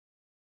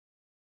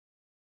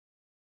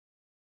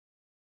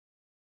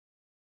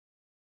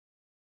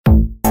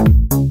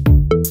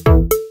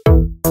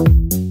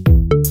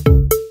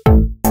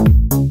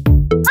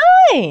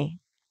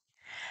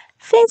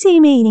Fancy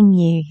meeting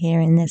you here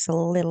in this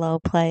little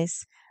old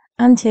place.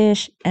 I'm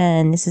Tish,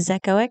 and this is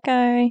Echo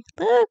Echo.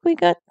 Look, we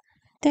got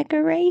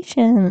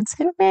decorations.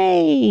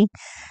 Hooray!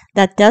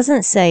 That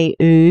doesn't say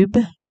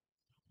oob,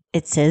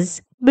 it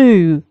says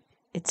boo.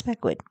 It's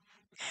backward.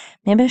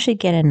 Maybe I should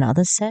get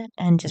another set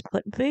and just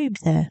put boob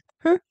there.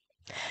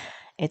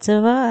 It's a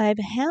vibe.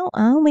 How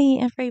are we,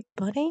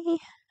 everybody?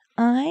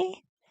 I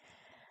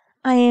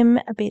am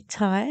a bit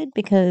tired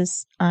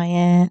because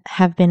I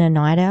have been a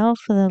night owl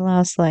for the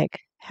last,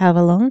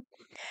 however long.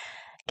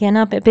 Getting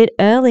up a bit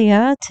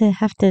earlier to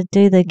have to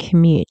do the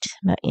commute,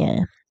 but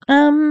yeah.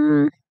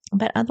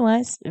 But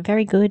otherwise,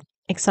 very good,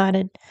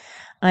 excited.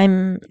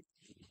 I'm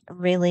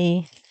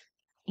really,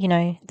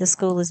 the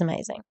school is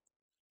amazing.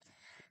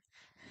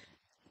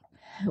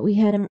 We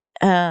had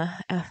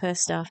our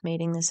first staff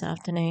meeting this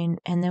afternoon,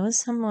 and there was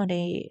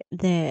somebody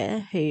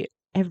there who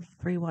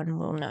everyone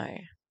will know.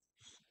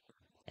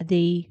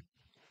 The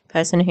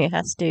person who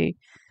has to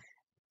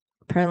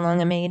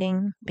prolong a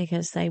meeting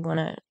because they want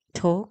to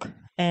talk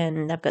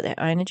and they've got their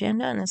own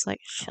agenda, and it's like,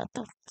 shut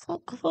the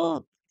fuck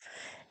up.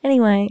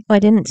 Anyway, I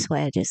didn't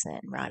swear just then,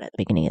 right at the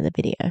beginning of the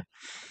video.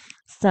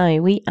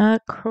 So we are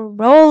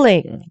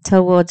crawling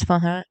towards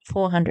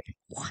 400.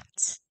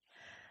 What?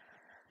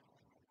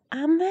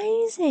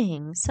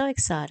 Amazing. So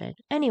excited.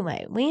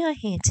 Anyway, we are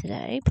here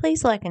today.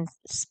 Please like and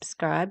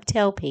subscribe.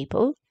 Tell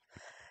people.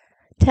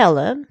 Tell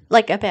them,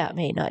 about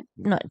me. Not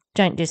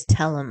don't just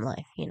tell them,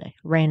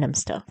 random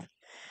stuff.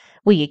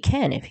 Well, you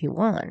can if you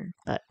want,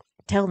 but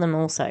tell them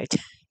also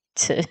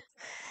to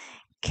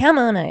come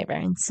on over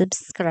and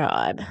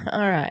subscribe.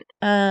 All right.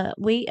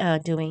 We are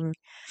doing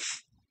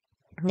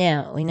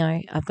now. We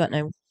know I've got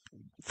no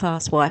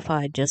fast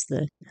Wi-Fi, just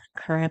the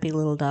crappy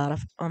little data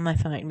on my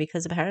phone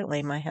because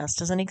apparently my house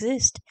doesn't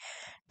exist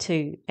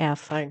to our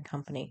phone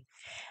company.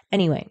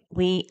 Anyway,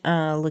 we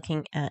are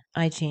looking at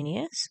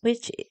iGenius,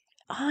 which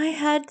I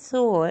had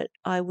thought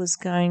I was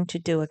going to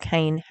do a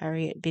Kane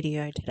Harriet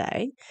video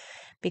today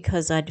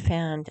because I'd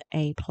found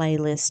a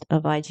playlist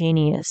of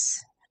iGenius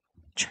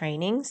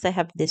trainings. They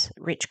have this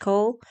Rich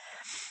Call,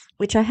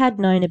 which I had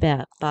known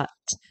about, but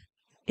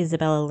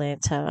Isabella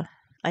Lanta,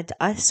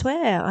 I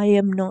swear I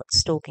am not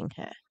stalking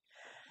her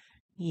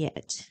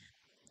yet.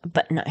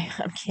 But no,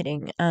 I'm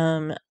kidding.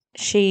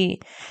 She's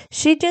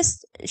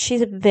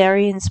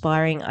very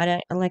inspiring. I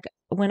don't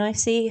when I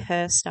see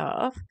her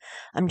stuff,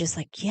 I'm just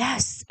like,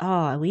 yes,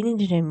 we need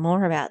to do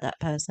more about that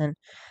person.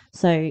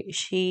 So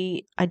I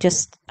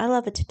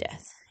love her to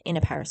death in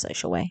a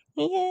parasocial way.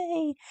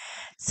 Yay!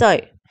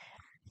 So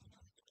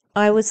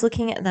I was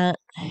looking at that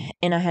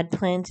and I had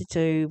planned to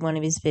do one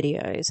of his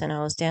videos and I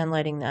was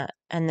downloading that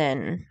and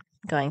then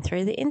going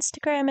through the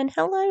Instagram and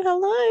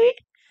hello.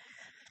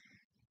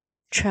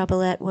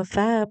 Trouble at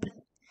Wafab.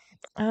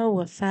 Oh,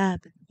 Wafab,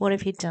 what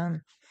have you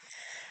done?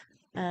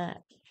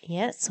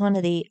 Yes, one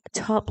of the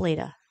top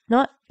leader.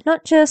 Not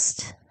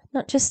just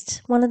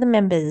one of the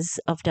members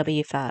of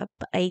WFAB,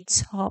 but a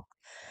top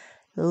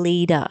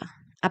leader.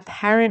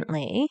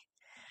 Apparently,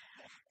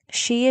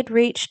 she had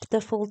reached the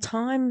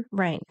full-time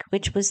rank,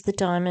 which was the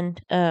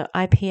diamond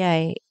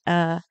IPA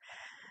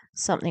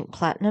something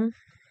platinum.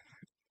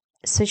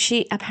 So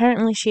she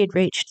had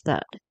reached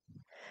that.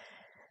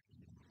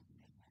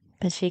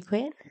 But she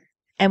quit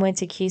and went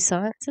to Q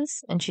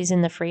Sciences, and she's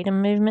in the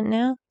freedom movement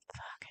now.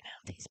 Fucking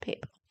hell, these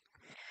people.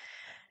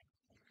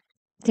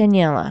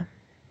 Daniela,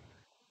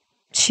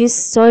 she's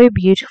so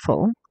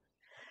beautiful.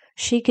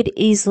 She could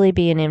easily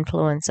be an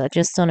influencer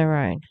just on her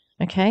own,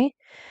 okay?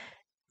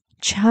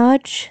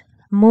 Charge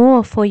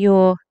more for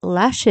your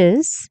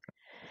lashes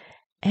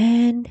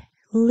and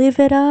live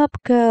it up,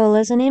 girl,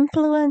 as an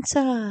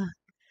influencer.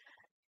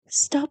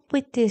 Stop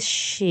with this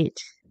shit.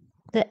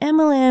 The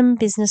MLM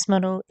business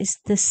model is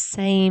the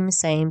same.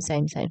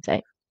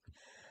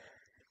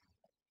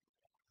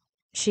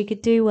 She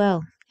could do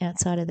well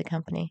outside of the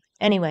company.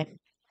 Anyway,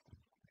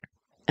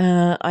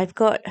 I've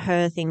got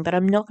her thing, but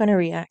I'm not going to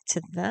react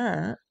to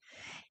that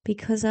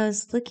because I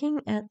was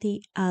looking at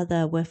the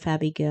other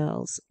Wafabi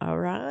girls, all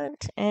right?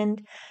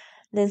 And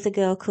there's a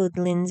girl called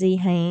Lindsay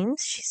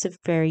Haynes. She's a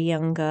very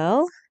young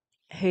girl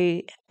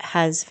who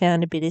has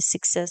found a bit of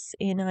success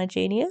in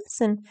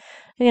iGenius, and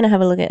we're going to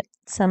have a look at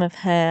some of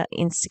her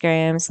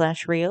Instagram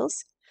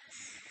 /reels.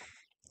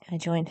 I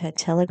joined her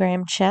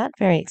Telegram chat,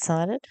 very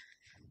excited.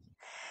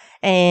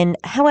 And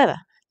however,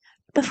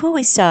 before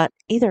we start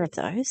either of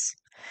those,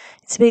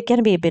 it's going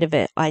to be a bit of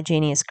an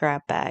iGenius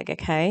grab bag,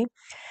 okay?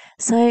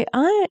 So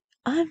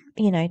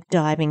I'm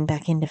diving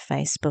back into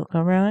Facebook,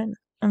 all right?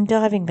 I'm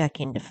diving back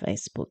into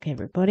Facebook,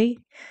 everybody.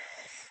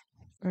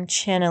 I'm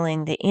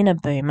channeling the inner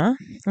boomer.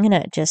 I'm going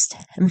to just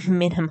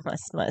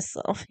minimize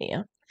myself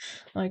here.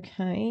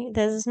 Okay,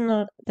 there's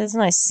no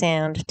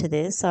sound to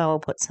this, so I'll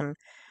put a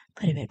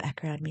bit of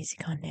background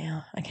music on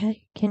now.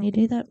 Okay, can you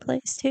do that,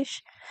 please,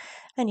 Tish?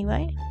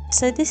 Anyway,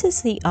 so this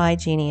is the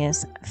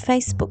iGenius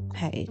Facebook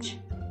page.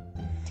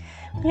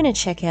 We're going to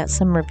check out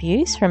some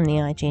reviews from the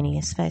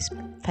iGenius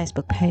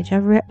Facebook page.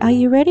 Are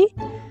you ready?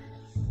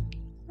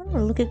 Oh,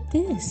 look at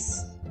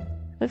this.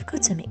 We've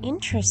got some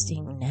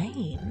interesting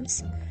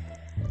names.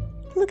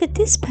 look at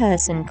this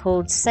person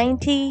called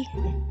Sainty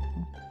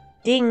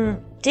Ding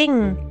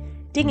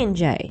and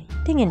J.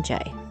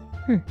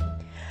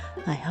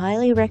 I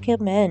highly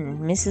recommend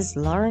Mrs.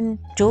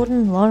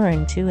 Jordan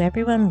Lauren to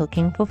everyone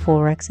looking for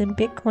Forex and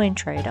Bitcoin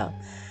trader.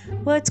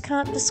 Words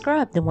can't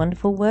describe the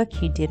wonderful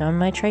work you did on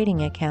my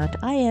trading account.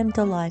 I am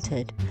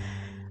delighted.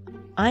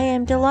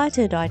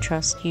 I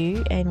trust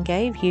you and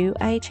gave you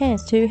a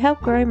chance to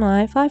help grow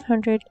my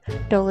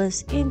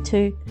 $500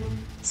 into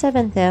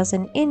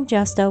 $7,000 in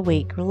just a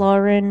week.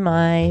 Lauren,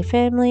 my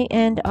family,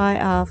 and I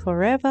are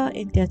forever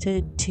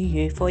indebted to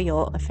you for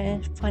your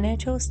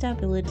financial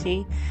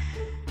stability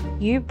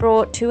you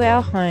brought to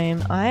our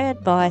home. I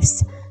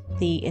advise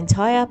the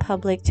entire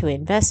public to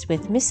invest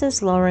with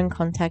Mrs. Lauren.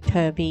 Contact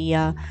her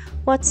via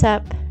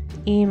WhatsApp,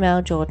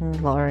 email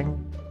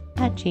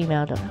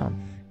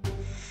jordanlauren@gmail.com.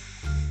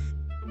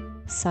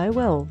 So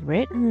well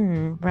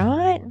written,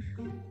 right?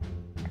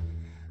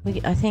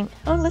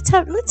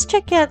 Let's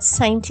check out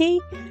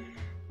Sainty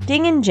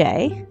Ding and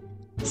J.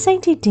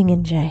 Sainty Ding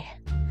and J.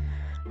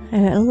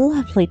 A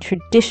lovely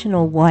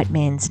traditional white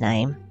man's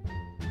name.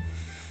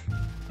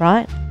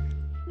 Right?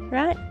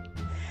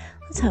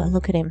 Let's have a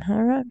look at him,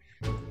 alright?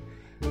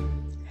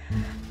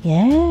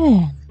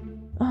 Yeah.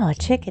 Oh,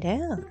 check it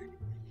out.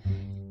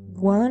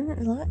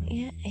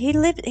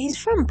 He's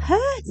from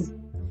Perth.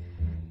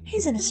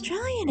 He's an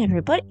Australian,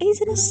 everybody.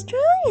 He's an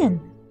Australian.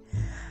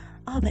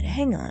 Oh, but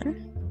hang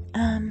on.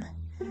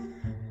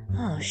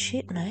 Oh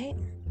shit, mate.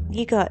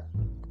 You got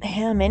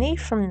how many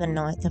from the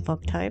 9th of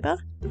October?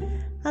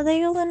 Are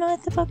they all the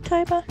 9th of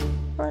October?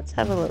 Let's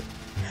have a look.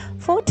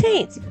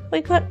 14th.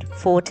 We got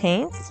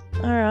 14th.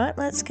 Alright,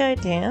 let's go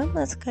down.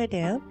 9th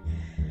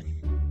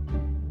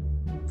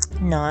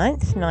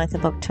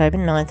of October,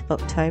 9th of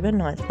October,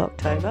 9th of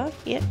October.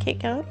 Yep,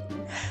 keep going.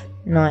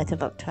 9th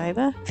of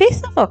October,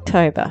 5th of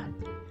October,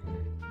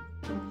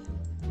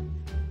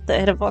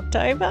 3rd of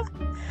October.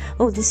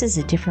 Oh, this is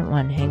a different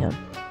one. Hang on.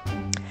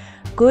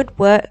 Good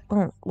work.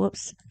 Oh,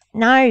 whoops.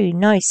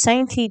 No,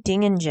 Sainty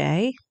Ding and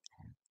J.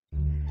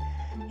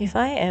 If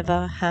I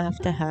ever have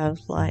to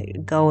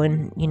go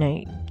and,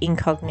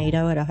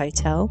 incognito at a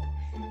hotel,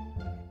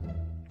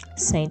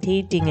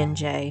 Sainty Ding and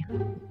J.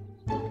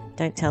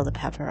 Don't tell the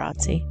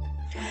paparazzi.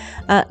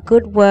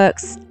 Good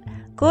works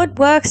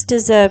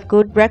deserve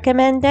good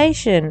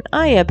recommendation.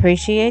 I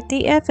appreciate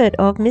the effort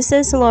of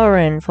Mrs.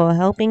 Lauren for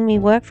helping me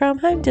work from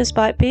home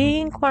despite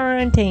being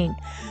quarantined.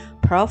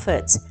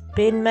 Profits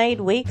been made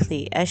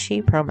weekly as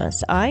she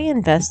promised. I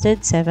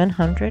invested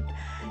 $700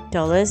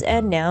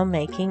 and now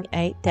making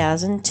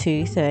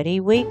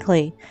 $8,230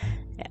 weekly.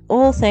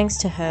 All thanks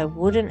to her.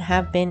 Wouldn't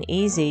have been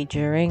easy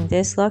during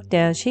this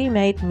lockdown. She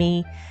made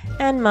me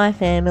and my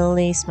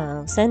family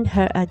smile. Send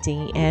her a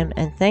DM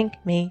and thank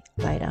me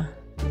later.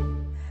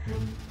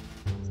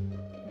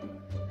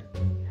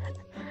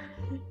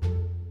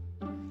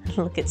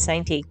 Look at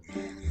Sainty.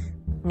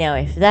 Now,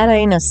 if that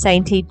ain't a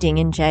Sainty Ding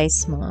and J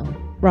smile,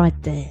 right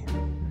there.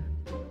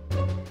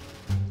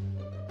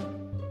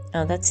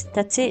 Oh, that's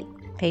it,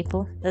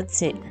 people.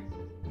 That's it.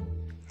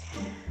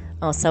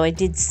 Oh, so I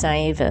did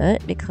save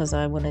it because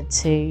I wanted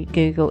to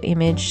Google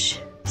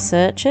image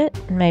search it.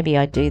 Maybe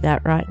I do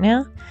that right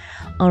now.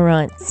 All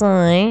right,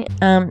 so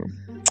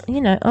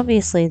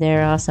obviously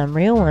there are some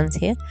real ones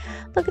here.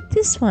 Look at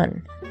this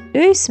one,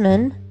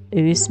 Usman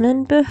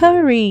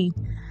Buhari.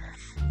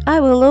 I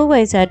will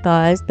always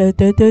advise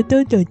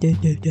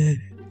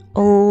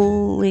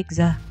all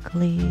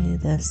exactly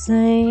the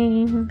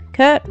same.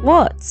 Kurt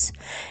Watts.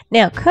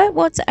 Now, Kurt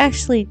Watts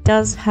actually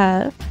does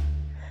have.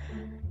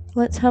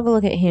 Let's have a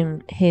look at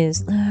him.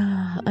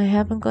 I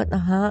haven't got the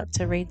heart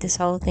to read this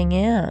whole thing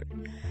out.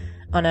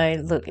 Oh no,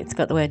 look, it's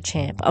got the word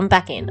champ. I'm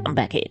back in.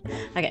 Okay.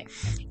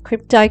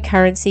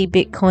 Cryptocurrency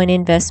Bitcoin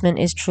investment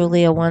is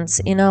truly a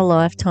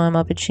once-in-a-lifetime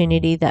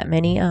opportunity that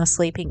many are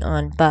sleeping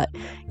on. But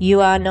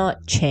you are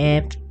not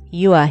champ.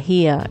 You are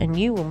here and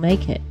you will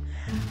make it.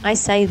 I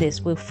say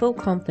this with full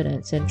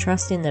confidence and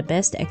trust in the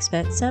best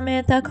expert,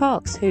 Samantha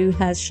Cox, who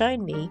has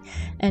shown me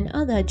and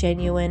other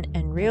genuine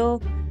and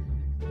real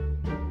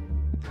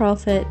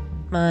profit.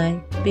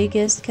 My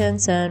biggest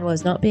concern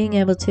was not being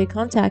able to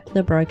contact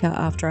the broker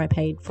after I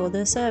paid for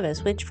the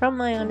service, which from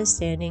my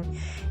understanding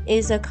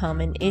is a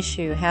common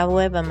issue.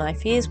 However, my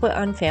fears were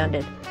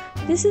unfounded.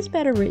 This is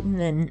better written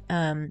than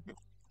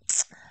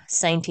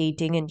Sainty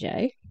Ding and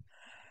J.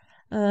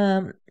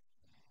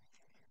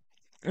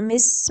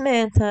 Miss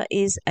Samantha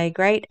is a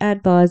great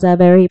advisor,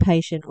 very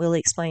patient, will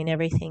explain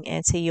everything,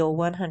 answer your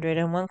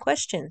 101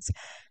 questions,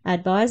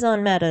 advise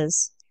on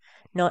matters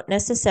not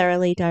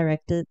necessarily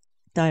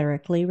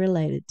directly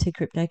related to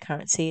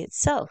cryptocurrency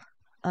itself.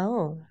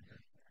 Oh.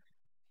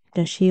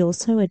 Does she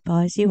also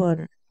advise you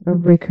on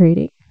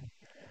recruiting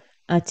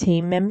a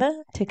team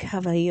member to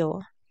cover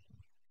your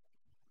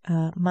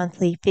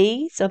monthly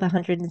fees of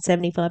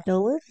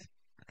 $175?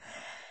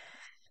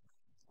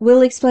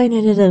 We'll explain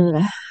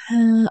it.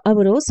 I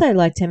would also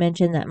like to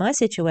mention that my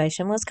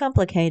situation was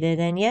complicated,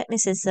 and yet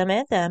Mrs.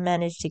 Samantha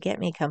managed to get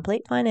me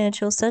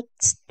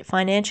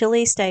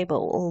financially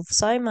stable.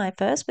 Also, my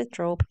first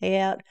withdrawal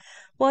payout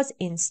was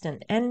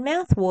instant and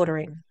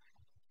mouth-watering.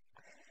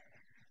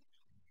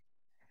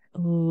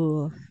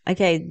 Ooh,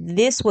 okay,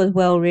 this was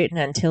well written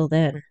until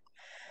then.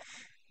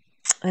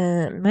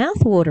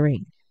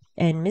 Mouth-watering.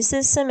 And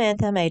Mrs.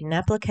 Samantha made an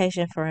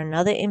application for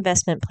another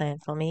investment plan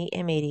for me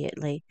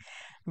immediately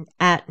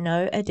at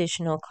no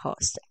additional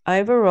cost.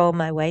 Overall,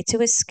 my way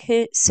to a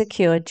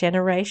secure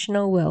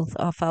generational wealth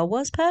offer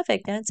was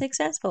perfect and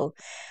successful.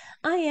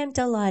 I am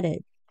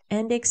delighted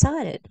and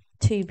excited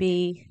to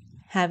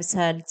have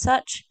had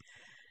such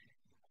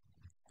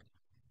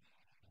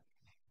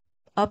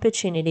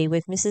opportunity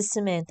with Mrs.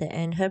 Samantha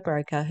and her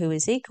broker, who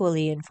is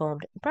equally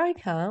informed.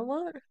 Broker,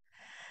 what?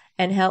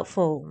 And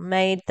helpful,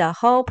 made the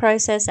whole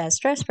process as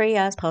stress-free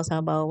as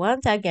possible.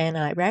 Once again,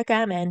 I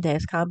recommend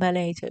this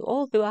company to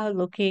all who are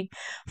looking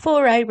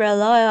for a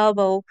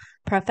reliable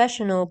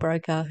professional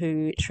broker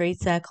who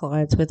treats their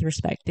clients with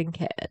respect and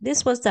care.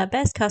 This was the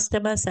best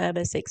customer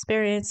service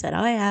experience that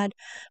I had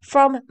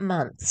from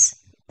months.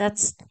 There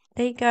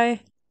you go.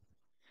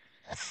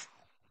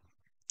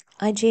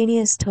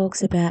 iGenius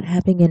talks about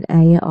having an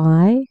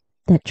AI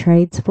that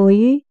trades for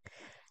you,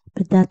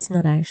 but that's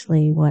not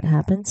actually what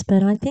happens.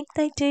 But I think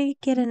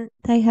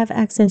they have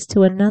access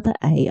to another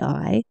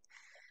AI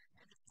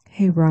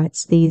who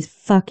writes these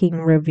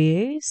fucking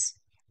reviews.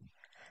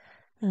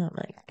 Oh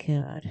my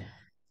god.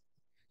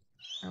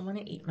 I want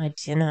to eat my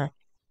dinner.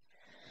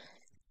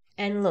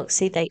 And look,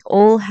 see, they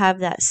all have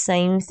that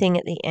same thing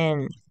at the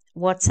end.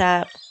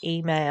 WhatsApp,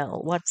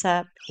 email,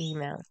 WhatsApp,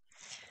 email.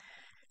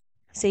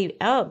 See,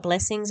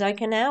 blessings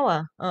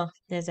Okinawa. Oh,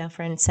 there's our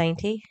friend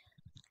Sainty.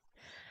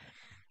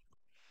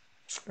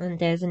 And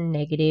there's a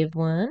negative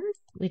one,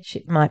 which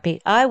it might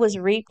be. I was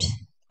reaped.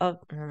 Oh,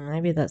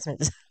 maybe that's not.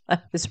 I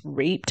was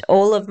reaped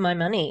all of my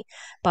money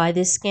by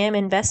this scam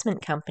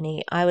investment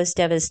company. I was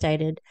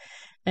devastated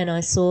and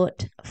I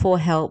sought for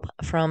help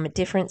from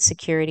different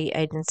security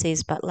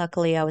agencies, but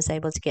luckily I was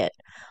able to get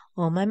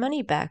all my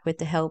money back with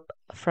the help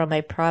from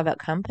a private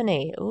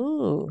company.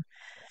 Ooh.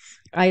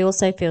 I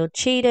also feel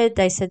cheated.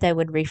 They said they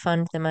would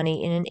refund the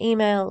money in an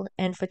email,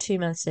 and for 2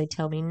 months they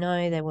tell me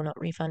no, they will not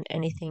refund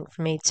anything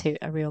for me to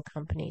a real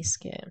company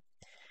scam.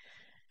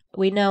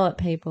 We know it,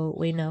 people.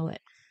 We know it.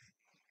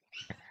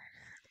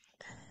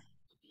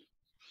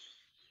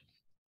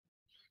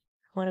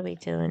 What are we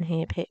doing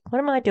here, Pete? What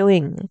am I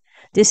doing?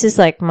 This is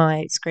like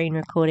my screen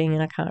recording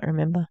and I can't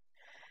remember.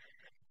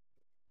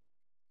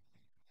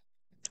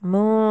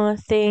 More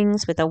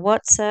things with a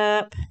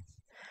WhatsApp.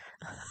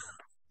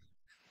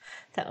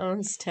 That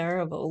one's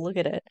terrible. Look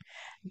at it.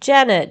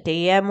 Janet,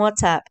 DM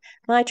WhatsApp.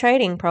 My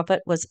trading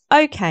profit was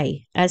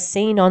okay, as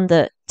seen on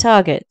the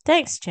target.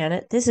 Thanks,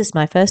 Janet. This is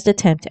my first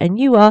attempt, and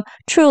you are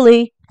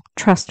truly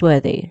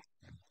trustworthy.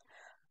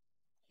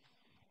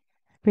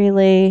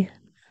 Really?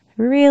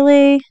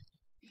 Really?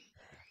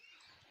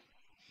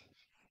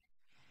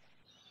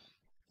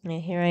 Yeah,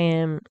 here I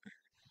am.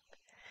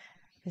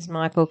 Is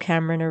Michael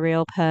Cameron a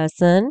real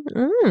person?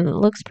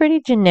 Looks pretty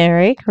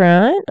generic,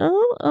 right?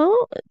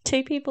 Oh,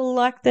 two people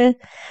like the...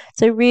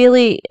 So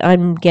really,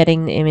 I'm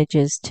getting the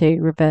images to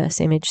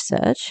reverse image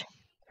search.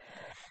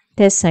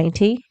 There's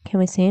Sainty. Can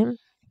we see him?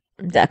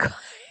 That guy,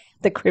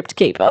 the Crypt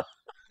Keeper.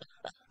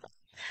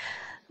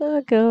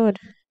 Oh, God.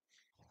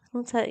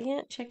 What's that?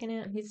 Yeah, checking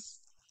out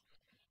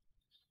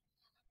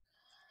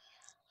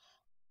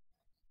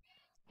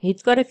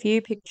He's got a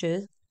few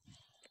pictures,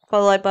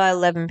 followed by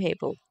 11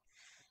 people.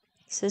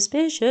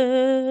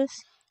 Suspicious.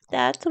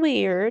 That's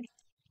weird.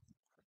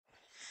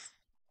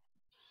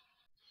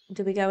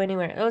 Do we go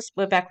anywhere else?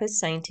 We're back with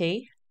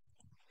Sainty.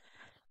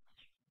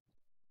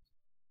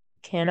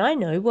 Can I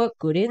know what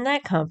good in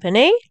that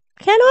company?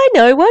 Can I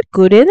know what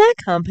good in that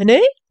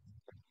company?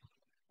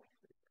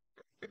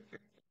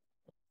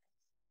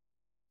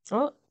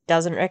 Oh,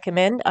 doesn't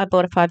recommend. I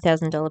bought a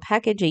 $5,000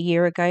 package a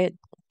year ago.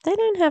 They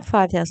don't have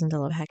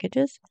 $5,000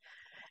 packages.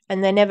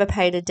 And they never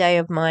paid a day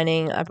of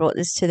mining. I brought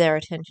this to their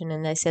attention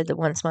and they said that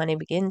once mining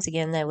begins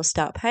again, they will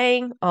start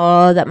paying.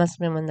 Oh, that must have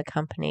been when the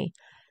company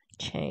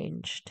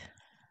changed.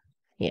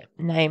 Yeah,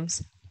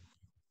 names.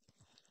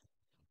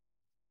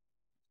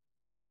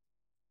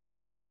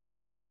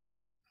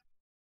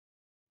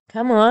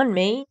 Come on,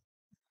 me.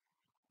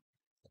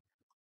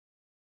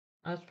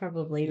 I was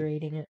probably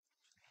reading it.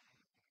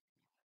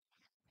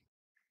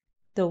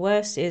 The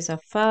worst is a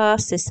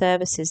fast. The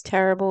service is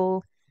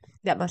terrible.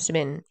 That must have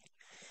been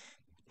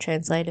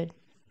translated.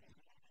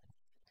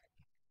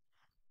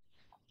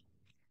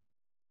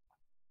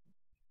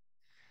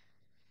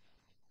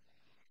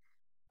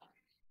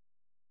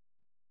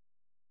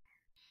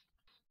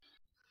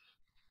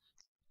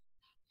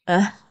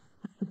 Hang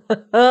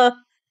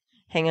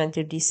on,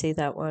 did you see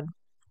that one?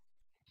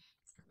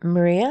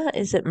 Maria?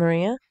 Is it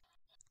Maria?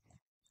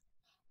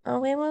 Oh,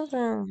 where was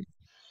it?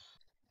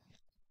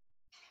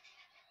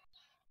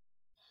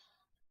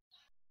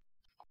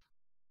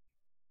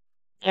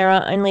 There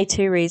are only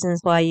two reasons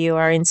why you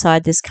are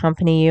inside this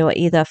company. You are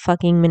either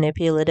fucking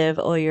manipulative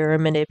or you're a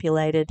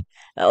manipulated,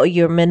 or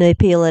you're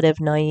manipulative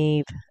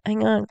naive.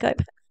 Hang on, go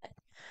back.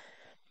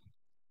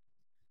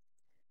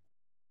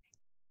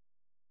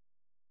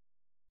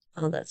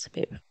 Oh, that's a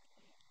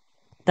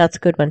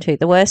good one too.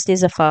 The worst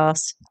is a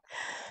fast.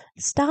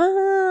 Stop.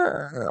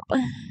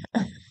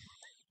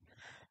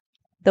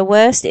 The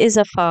worst is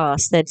a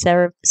fast.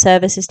 Their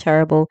service is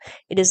terrible.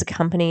 It is a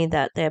company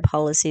that their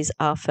policies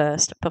are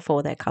first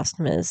before their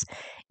customers.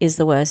 Is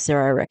the worst.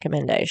 Zero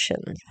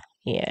recommendations.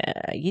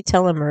 Yeah, you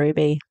tell them,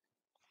 Ruby.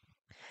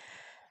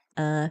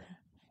 So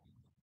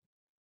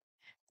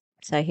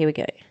here we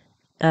go.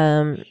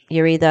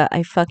 You're either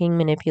a fucking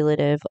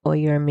manipulative or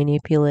you're a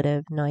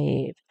manipulative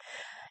naive.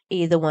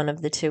 Either one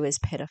of the two is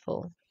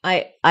pitiful.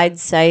 I'd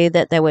say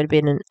that there would have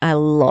been a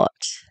lot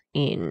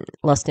in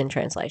lost in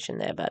translation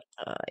there, but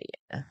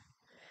yeah.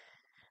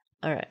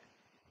 All right.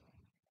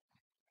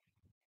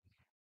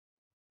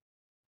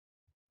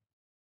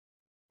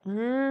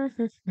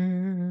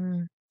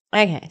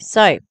 Okay,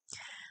 so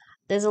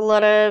there's a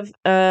lot of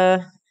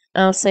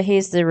oh, so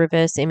here's the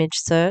reverse image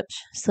search.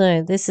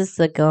 So this is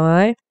the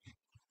guy,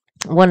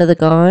 one of the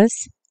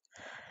guys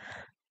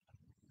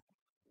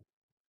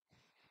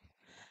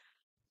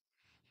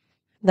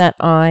that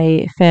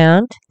I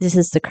found. This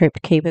is the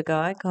Crypt Keeper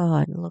guy.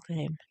 God, look at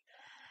him.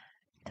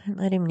 Don't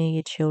let him near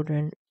your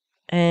children.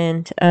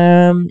 And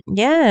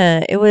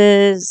yeah, it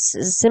was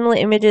similar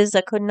images.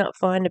 I could not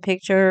find a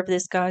picture of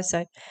this guy,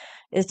 so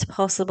it's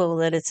possible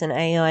that it's an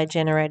AI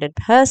generated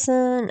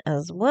person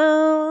as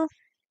well.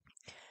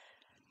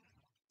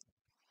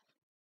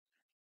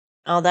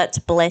 Oh, that's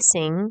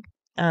Blessing.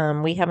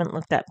 We haven't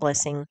looked at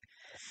Blessing.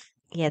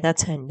 Yeah,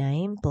 that's her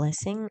name,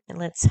 Blessing.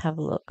 Let's have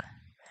a look.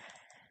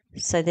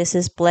 So this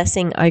is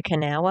Blessing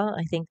Okinawa.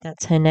 I think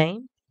that's her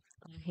name.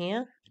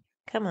 Here.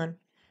 Come on.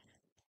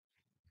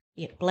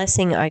 Yeah,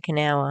 Blessing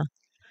Okinawa.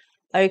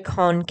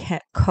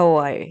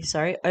 Okonkwo.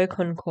 Sorry,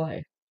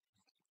 Okonkwo.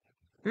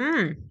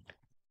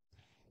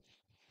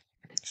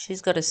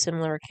 She's got a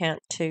similar account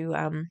to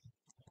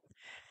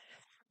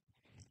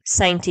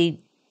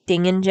Sainty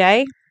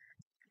Dingenjay.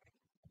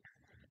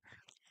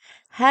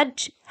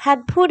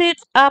 Had put it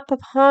up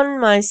upon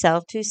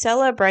myself to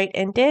celebrate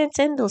and dance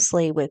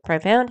endlessly with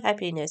profound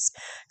happiness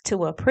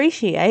to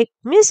appreciate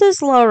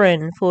Mrs.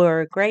 Lauren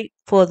for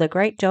the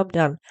great job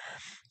done.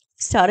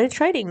 Started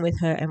trading with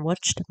her and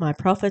watched my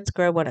profits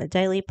grow on a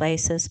daily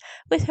basis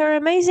with her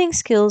amazing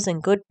skills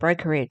and good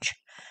brokerage.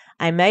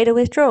 I made a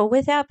withdrawal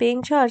without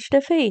being charged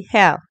a fee.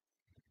 How?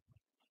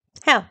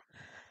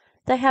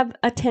 They have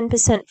a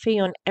 10% fee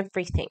on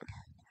everything.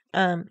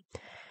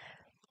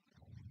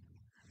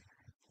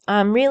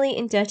 I'm really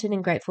indebted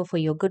and grateful for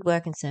your good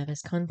work and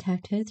service.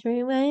 Contact her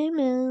through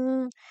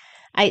email.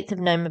 8th of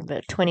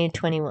November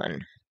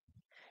 2021.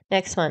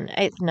 Next one,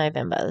 8th of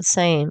November, the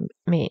same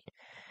meet.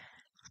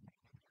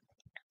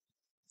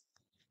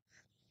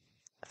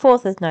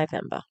 4th of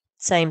November,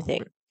 same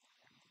thing.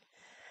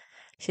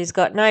 She's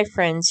got no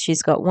friends,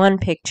 she's got one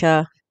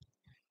picture,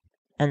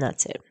 and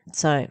that's it.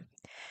 So,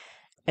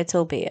 it's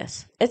all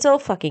BS. It's all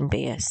fucking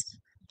BS.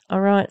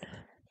 Alright?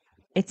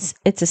 It's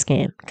a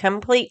scam.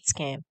 Complete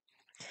scam.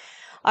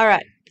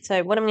 Alright,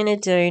 so what I'm going to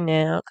do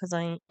now, because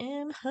I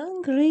am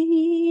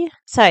hungry.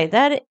 So,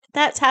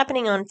 that's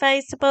happening on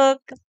Facebook.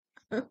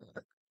 Aren't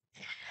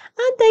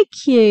they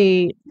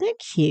cute? They're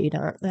cute,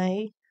 aren't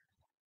they?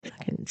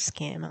 Fucking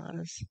scam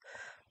artists.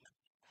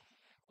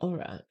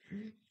 Alright.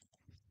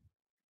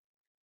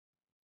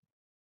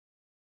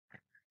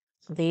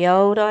 The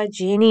old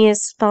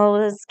iGenius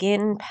folder's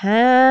getting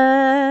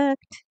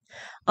packed.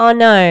 Oh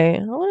no.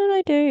 What did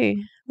I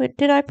do?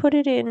 Did I put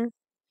it in?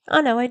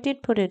 Oh no, I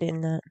did put it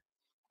in that.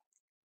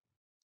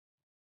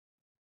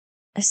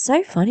 It's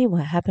so funny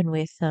what happened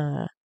with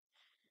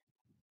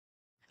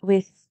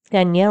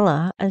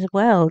Daniela as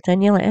well,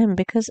 Daniela M,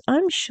 because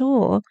I'm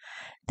sure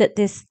that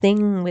this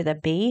thing with a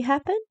B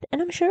happened,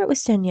 and I'm sure it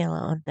was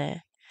Daniela on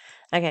there.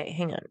 Okay,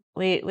 hang on.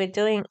 We're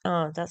doing.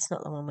 Oh, that's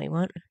not the one we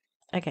want.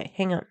 Okay,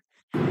 hang on.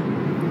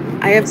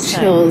 I have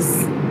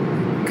chills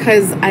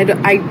because I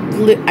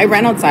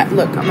ran outside.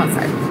 Look, I'm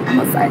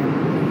outside.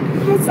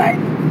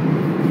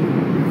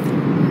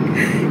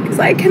 Because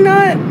I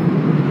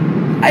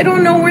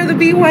don't know where the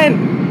bee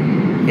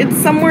went. It's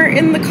somewhere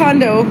in the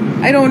condo.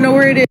 I don't know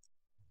where it is.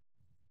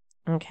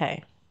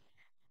 Okay.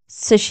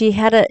 So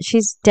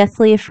she's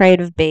deathly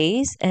afraid of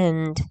bees,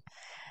 and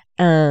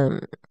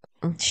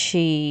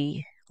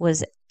she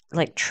was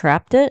like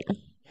trapped it.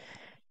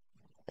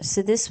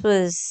 So this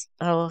was.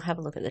 I'll have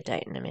a look at the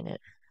date in a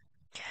minute.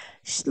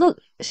 Look,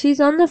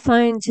 she's on the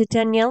phone to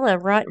Daniela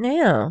right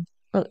now.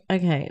 Look,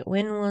 okay.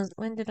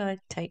 When did I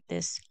take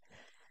this?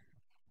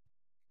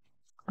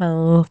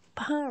 Oh,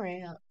 far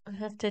out. I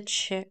have to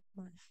check.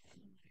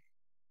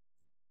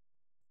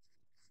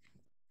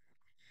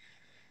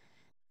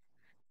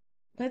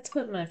 Let's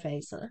put my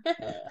face on.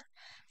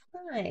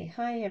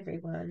 Hi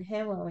everyone.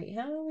 How are we?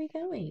 How are we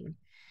going?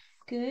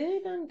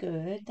 Good. I'm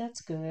good. That's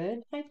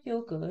good. Hope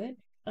you're good.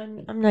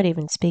 I'm not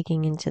even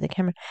speaking into the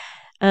camera.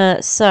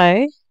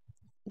 So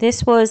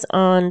this was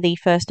on the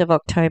 1st of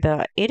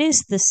October. It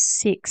is the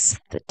 6th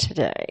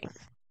today.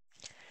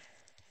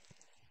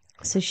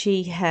 So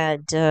she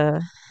had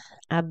a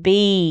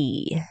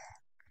bee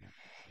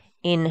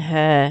in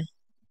her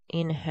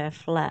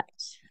flat,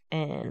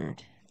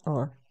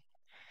 or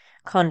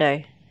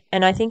condo.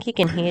 And I think you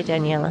can hear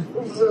Daniela.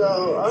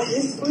 So,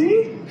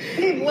 honestly?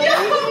 Babe,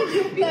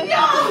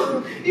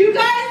 yo, you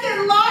guys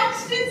are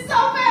launched in so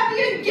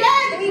heavy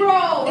again,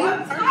 bro!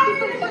 I'm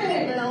tired of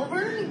it!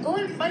 Melbourne, go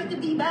and fight to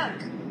be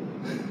back.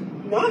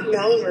 Not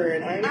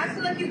Melbourne. I'm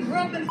Acting like you grew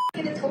up in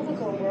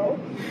Etobicoke, bro.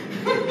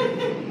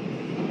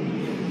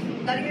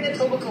 Not even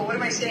Etobicoke, what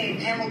am I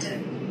saying?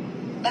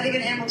 Hamilton. Not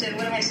even Hamilton,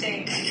 what am I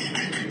saying?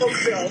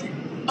 Oakville.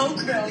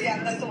 Oakville,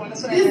 yeah, that's the one,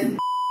 that's what I meant.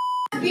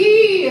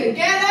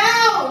 Get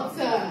out!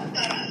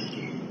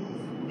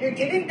 You're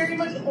giving very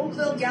much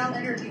Oakville gal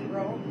energy,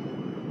 bro.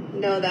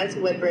 No, that's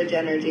Whitbridge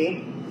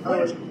energy.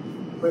 Oh,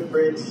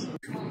 Whitbridge.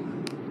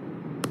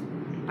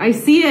 I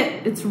see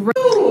it. It's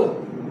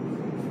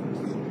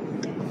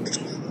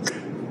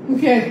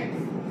okay.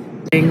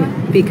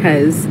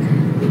 Because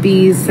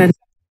bees send.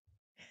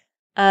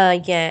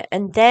 Yeah,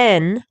 and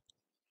then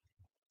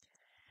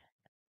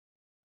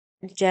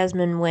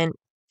Jasmine went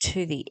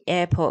to the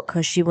airport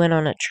because she went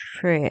on a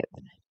trip.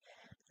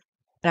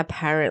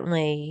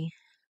 Apparently,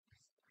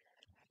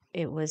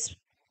 it was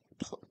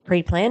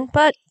pre-planned,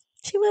 but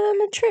she went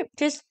on a trip,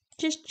 just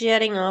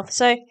jetting off.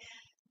 So, what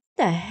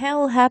the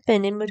hell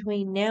happened in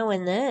between now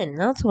and then?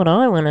 That's what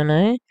I want to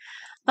know.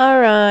 All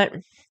right,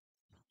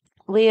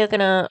 we are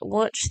gonna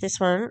watch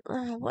this one.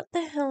 What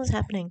the hell is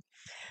happening?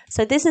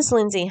 So this is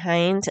Lindsay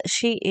Haynes.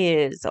 She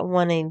is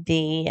one of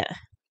the.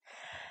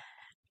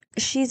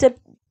 She's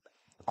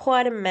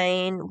quite a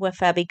main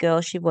wafabi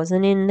girl. She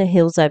wasn't in the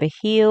Hills Over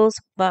Heels,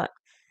 but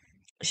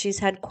she's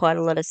had quite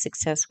a lot of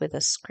success with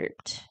a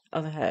script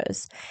of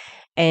hers.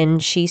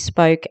 And she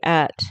spoke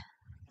at,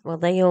 well,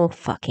 they all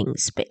fucking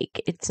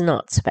speak. It's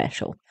not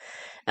special.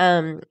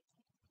 And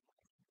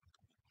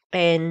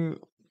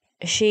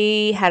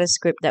she had a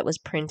script that was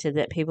printed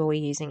that people were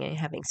using and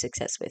having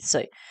success with.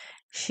 So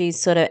she's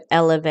sort of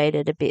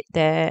elevated a bit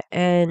there.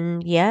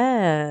 And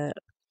yeah,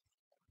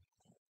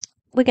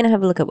 we're going to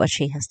have a look at what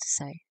she has to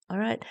say. All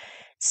right.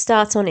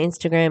 Starts on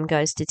Instagram,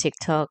 goes to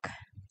TikTok,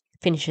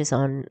 finishes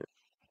on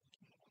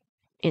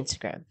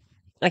Instagram.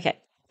 Okay,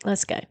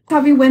 let's go.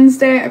 Happy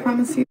Wednesday, I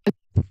promise you.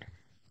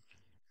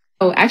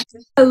 Oh,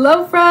 actually,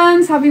 hello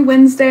friends, happy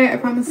Wednesday. I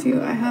promise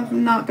you I have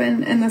not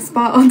been in the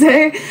spot all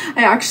day.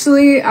 I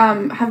actually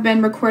have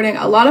been recording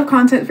a lot of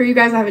content for you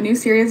guys. I have a new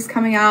series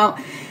coming out.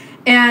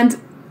 And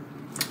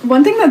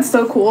one thing that's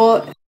so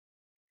cool,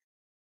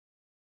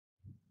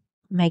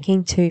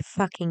 Making 2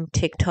 fucking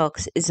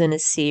TikToks isn't a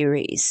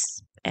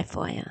series,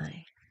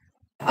 FYI.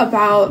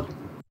 About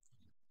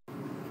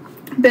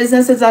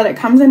business is that it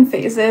comes in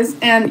phases,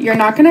 and you're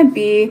not going to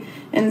be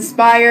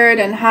inspired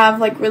and have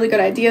like really good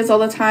ideas all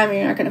the time, and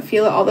you're not going to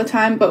feel it all the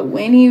time, but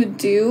when you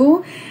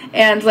do,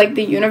 and like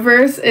the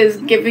universe is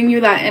giving you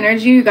that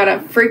energy, you got to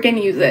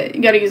freaking use it.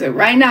 You got to use it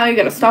right now. You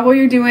got to stop what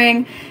you're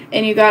doing,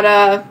 and you got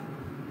to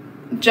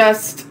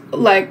just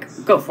like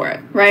go for it,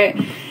 right?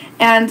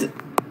 And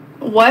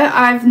what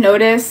I've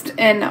noticed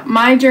in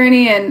my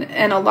journey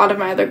and a lot of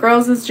my other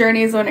girls'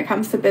 journeys when it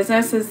comes to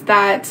business is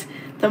that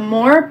the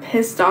more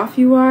pissed off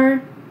you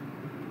are,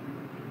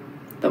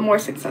 the more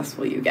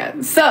successful you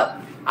get. So,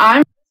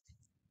 I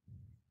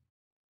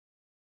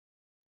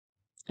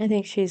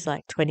think she's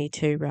like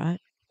 22,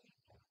 right?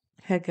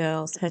 Her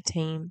girls, her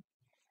team.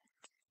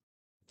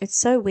 It's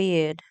so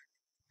weird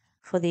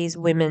for these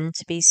women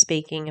to be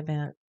speaking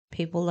about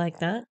people like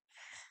that.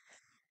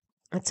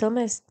 It's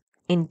almost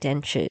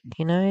indentured,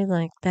 you know?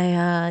 Like they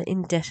are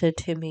indebted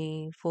to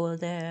me for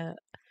their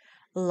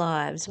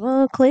lives.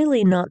 Well,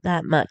 clearly not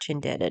that much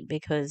indebted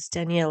because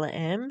Daniela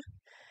M,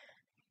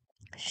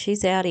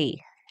 she's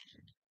outie.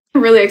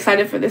 really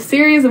excited for this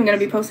series. I'm going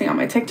to be posting on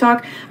my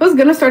TikTok. I was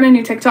going to start a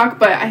new TikTok,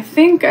 but I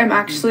think I'm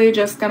actually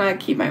just going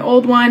to keep my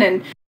old one.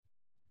 And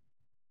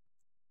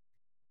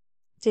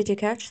did you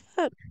catch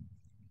that?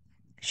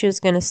 She was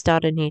going to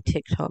start a new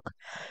TikTok.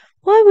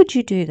 Why would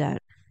you do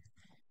that?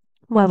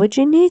 Why would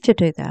you need to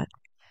do that?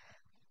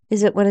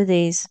 Is it one of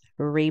these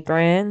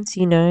rebrands,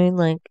 you know,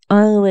 like,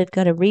 oh, we've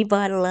got to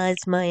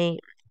revitalize my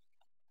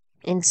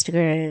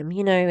Instagram,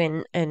 you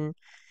know, and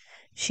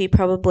she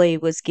probably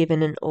was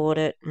given an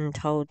audit and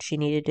told she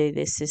needed to do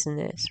this and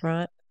this,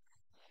 right?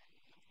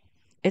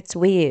 It's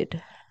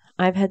weird.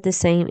 I've had the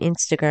same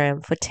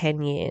Instagram for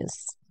 10 years.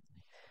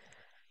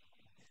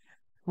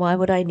 Why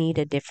would I need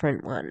a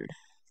different one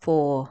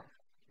for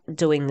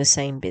doing the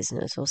same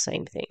business or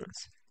same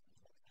things?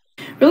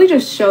 really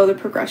just show the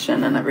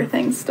progression and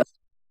everything still.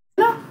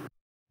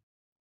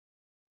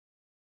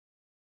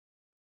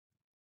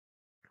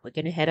 We're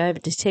going to head over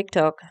to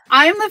TikTok.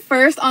 I am the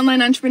first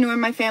online entrepreneur in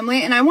my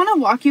family, and I want to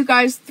walk you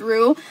guys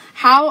through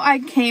how I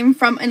came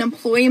from an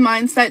employee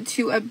mindset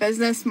to a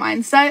business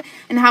mindset,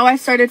 and how I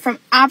started from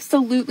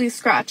absolutely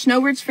scratch. No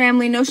rich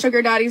family, no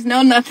sugar daddies,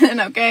 no nothing,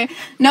 okay?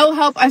 No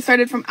help. I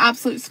started from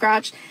absolute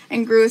scratch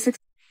and grew a success.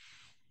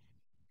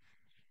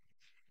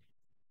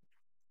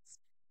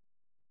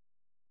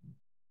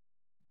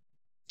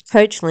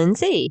 Coach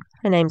Lindsay.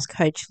 Her name's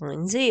Coach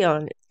Lindsay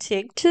on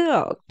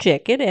TikTok.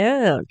 Check it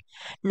out.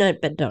 No,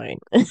 but don't.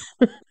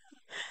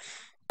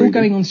 All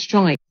going on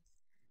strike.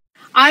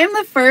 I am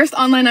the first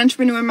online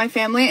entrepreneur in my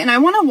family, and I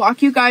want to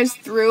walk you guys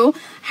through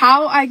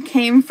how I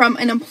came from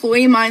an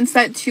employee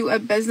mindset to a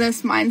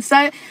business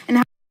mindset and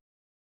how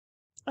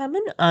I'm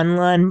an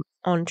online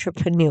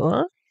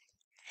entrepreneur.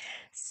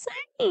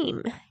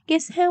 Same.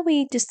 Guess how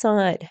we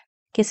decide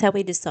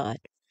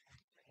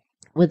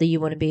whether you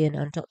want to be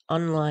an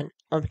online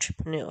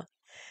entrepreneur.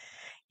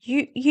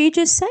 You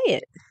just say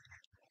it,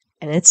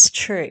 and it's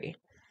true.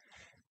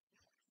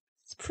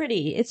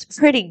 It's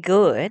pretty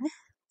good.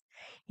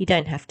 You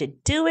don't have to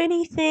do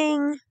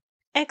anything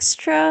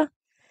extra.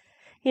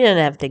 You don't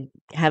have to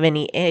have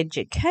any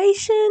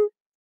education.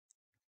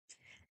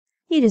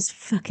 You just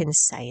fucking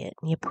say it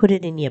and you put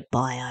it in your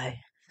bio.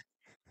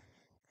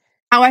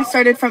 how I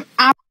started from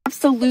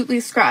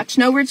absolutely scratch.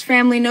 No rich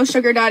family, no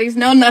sugar daddies,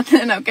 no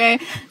nothing, okay?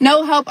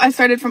 No help. I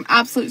started from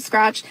absolute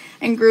scratch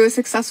and grew a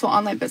successful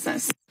online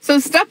business. So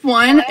step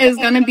 1 is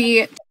going to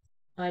be...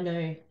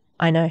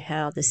 I know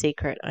how, the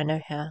secret. I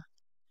know how.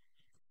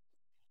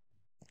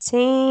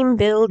 Team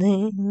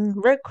building,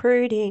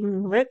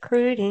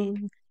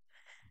 recruiting.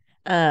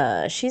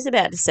 She's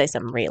about to say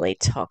some really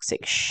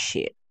toxic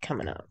shit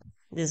coming up.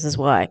 This is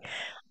why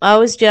I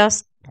was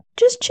just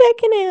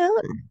checking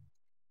out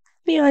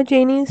the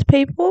iGenius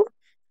people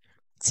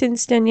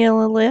since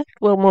Daniela left.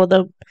 Well, more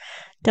the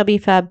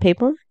WFAB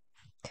people.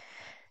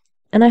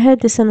 And I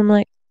heard this and I'm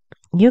like,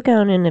 you're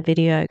going in the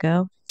video,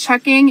 girl.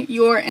 Checking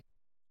your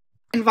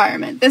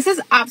environment. This is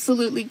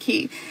absolutely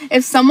key.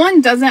 If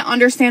someone doesn't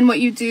understand what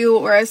you do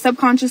or is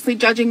subconsciously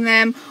judging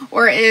them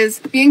or is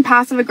being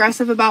passive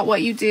aggressive about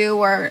what you do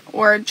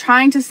or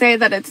trying to say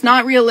that it's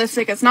not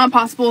realistic, it's not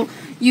possible,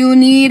 you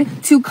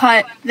need to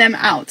cut them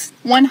out.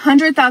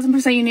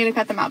 100,000% you need to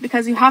cut them out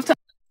because you have to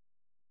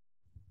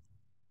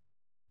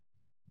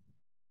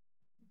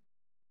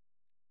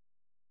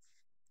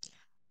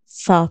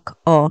Fuck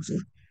off.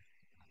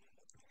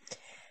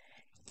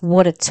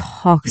 What a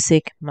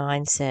toxic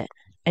mindset.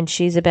 And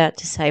she's about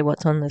to say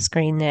what's on the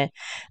screen there,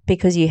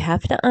 because you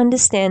have to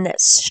understand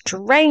that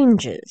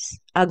strangers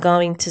are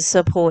going to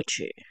support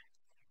you.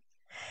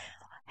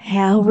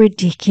 How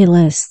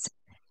ridiculous.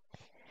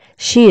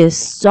 She is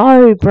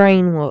so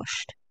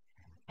brainwashed.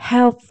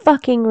 How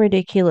fucking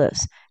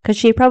ridiculous. Because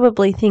she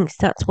probably thinks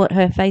that's what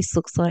her face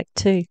looks like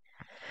too.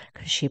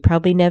 Because she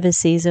probably never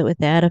sees it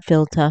without a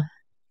filter.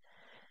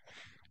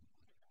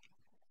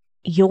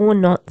 You're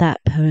not that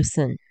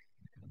person.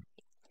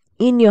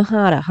 In your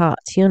heart of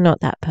hearts, you're not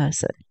that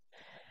person.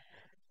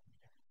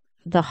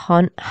 The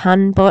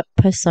Hunbot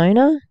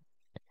persona,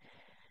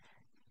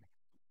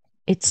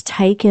 it's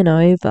taken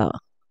over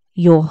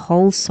your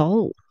whole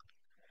soul.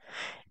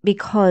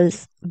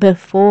 Because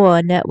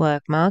before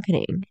network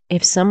marketing,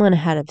 if someone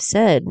had have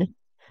said,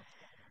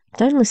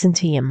 don't listen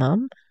to your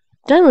mum,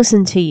 don't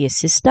listen to your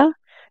sister,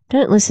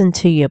 don't listen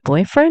to your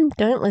boyfriend,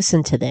 don't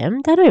listen to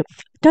them,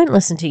 don't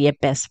listen to your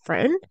best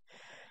friend.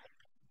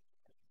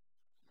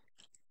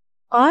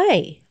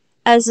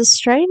 As a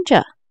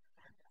stranger,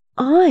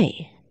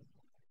 I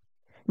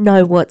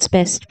know what's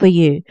best for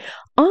you.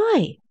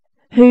 I,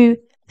 who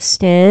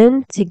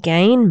stand to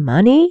gain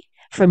money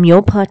from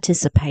your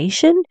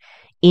participation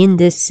in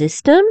this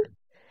system,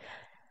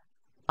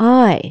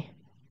 I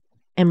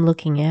am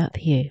looking out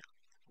for you.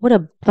 What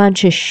a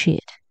bunch of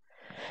shit.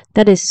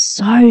 That is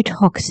so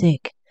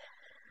toxic.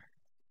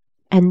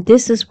 And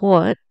this is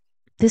why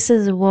this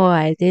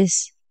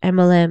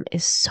MLM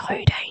is so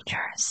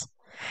dangerous.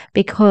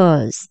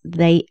 Because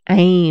they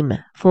aim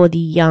for the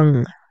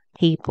young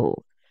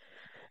people.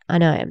 I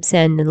know I'm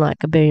sounding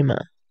like a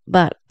boomer,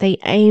 but they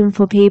aim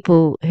for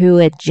people who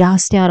are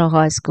just out of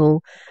high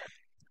school.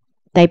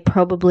 They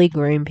probably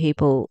groom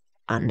people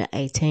under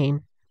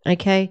 18,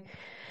 okay?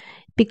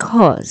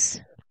 Because,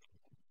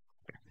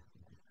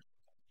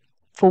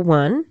 for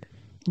one,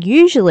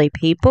 usually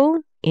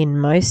people, in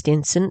most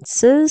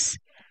instances,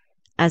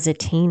 as a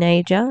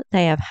teenager,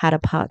 they have had a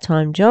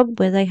part-time job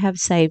where they have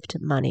saved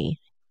money.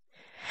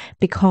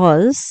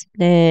 Because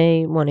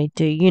they want to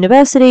do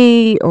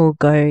university or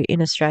go,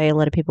 in Australia, a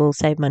lot of people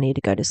save money to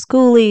go to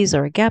schoolies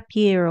or a gap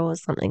year or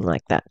something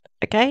like that,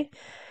 okay?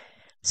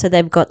 So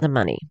they've got the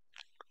money.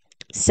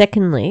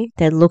 Secondly,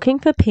 they're looking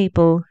for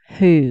people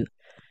who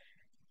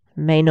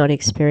may not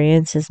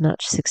experience as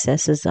much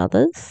success as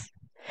others,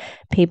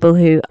 people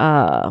who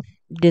are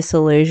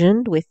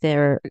disillusioned with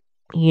their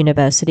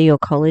university or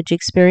college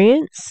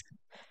experience,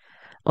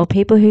 or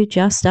people who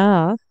just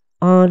are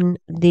on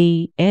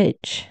the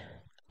edge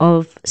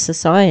of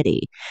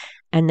society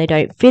and they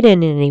don't fit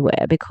in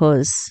anywhere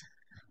because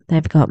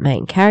they've got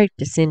main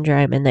character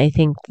syndrome and they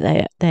think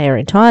they are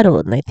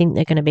entitled and they think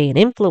they're going to be an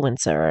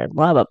influencer and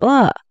blah, blah,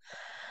 blah.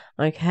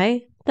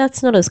 Okay?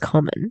 That's not as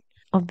common,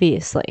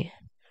 obviously.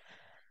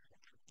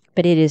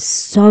 But it is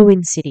so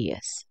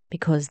insidious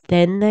because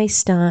then they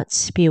start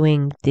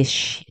spewing this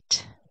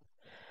shit.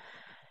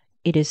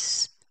 It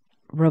is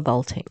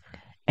revolting.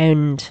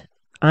 And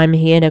I'm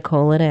here to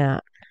call it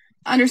out.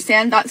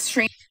 understand that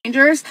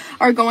strangers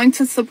are going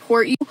to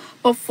support you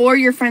before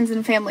your friends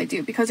and family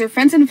do, because your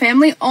friends and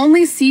family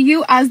only see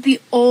you as the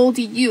old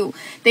you.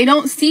 They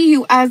don't see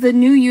you as the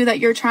new you that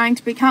you're trying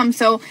to become.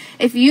 So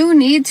if you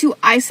need to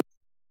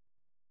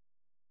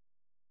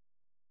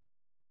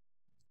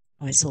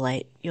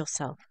isolate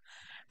yourself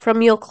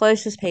from your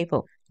closest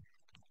people.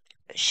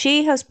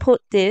 She has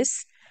put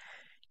this,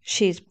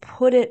 she's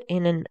put it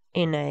in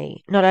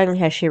a, not only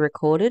has she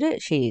recorded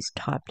it, she's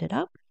typed it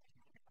up.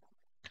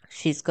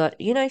 She's got,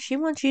 she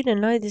wants you to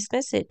know this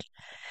message.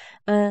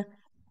 Now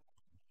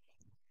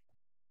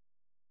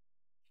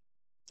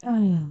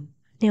I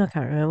can't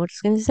remember what I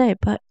was going to say,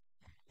 but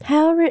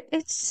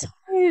it's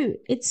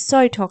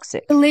so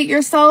toxic. isolate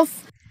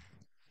yourself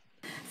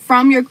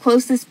from your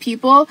closest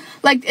people,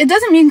 like, it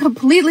doesn't mean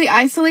completely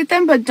isolate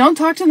them, but don't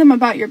talk to them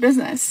about your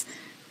business.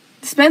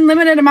 Spend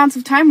limited amounts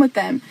of time with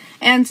them.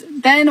 And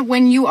then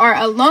when you are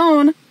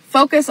alone,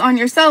 focus on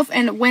yourself.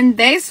 And when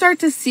they start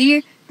to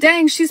see,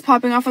 dang, she's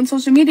popping off on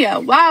social media,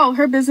 wow,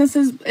 her business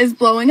is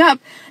blowing up,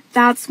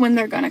 that's when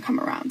they're going to come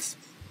around.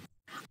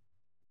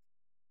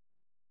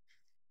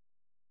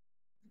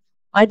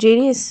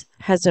 iGenius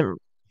hasn't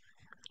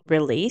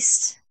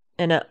released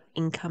an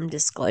income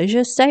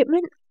disclosure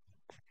statement,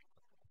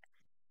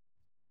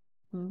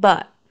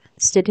 but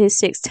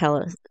statistics tell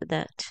us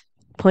that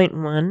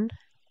 0.1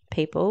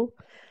 people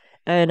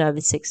earn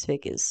over 6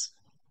 figures,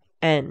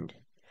 and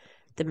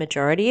the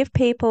majority of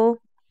people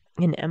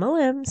in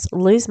MLMs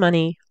lose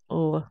money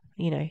or,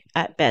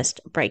 at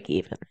best break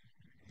even.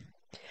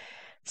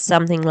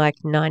 Something like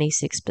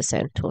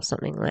 96% or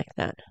something like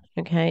that.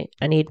 Okay,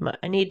 I need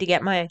to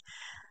get my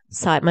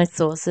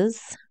sources,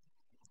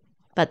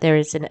 but there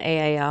is an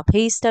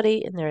AARP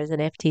study and there is an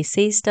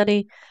FTC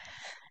study,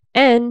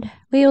 and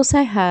we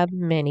also have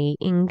many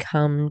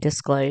income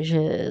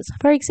disclosures.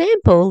 For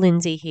example,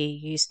 Lindsay here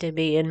used to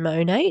be in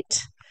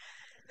Monate,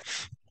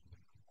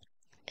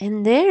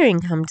 and their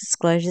income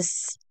disclosure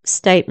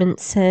statement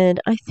said,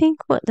 I think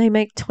they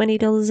make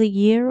 $20 a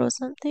year or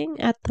something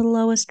at the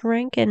lowest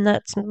rank, and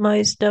that's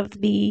most of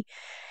the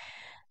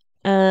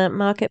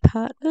market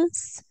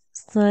partners.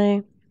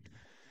 So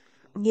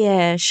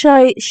yeah,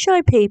 show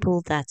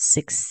people that's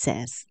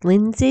success,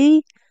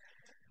 Lindsay.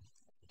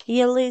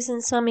 You're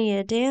losing some of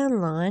your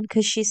downline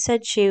because she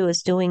said she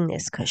was doing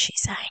this because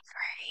she's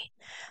angry.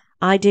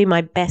 I do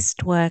my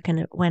best work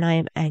when I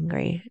am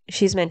angry.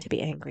 She's meant to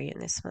be angry in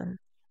this one.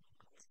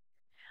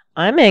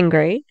 I'm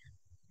angry.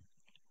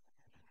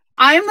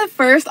 I am the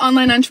first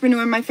online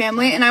entrepreneur in my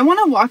family, and I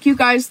want to walk you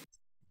guys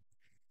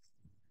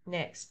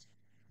Next.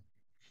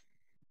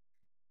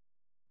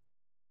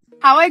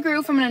 How I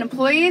Grew from an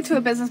Employee to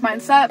a Business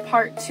Mindset,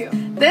 Part 2.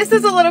 This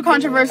is a little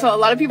controversial. A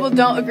lot of people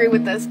don't agree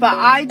with this, but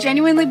I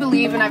genuinely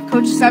believe, and I've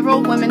coached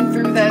several women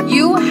through this,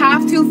 you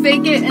have to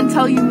fake it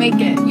until you make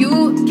it.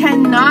 You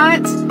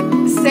cannot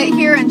sit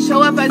here and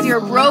show up as your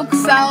broke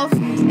self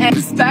and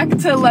expect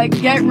to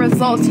get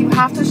results. You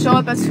have to show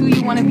up as who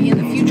you want to be in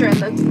the future.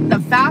 And the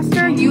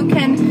faster you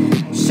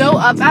can show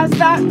up as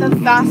that, the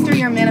faster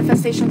your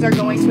manifestations are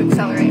going to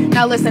accelerate.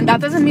 Now listen, that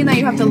doesn't mean that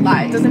you have to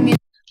lie. It doesn't mean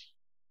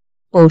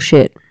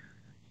Bullshit.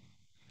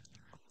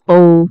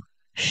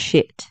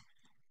 Bullshit.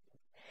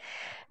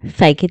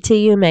 Fake it till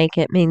you make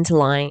it means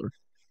lying.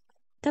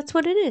 That's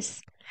what it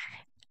is.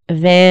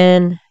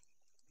 Van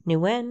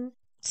Nguyen,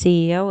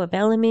 CEO of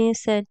Elamir,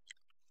 said,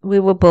 we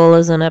were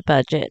ballers on a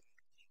budget.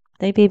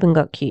 They've even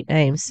got cute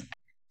names.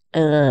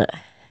 Yeah,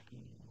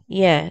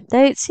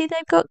 they've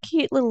got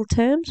cute little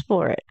terms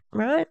for it,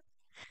 right?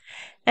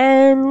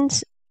 And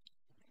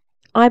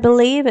I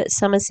believe at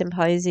Summer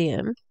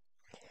Symposium,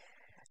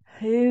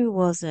 who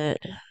was it?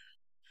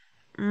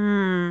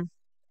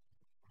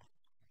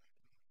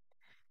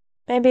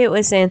 Maybe it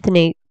was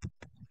Anthony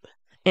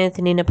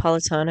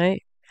Napolitano.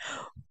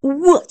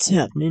 What's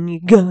happening, you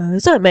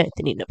guys? I'm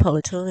Anthony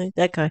Napolitano.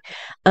 That guy.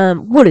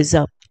 What is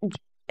up,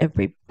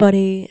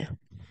 everybody?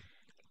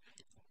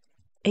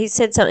 He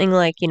said something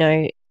like,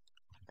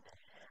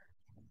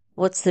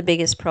 what's the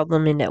biggest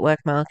problem in network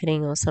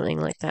marketing or something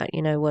like that?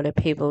 What do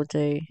people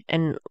do?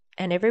 And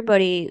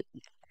everybody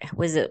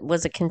was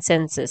a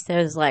consensus.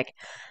 There was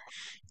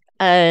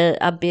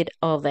a bit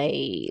of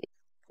a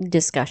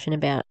discussion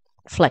about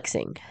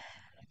flexing.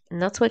 And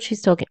that's what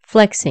she's talking,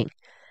 flexing.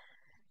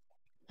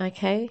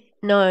 Okay?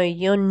 No,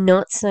 you're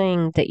not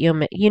saying that you're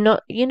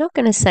not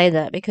going to say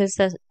that because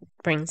that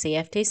brings the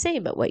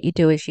FTC, but what you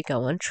do is you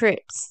go on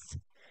trips.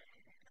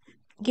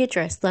 You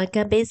dress like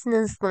a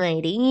business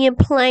lady. You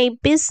play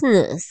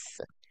business.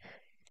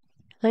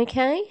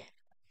 Okay?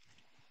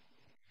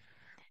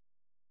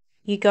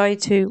 You go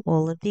to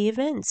all of the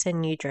events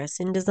and you dress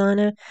in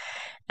designer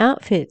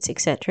outfits,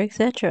 etc.,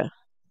 etc.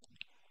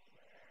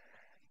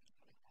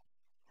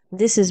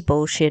 This is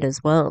bullshit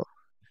as well.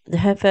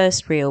 Her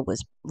first reel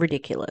was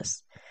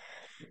ridiculous.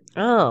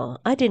 Oh,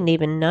 I didn't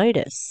even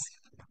notice.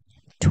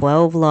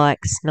 12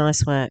 likes.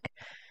 Nice work.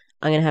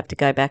 I'm going to have to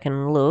go back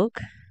and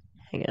look.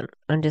 Hang on.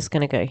 I'm just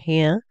going to go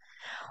here.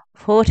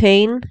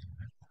 14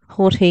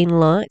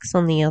 likes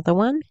on the other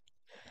one.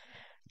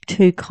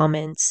 2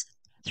 comments.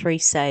 3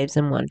 saves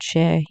and 1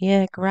 share.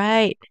 Yeah,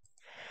 great.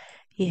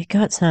 You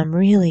got some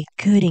really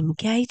good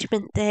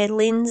engagement there,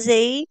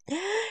 Lindsay.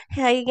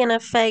 How are you going to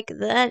fake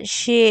that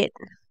shit?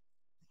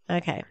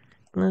 Okay,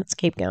 let's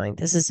keep going.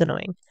 This is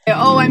annoying.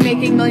 Oh, I'm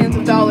making millions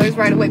of dollars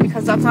right away,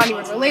 because that's not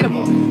even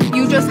relatable.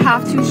 You just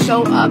have to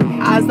show up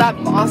as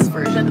that boss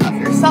version of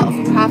yourself.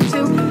 You have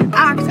to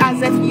act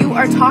as if you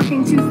are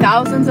talking to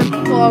thousands of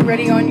people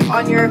already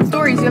on your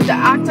stories. You have to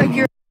act like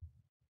you're...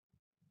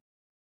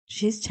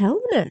 She's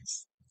telling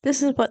us.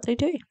 This is what they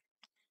do.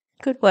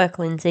 Good work,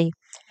 Lindsay.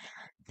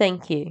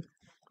 Thank you.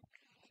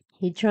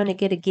 You're trying to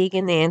get a gig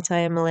in the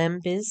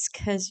anti-MLM biz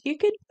because you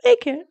could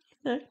make it.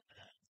 You know.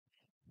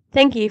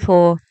 Thank you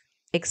for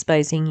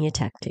exposing your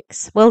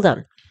tactics. Well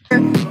done.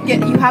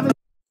 You have a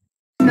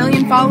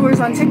million followers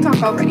on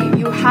TikTok already.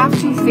 You have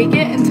to fake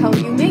it until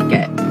you make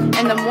it.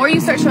 And the more you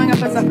start showing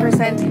up as that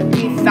person,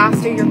 the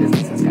faster your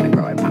business is going to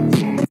grow. I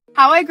promise you.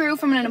 How I grew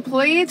from an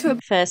employee to a...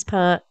 First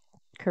part,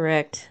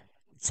 correct.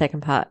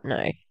 Second part,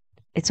 no.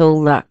 It's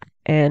all luck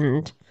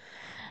and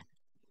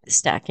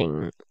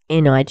stacking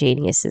in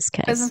iGenius's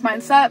case. Business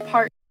mindset,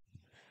 part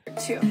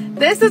 2.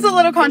 This is a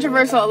little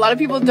controversial. A lot of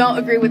people don't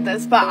agree with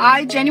this, but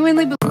I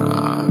genuinely believe...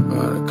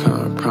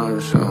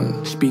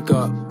 Speak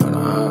up when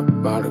I hop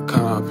about to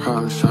cut, I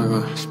promise I'm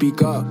gonna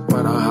speak up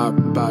when I hop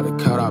about to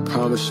cut, I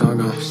promise I'm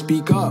gonna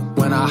speak up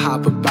when I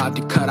hop about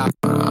to cut,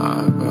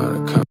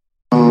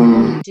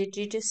 Did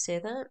you just say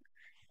that?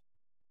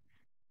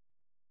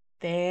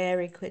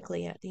 Very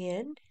quickly at the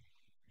end.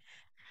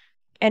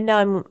 And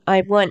I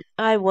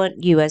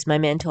want you as my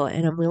mentor,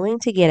 and I'm willing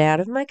to get out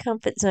of my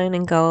comfort zone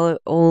and go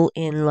all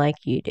in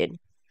like you did.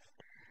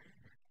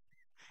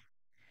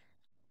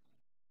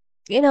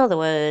 In other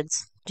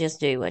words, just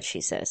do what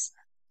she says.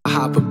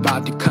 hop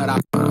about to cut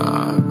out.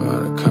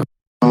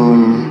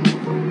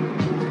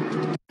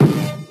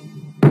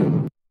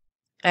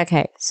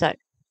 Okay, so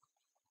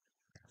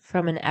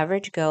from an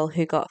average girl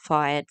who got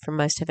fired from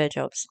most of her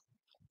jobs.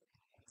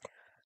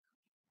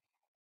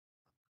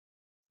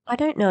 I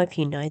don't know if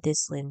you know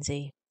this,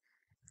 Lindsay,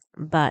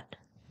 but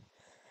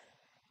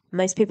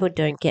most people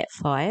don't get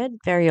fired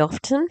very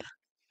often.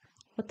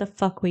 What the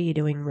fuck were you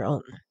doing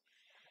wrong?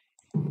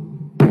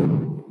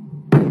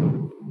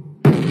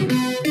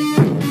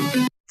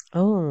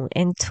 Oh,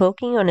 and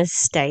talking on a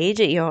stage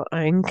at your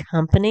own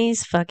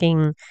company's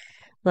fucking,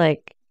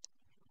 like,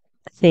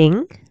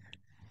 thing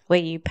where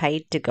you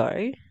paid to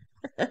go.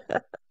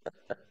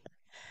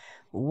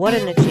 What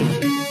an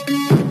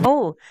achievement.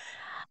 Oh,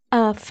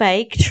 a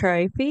fake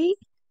trophy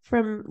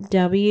from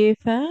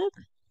WFAB?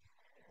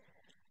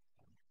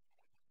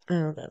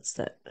 Oh, that's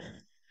that.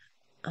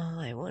 Oh,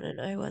 I want to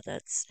know what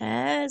that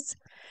says.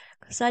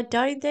 Because I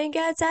don't think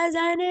it says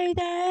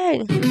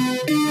anything.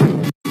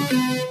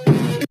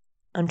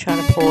 I'm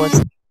trying to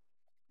pause.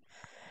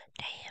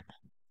 Damn.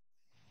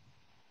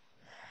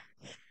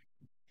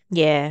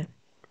 Yeah.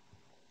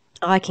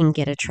 I can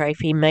get a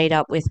trophy made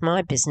up with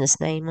my business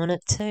name on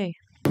it too.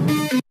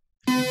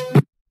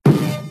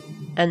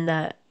 And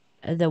the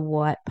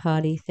white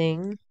party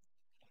thing.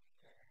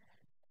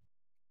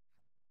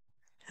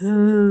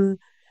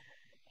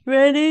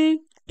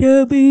 Ready?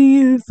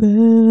 WFAB.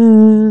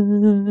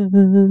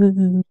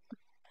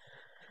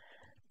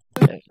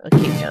 I'll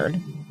keep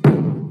going.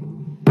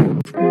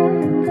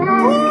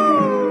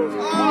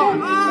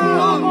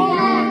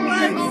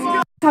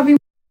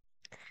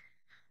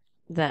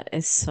 That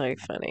is so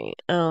funny.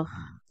 Oh.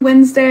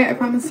 Wednesday, I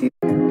promise you.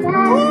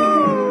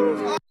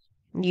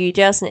 You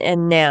just,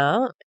 and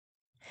now,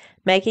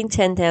 making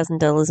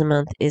 $10,000 a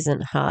month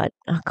isn't hard.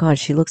 Oh God,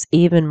 she looks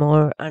even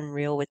more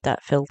unreal with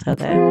that filter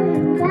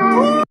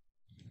there.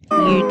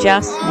 You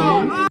just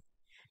need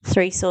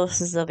 3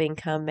 sources of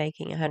income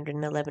making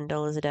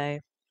 $111 a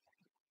day.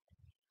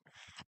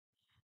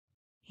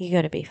 You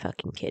gotta be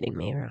fucking kidding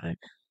me, right?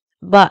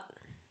 But,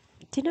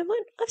 do you know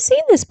what? I've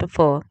seen this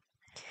before.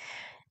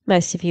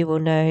 Most of you will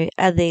know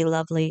the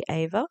lovely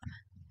Ava,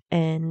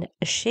 and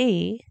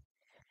she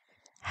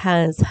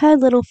has her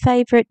little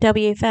favourite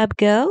WFAB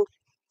girl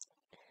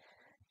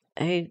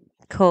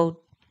called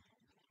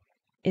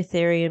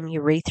Ethereum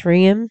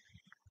Urethrium.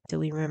 Do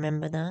we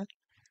remember that?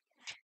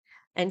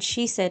 And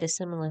she said a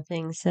similar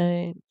thing,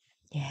 so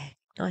yeah,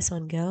 nice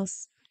one,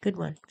 girls. Good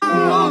one.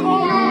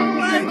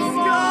 I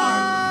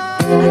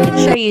can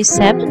show you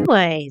 7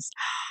 ways.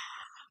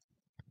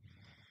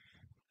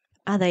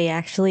 Are they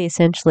actually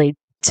essentially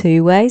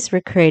 2 ways,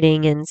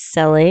 recruiting and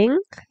selling?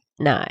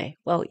 No.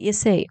 Well, you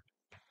see,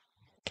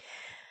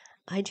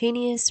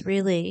 iGenius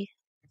really,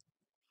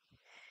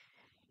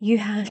 you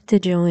have to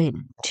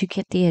join to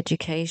get the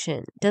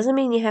education. Doesn't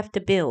mean you have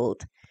to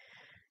build,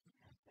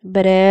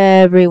 but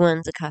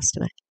everyone's a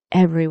customer.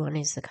 Everyone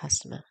is the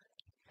customer.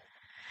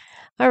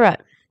 All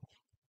right.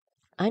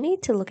 I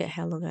need to look at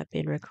how long I've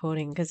been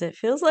recording because it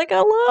feels like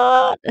a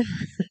lot.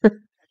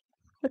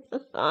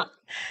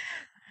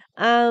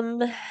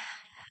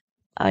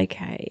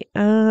 Okay.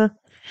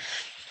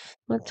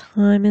 What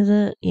time is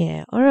it?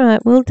 Yeah. All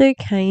right. We'll do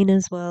Kane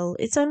as well.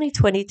 It's only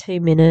 22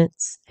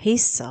 minutes. He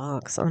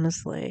sucks,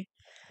 honestly.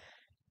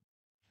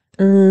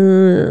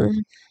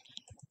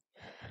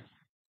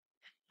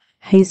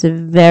 He's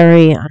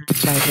very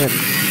unpleasant.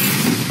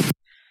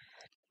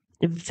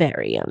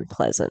 Very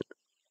unpleasant.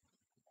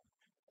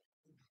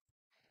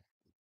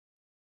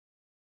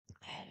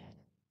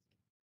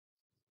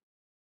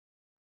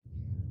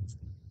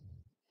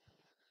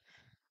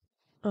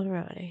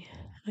 Alrighty.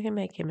 I can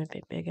make him a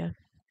bit bigger.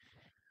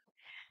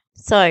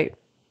 So,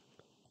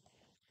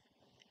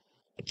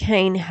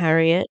 Kane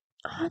Harriet.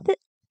 Oh,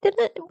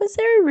 was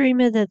there a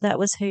rumor that that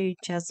was who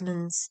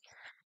Jasmine's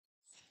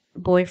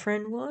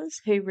boyfriend was,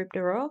 who ripped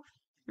her off?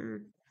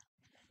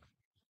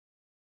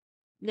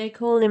 They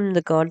call him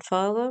the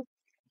Godfather.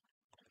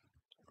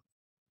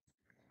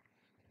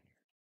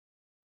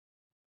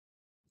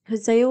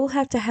 Because they all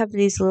have to have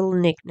these little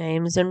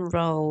nicknames and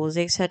roles,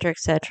 etc.,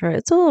 etc.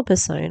 It's all a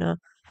persona.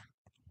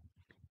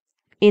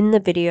 In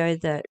the video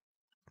that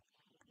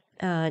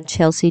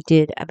Chelsea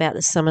did about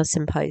the summer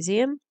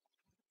symposium,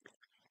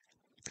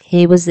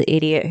 he was the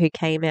idiot who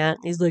came out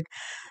and he's like,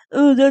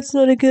 "Oh, that's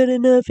not a good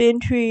enough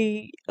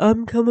entry.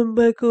 I'm coming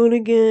back on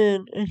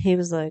again." And he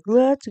was like,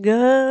 "Let's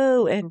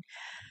go." And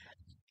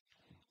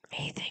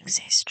he thinks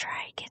he's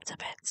straight, gets a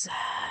bit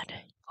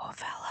sad. Poor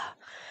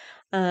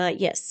fella.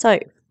 Yes, so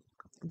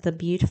the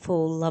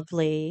beautiful,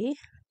 lovely,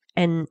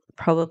 and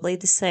probably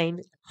the same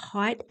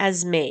height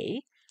as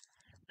me,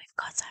 we've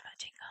got so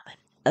much in common,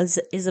 as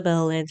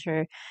Isabel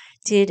Lanthrow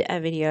did a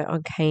video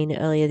on Kane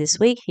earlier this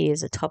week. He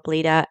is a top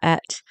leader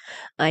at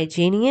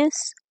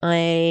iGenius.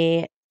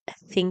 I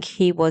think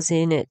he was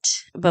in it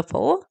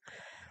before,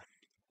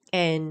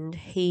 and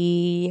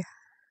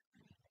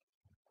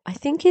I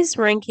think his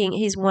ranking,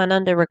 he's one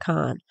under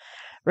Rakan.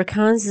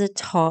 Rakan's the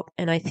top,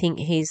 and I think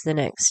he's the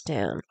next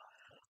down.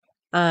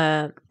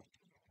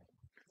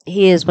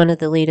 He is one of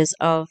the leaders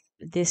of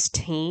this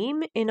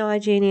team in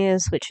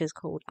iGenius, which is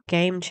called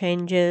Game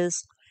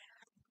Changers.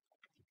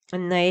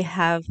 And they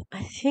have,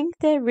 I think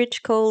their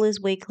rich call is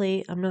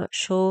weekly. I'm not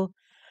sure.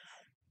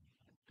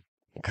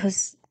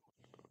 Because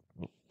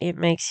it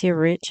makes you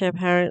rich,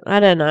 apparently. I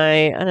don't know.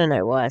 I don't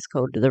know why it's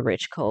called the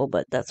rich call,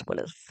 but that's what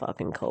it's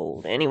fucking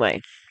called.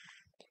 Anyway,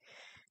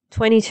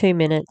 22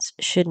 minutes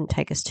shouldn't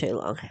take us too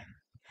long.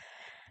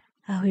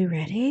 Are we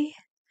ready?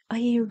 Are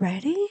you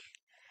ready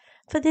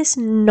for this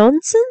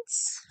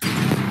nonsense?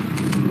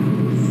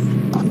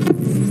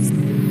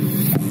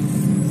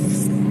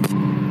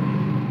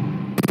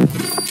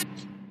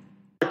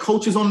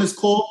 Coaches on this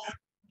call,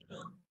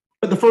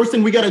 but the first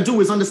thing we got to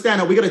do is understand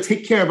that we got to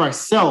take care of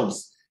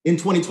ourselves in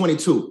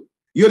 2022.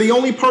 You're the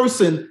only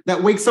person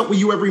that wakes up with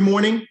you every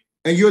morning,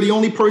 and you're the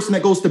only person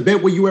that goes to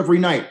bed with you every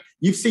night.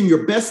 You've seen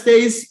your best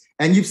days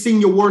and you've seen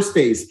your worst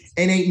days,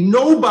 and ain't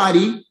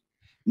nobody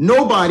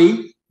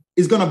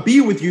is going to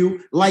be with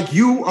you like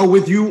you are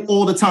with you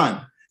all the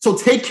time. So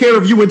take care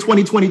of you in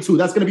 2022.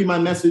 That's going to be my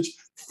message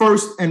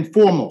first and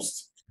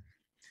foremost.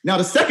 Now,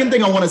 the second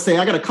thing I want to say,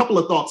 I got a couple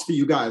of thoughts for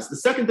you guys. The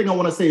second thing I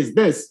want to say is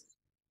this.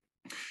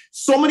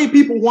 So many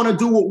people want to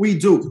do what we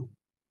do.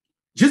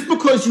 Just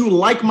because you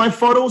like my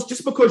photos,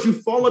 just because you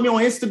follow me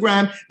on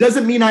Instagram,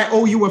 doesn't mean I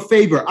owe you a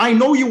favor. I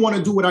know you want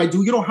to do what I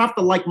do. You don't have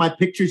to like my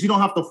pictures. You don't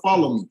have to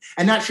follow me.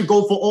 And that should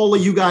go for all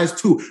of you guys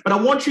too. But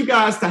I want you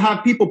guys to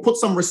have people put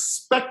some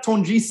respect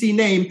on GC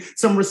name,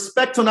 some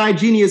respect on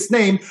iGenius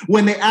name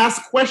when they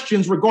ask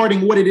questions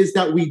regarding what it is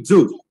that we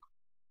do.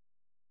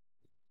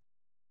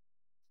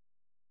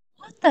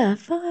 What the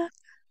fuck?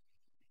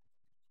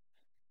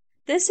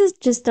 This is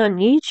just on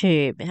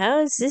YouTube.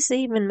 How does this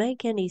even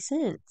make any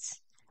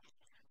sense?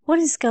 What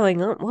is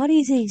going on? What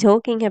is he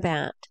talking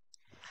about?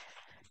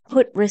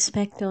 Put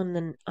respect on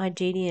the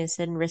iGenius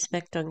and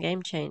respect on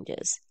Game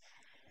Changers.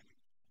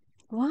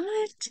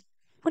 What?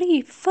 What are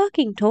you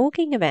fucking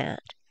talking about?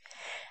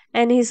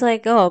 And he's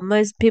like, "Oh,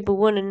 most people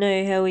want to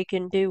know how we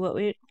can do what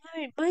we..."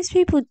 No, most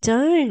people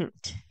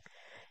don't.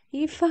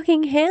 You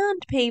fucking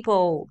hound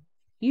people.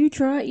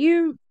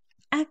 You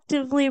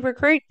actively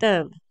recruit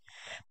them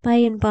by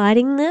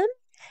inviting them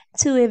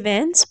to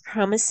events,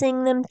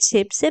 promising them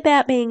tips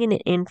about being an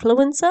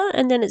influencer,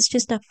 and then it's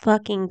just a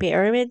fucking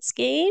pyramid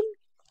scheme.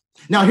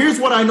 Now, here's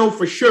what I know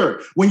for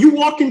sure. When you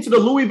walk into the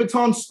Louis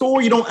Vuitton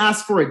store, you don't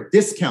ask for a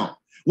discount.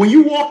 When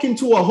you walk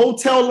into a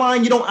hotel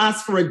line, you don't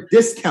ask for a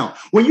discount.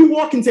 When you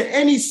walk into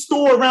any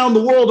store around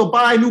the world or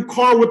buy a new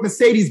car with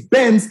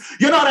Mercedes-Benz,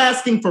 you're not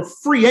asking for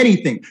free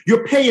anything.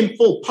 You're paying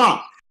full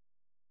pop.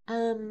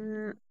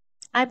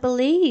 I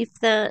believe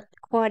that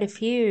quite a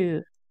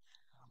few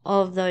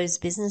of those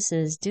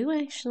businesses do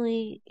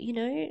actually,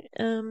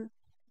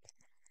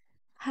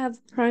 have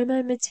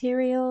promo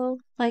material.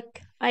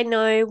 Like, I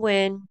know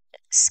when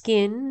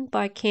Skin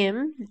by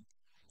Kim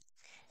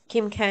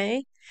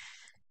K,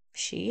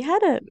 she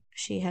had a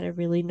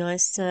really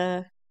nice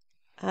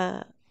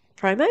promo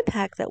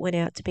pack that went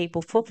out to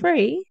people for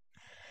free.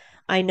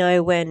 I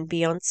know when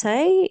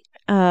Beyonce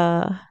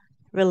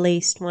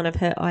released one of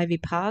her Ivy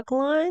Park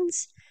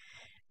lines,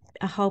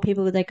 a whole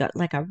people, they got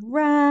like a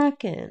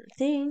rack and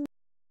thing.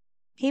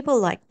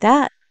 People like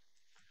that,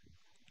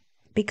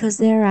 because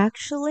they're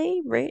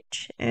actually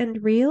rich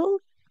and real.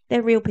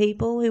 They're real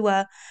people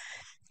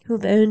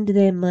who've earned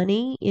their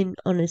money in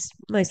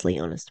mostly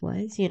honest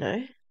ways,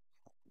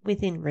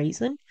 within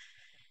reason,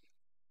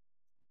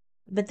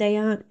 but they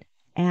aren't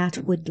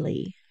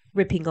outwardly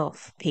ripping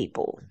off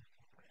people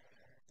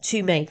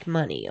to make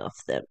money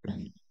off them.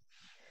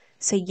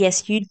 So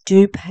yes, you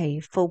do pay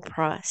full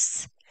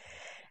price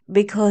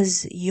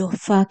because you're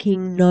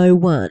fucking no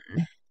one.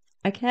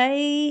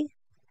 Okay?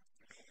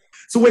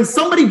 So when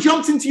somebody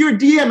jumps into your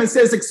DM and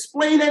says,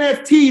 explain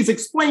NFTs,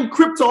 explain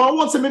crypto, I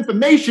want some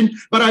information,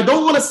 but I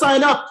don't want to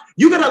sign up,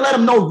 you got to let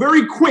them know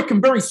very quick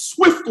and very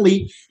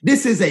swiftly,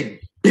 this is a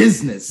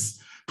business.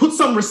 Put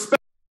some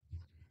respect.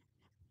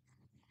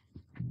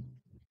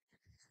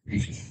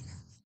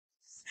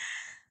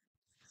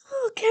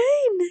 Okay,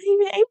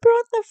 he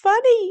brought the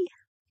funny.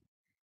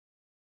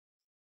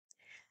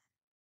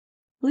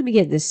 Let me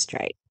get this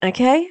straight,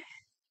 okay?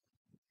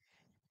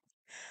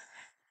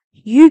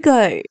 You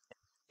go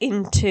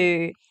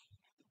into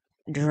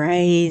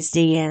Dre's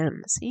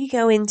DMs. You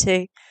go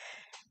into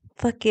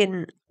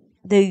fucking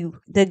the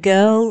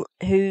girl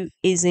who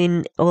is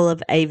in all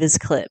of Ava's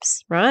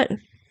clips, right?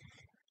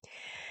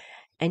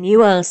 And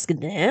you ask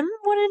them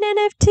what an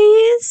NFT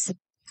is?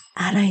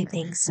 I don't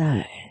think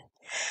so.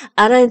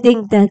 I don't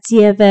think that's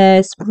your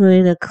first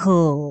point of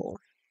call.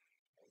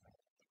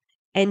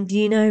 And do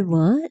you know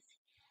what?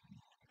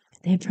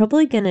 They're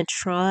probably going to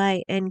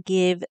try and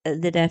give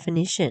the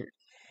definition.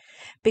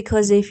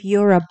 Because if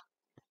you're a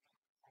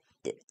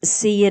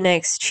see you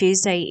next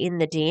Tuesday in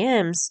the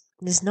DMs,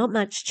 there's not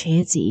much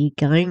chance that you're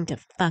going to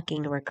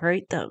fucking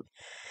recruit them.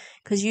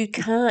 Because you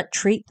can't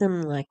treat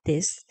them like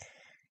this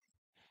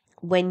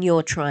when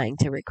you're trying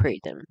to recruit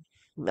them.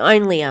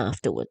 Only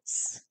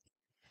afterwards.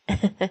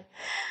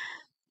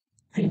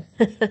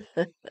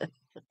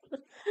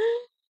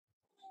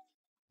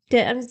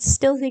 I'm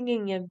still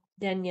thinking of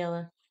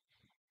Daniela.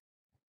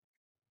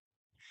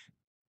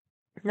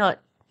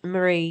 Not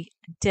Marie,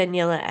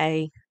 Daniela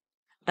A.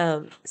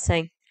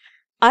 Saying,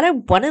 I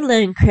don't want to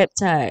learn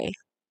crypto.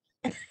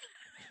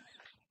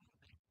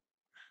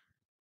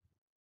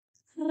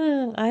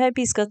 I hope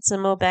he's got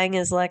some more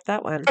bangers like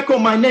that one. Check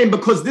on my name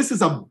because this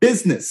is a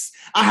business.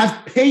 I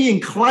have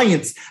paying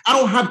clients. I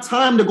don't have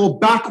time to go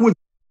backwards.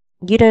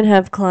 You don't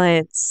have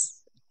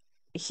clients.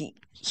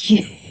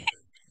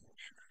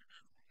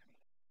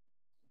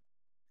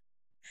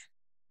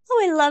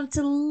 Oh, I love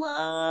to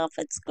laugh.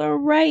 It's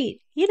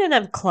great. You don't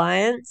have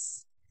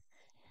clients.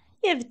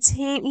 You have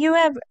team. You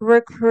have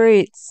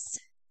recruits.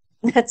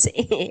 That's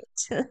it.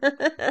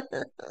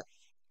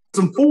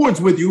 Some forwards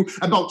with you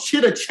about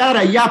chitter chatter,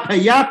 yappa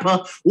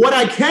yappa. What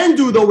I can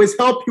do though is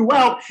help you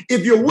out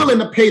if you're willing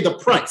to pay the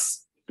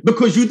price.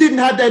 Because you didn't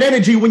have that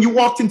energy when you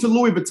walked into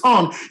Louis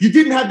Vuitton. You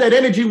didn't have that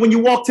energy when you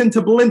walked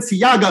into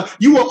Balenciaga.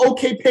 You were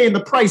okay paying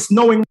the price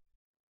knowing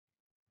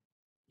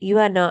you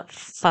are not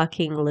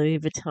fucking Louis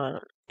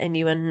Vuitton. And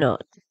you are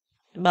not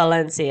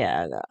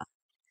Balenciaga.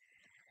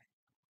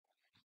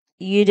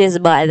 You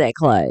just buy their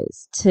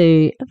clothes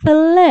to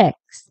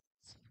flex.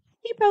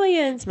 He probably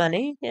earns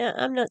money. Yeah,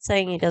 I'm not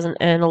saying he doesn't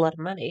earn a lot of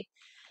money.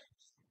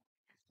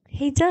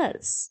 He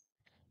does.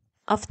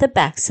 Off the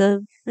backs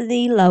of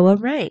the lower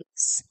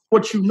ranks.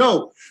 what you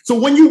know. So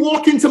when you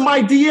walk into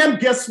my DM,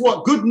 guess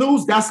what? Good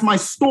news, that's my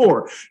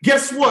store.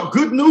 Guess what?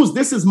 Good news,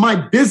 this is my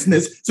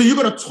business. So you're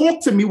going to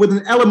talk to me with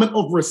an element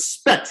of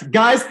respect.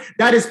 Guys,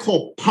 that is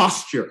called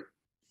posture.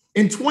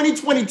 In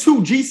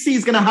 2022, GC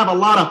is going to have a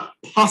lot of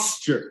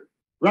posture,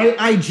 right?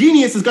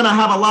 iGenius is going to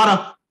have a lot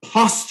of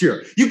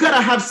posture. You got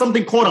to have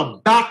something called a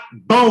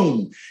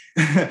backbone.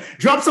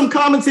 Drop some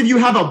comments if you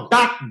have a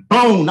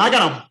backbone. I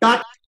got a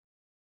back.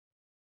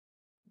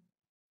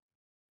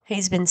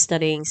 He's been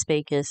studying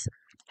speakers.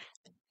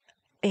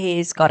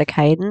 He's got a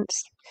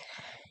cadence.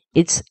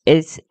 It's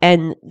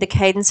and the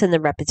cadence and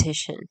the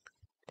repetition.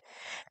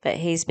 But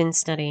he's been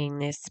studying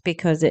this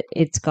because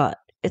it's got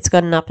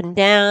an up and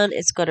down,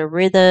 it's got a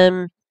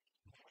rhythm.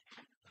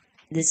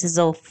 This is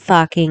all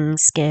fucking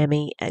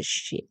scammy as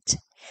shit.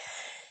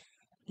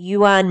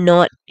 You are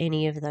not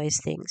any of those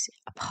things.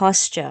 A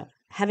posture,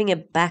 having a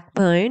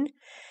backbone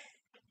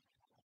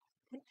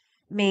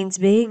means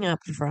being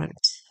upfront.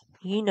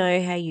 You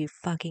know how you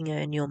fucking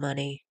earn your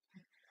money.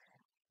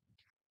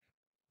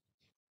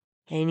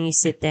 And you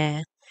sit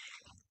there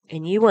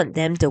and you want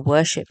them to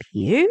worship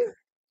you?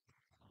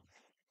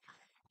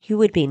 You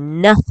would be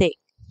nothing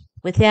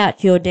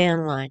without your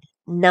downline.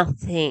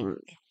 Nothing.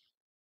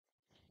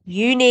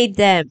 You need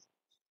them.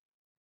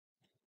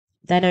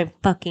 They don't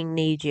fucking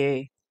need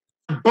you.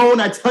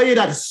 Bone, I tell you,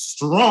 that is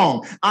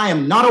strong. I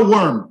am not a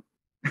worm.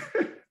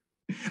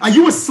 Are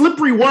you a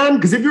slippery worm?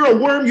 Because if you're a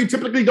worm, you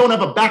typically don't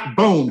have a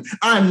backbone.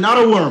 I am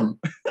not a worm.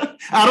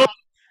 I don't.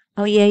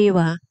 Oh, yeah, you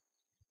are.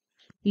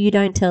 You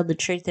don't tell the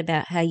truth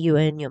about how you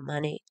earn your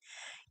money.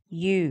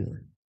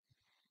 You're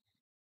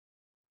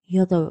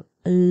the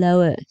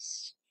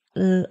lowest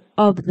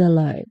of the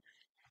low.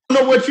 I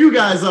don't know what you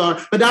guys are,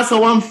 but that's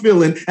how I'm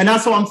feeling. And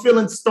that's how I'm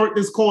feeling to start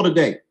this call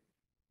today.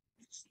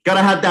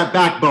 Gotta have that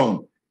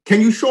backbone. Can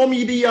you show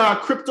me the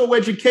crypto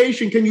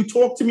education? Can you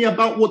talk to me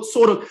about what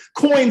sort of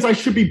coins I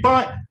should be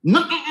buying? No,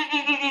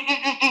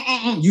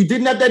 you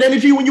didn't have that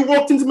energy when you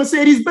walked into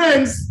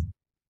Mercedes-Benz.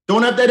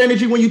 Don't have that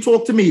energy when you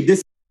talk to me.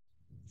 This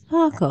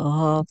Fuck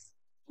off.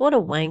 What a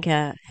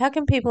wanker. How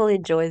can people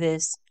enjoy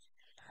this?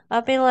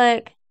 I'd be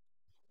like,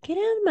 get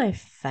out of my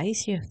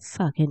face, you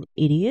fucking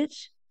idiot.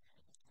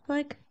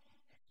 Like,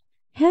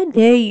 how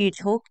dare you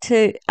talk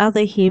to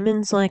other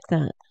humans like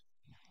that?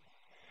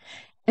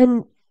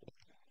 And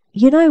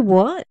you know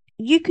what?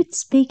 You could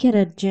speak at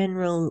a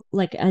general,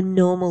 like a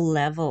normal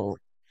level,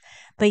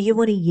 but you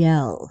want to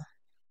yell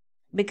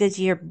because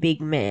you're a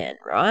big man,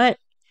 right?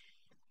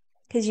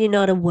 Because you're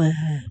not a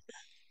worm.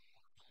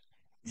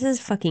 This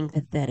is fucking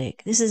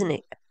pathetic. This is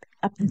a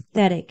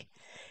pathetic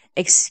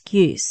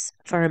excuse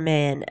for a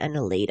man and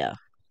a leader.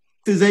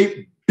 This is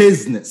a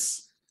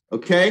business,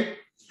 okay?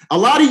 A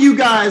lot of you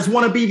guys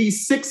want to be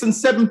these 6 and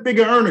 7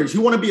 figure earners.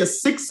 You want to be a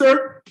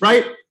sixer,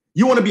 right?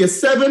 You want to be a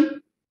 7.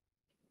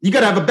 You got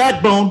to have a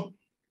backbone.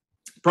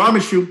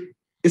 Promise you.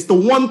 It's the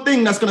one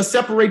thing that's going to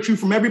separate you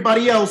from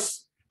everybody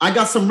else. I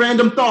got some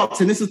random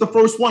thoughts, and this is the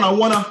first one I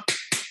want to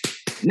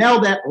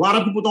nail that. A lot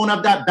of people don't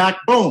have that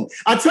backbone.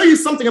 I'll tell you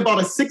something about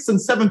a 6 and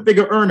 7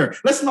 figure earner.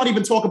 Let's not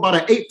even talk about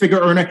an 8 figure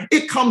earner.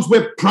 It comes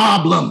with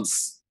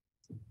problems.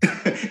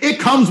 It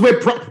comes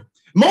with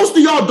most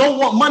of y'all don't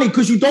want money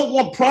because you don't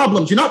want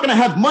problems. You're not going to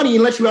have money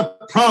unless you have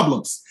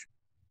problems.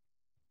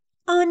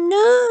 Oh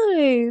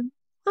no.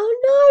 Oh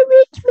no,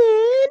 rich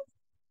man.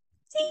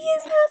 Do you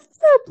have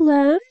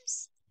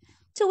problems?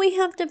 Do we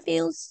have to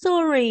feel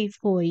sorry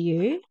for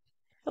you?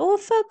 Or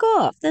fuck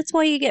off. That's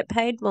why you get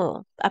paid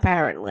more,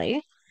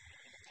 apparently.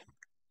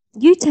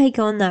 You take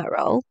on that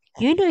role.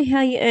 You know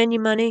how you earn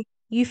your money.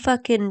 You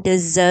fucking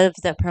deserve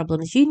the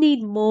problems. You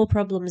need more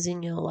problems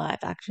in your life,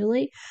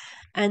 actually.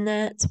 And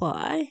that's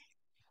why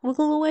we'll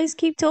always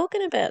keep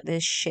talking about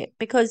this shit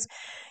because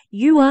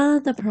you are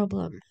the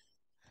problem.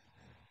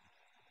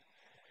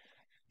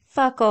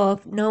 Fuck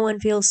off. No one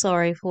feels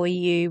sorry for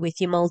you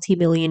with your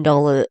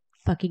multi-million-dollar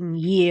fucking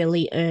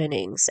yearly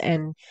earnings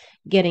and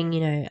getting,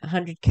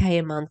 100K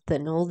a month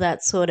and all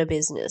that sort of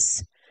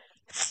business.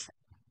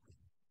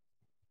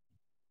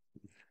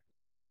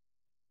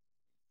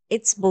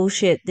 It's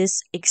bullshit,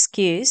 this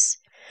excuse.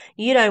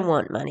 You don't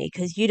want money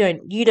because you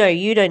don't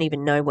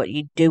even know what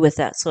you do with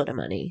that sort of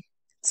money.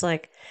 It's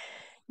like,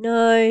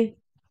 no,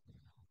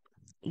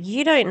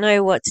 you don't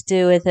know what to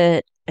do with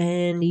it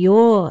and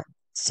you're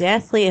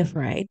deathly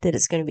afraid that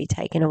it's going to be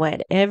taken away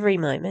at every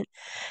moment.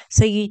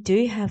 So you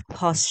do have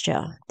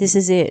posture. This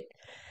is it.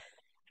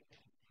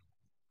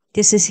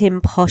 This is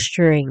him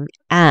posturing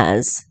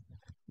as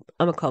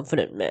I'm a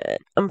confident man.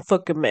 I'm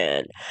fucking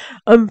man.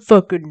 I'm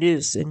fucking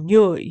this and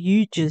you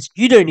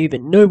don't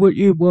even know what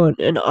you want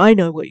and I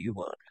know what you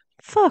want.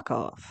 Fuck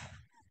off.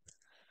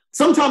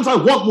 Sometimes I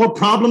want more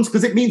problems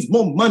because it means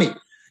more money.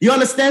 You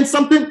understand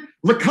something?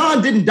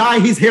 Rakan didn't dye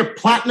his hair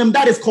platinum.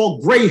 That is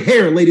called gray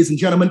hair, ladies and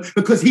gentlemen,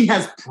 because he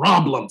has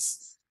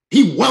problems.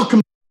 He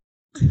welcomed.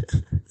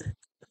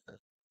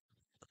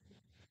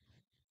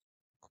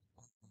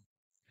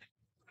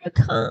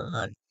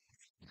 Rakan.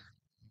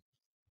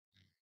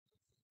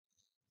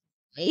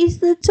 He's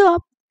the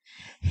top.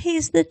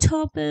 He's the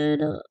top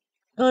earner.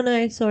 Oh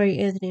no, sorry,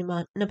 Anthony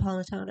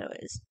Napolitano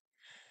is.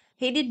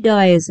 He did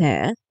dye his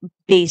hair.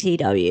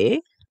 BTW.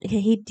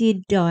 He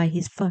did dye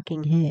his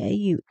fucking hair,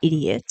 you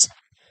idiot.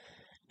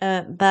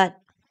 But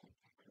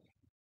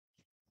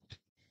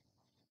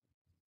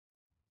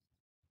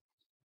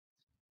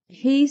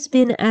he's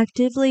been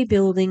actively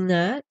building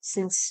that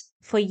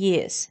for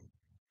years.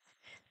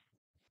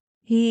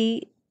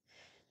 I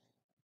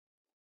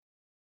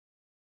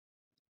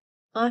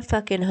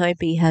fucking hope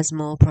he has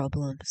more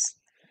problems.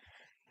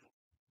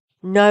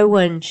 No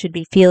one should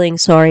be feeling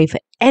sorry for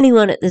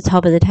anyone at the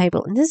top of the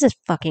table. And this is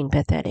fucking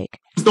pathetic.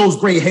 Those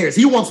gray hairs.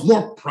 He wants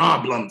more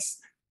problems.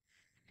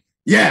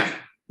 Yeah.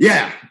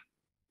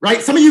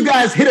 Right? Some of you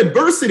guys hit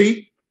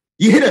adversity.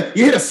 You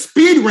hit a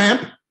speed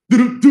ramp.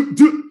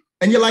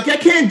 And you're like, I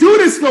can't do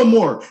this no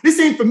more. This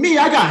ain't for me.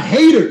 I got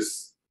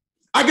haters.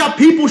 I got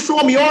people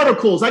showing me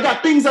articles. I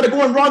got things that are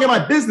going wrong in my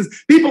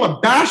business. People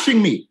are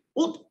bashing me.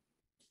 Well,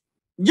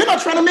 you're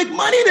not trying to make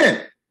money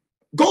then.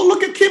 Go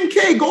look at Kim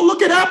K. Go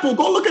look at Apple.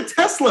 Go look at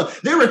Tesla.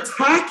 They're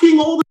attacking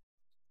all the...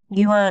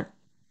 You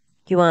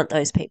aren't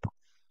those people.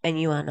 And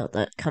you are not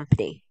that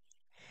company.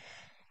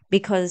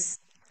 Because,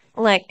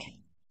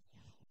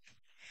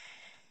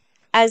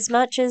 as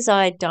much as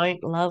I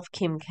don't love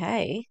Kim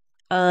K,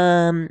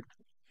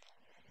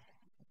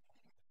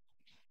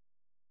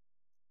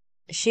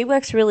 she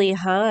works really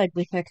hard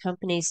with her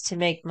companies to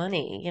make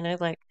money.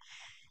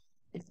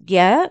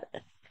 Yeah,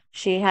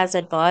 she has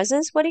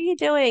advisors. What are you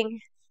doing?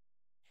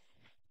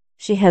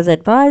 She has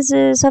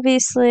advisors,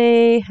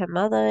 obviously. Her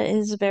mother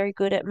is very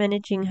good at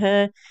managing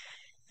her.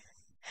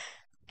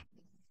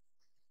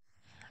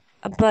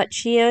 But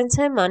she earns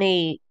her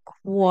money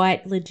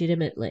quite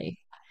legitimately.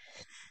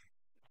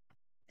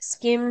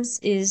 Skims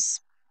is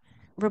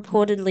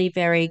reportedly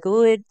very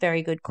good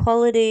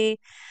quality.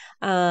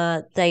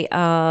 They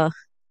are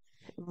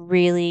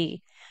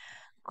really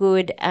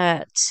good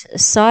at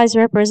size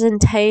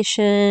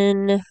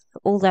representation,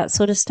 all that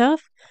sort of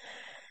stuff.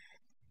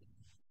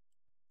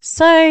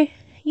 So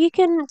you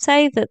can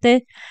say that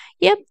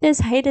there's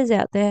haters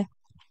out there.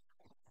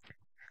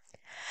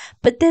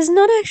 But there's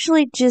not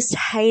actually just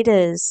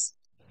haters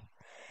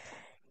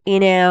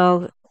in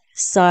our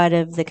side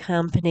of the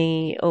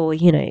company or,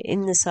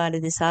 in the side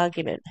of this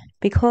argument,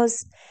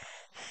 because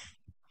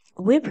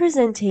we're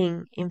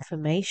presenting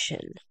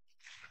information,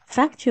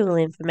 factual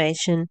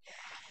information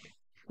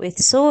with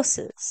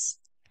sources.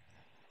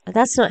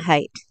 That's not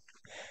hate.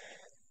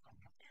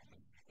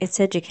 It's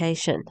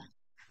education.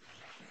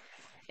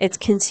 It's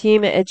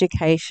consumer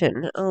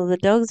education. Oh, the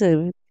dogs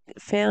have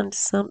found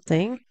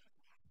something.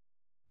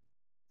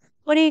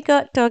 What do you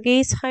got,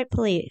 doggies?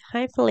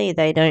 Hopefully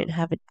they don't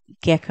have a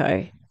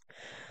gecko.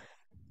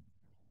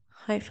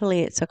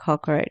 Hopefully it's a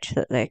cockroach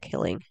that they're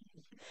killing.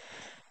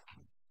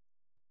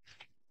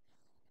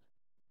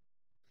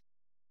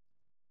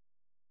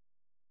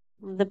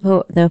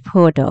 The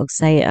poor dogs,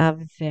 they are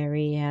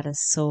very out of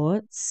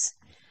sorts.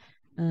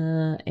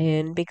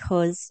 And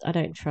because I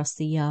don't trust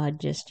the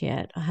yard just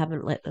yet, I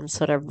haven't let them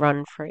sort of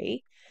run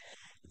free.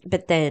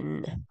 But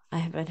then I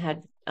haven't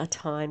had a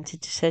time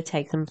to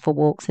take them for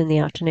walks in the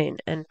afternoon.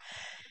 And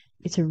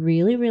it's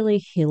really,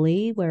 really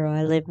hilly where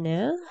I live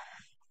now.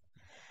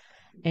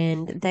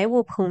 And they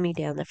will pull me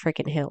down the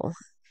freaking hill.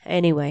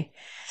 Anyway,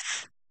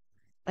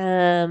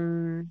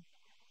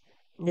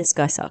 this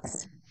guy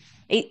sucks.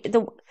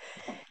 The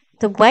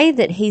way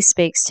that he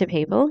speaks to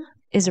people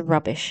is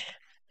rubbish.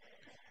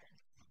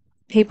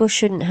 People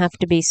shouldn't have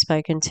to be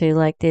spoken to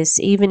like this,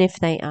 even if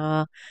they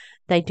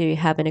do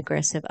have an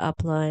aggressive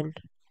upline.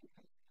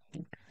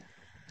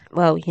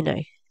 Well,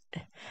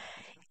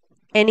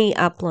 any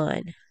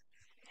upline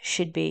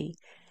should be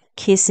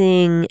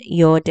kissing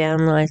your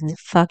downline's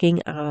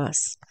fucking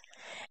ass.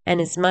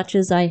 And as much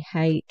as I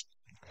hate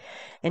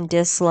and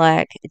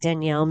dislike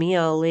Danielle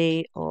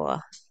Mioli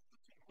or,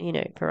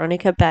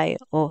 Veronica Bay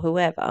or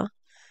whoever,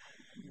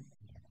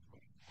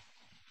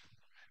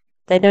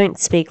 they don't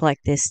speak like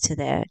this to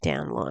their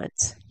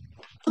downlines.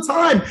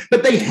 Time,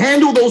 but they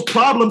handle those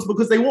problems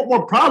because they want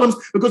more problems,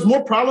 because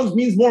more problems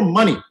means more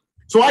money.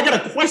 So I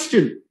got a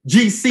question,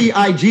 GC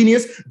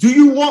iGenius. Do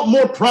you want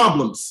more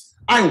problems?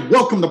 I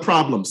welcome the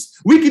problems.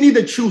 We can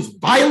either choose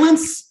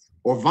violence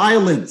or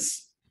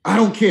violence. I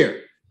don't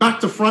care. Back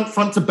to front,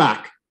 front to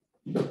back.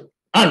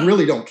 I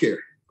really don't care.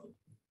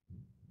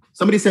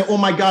 Somebody said, oh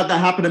my God, that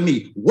happened to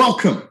me.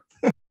 Welcome.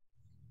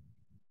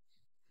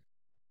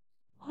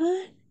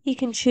 What? You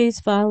can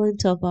choose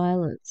violence or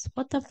violence.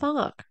 What the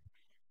fuck?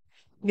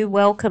 You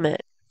welcome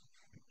it.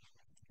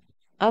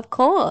 Of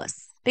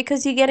course.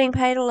 Because you're getting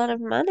paid a lot of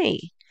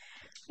money.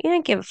 You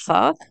don't give a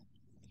fuck.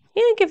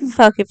 You don't give a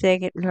fuck if they're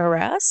getting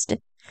harassed.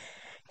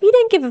 You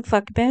don't give a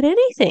fuck about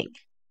anything.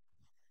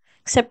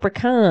 Except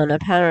Rakan,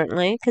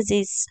 apparently,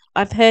 because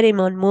I've heard him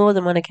on more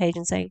than one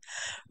occasion saying,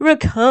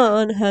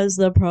 Rakan has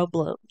the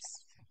problems.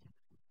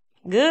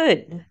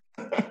 Good.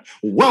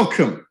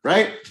 Welcome,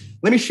 right?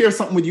 Let me share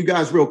something with you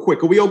guys real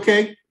quick. Are we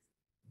okay?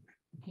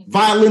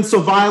 Violence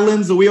or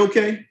violence, are we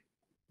okay?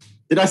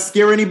 Did I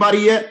scare anybody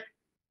yet?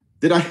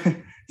 Did I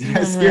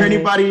scare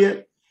anybody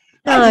yet?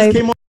 No, I just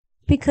came on.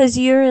 Because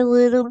you're a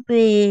little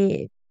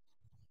bit,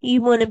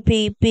 you want to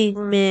be a big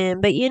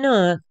man, but you're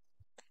not.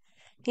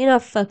 You're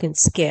not fucking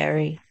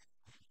scary.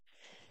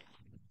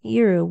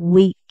 You're a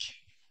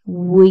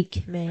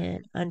weak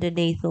man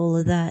underneath all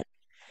of that.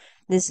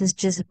 This is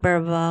just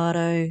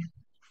bravado.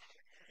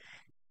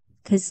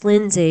 Because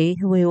Lindsay,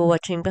 who we were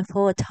watching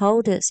before,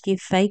 told us you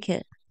fake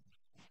it.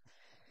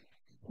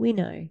 We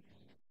know.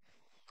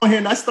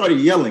 And I started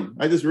yelling.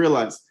 I just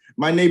realized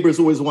my neighbors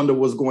always wonder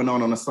what's going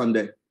on a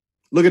Sunday.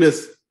 Look at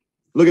this.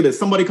 Look at this.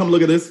 Somebody come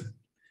look at this.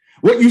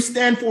 What you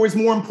stand for is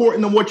more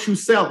important than what you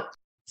sell.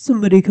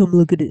 Somebody come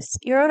look at this.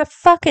 You're on a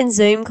fucking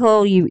Zoom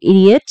call, you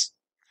idiot.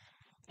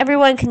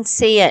 Everyone can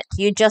see it.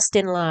 You just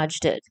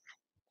enlarged it.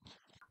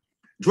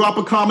 Drop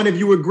a comment if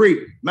you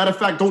agree. Matter of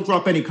fact, don't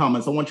drop any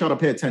comments. I want y'all to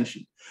pay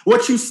attention.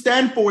 What you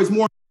stand for is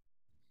more.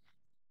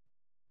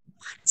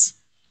 What?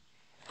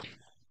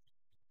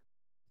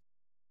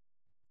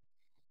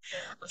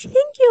 I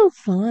think you'll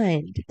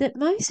find that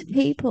most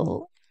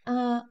people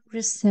are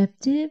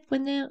receptive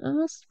when they're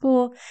asked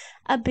for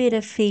a bit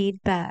of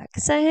feedback.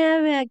 So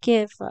how about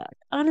get fucked?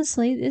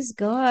 Honestly, this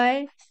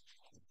guy.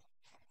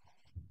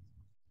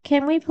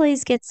 Can we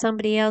please get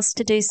somebody else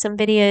to do some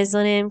videos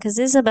on him? Because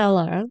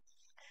Isabella,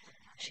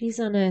 she's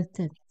unearthed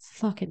a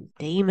fucking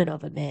demon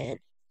of a man.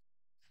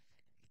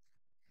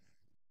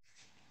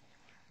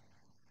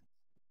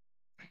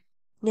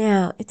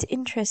 Now, it's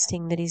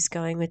interesting that he's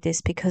going with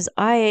this because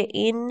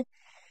in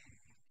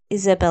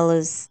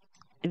Isabella's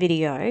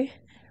video,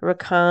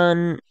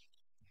 Rakan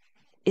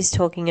is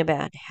talking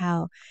about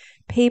how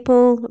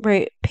people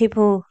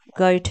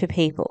go to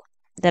people.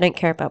 They don't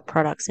care about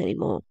products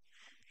anymore.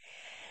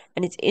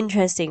 And it's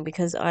interesting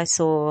because I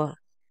saw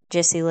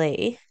Jessie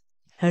Lee,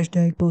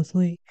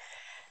 #BossLee,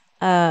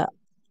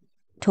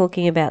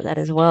 talking about that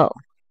as well.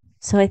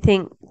 So I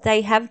think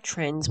they have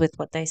trends with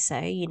what they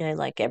say,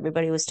 like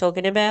everybody was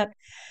talking about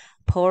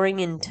pouring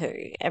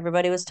into.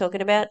 Everybody was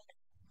talking about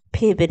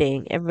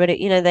pivoting.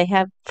 Everybody, they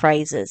have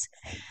phrases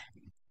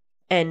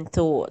and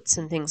thoughts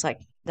and things like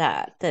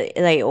that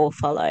they all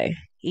follow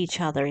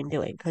each other in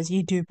doing because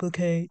you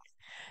duplicate.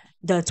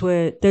 That's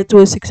where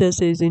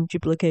success is, in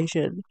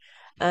duplication.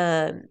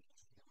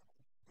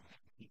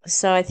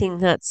 So I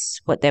think that's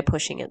what they're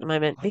pushing at the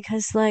moment,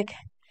 because like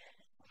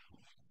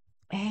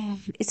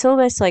it's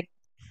almost like,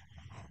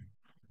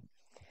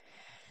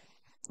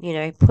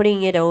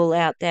 putting it all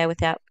out there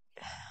without,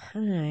 I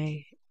don't know,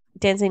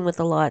 dancing with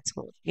the lights.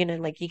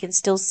 Like you can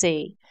still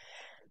see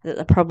that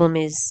the problem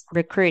is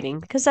recruiting,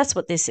 because that's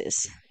what this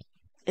is.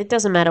 It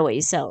doesn't matter what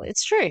you sell.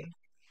 It's true.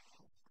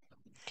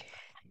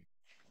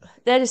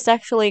 They're just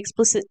actually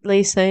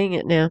explicitly saying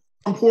it now.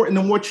 Important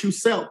than what you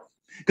sell.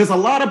 Because a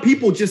lot of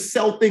people just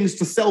sell things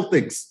to sell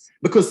things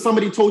because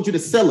somebody told you to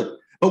sell it.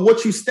 But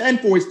what you stand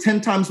for is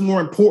 10 times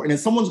more important. And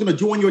someone's going to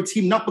join your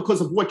team not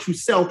because of what you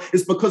sell,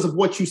 it's because of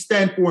what you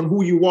stand for and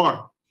who you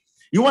are.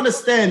 You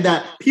understand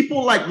that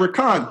people like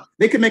Rakan,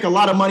 they can make a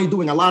lot of money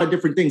doing a lot of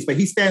different things, but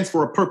he stands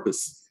for a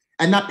purpose.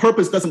 And that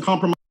purpose doesn't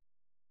compromise.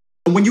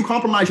 And when you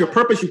compromise your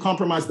purpose, you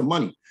compromise the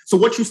money. So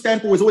what you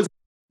stand for is always.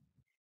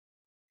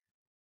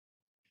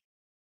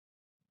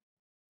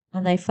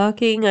 Are they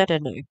fucking? I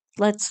don't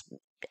know.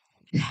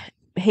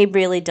 He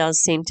really does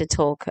seem to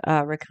talk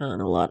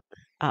Rakan a lot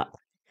up.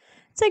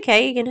 It's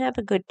okay. You can have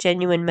a good,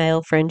 genuine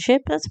male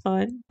friendship. That's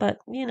fine. But,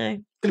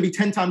 going to be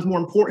 10 times more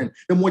important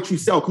than what you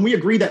sell. Can we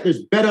agree that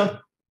there's better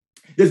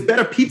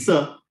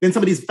pizza than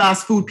some of these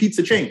fast food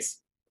pizza chains?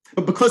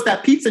 But because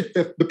that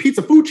the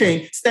pizza food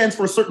chain stands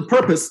for a certain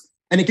purpose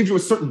and it gives you a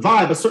certain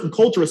vibe, a certain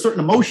culture, a certain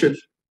emotion,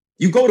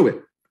 you go to it.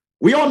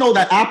 We all know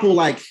that Apple,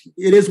 it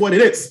is what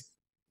it is.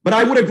 But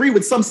I would agree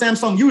with some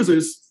Samsung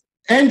users,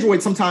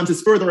 Android sometimes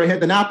is further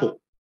ahead than Apple.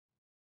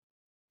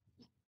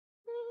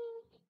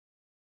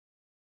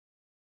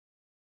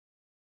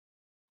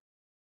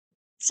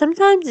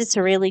 sometimes it's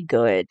really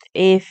good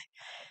if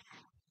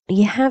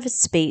you have a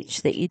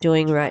speech that you're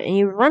doing right and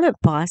you run it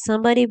by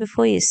somebody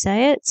before you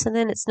say it, so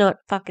then it's not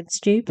fucking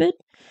stupid.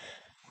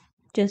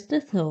 Just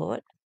a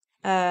thought.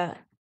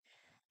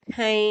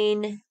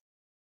 Pain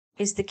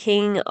is the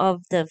king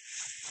of the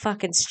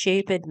fucking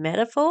stupid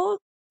metaphor.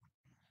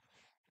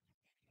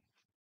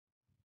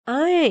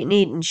 I ain't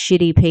eating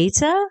shitty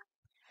pizza.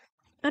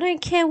 I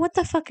don't care what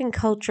the fucking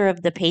culture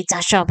of the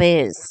pizza shop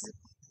is.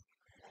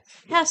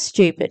 How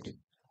stupid.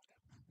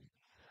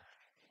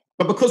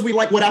 But because we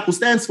like what Apple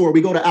stands for,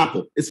 we go to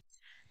Apple.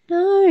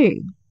 No.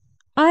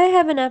 I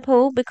have an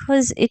Apple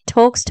because it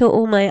talks to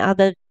all my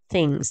other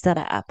things that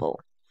are Apple.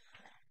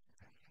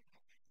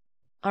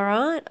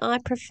 Alright? I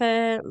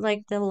prefer,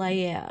 the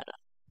layout.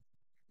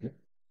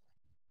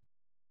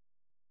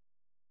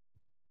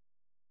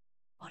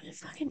 What a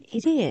fucking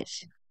idiot.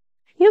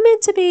 You're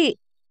meant to be,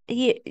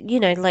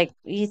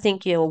 you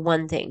think you're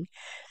one thing.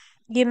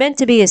 You're meant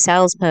to be a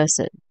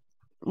salesperson.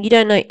 You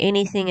don't know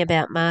anything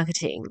about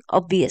marketing,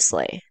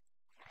 obviously.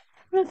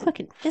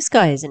 This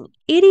guy is an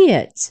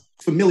idiot.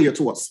 Familiar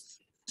to us.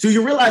 So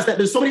you realize that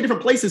there's so many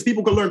different places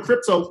people can learn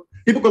crypto,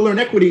 people can learn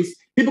equities,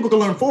 people can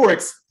learn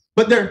Forex,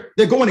 but they're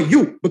going to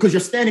you because you're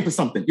standing for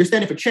something. You're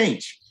standing for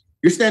change.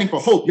 You're standing for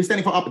hope. You're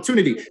standing for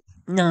opportunity.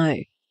 No.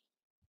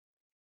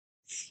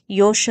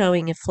 You're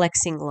showing a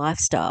flexing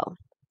lifestyle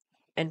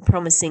and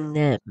promising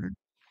them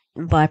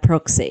by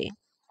proxy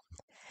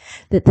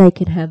that they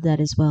can have that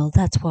as well.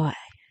 That's why.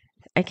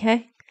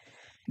 Okay?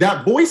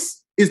 That voice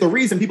is the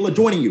reason people are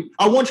joining you.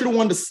 I want you to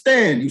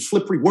understand, you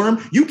slippery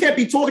worm. You can't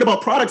be talking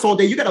about products all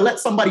day. You got to let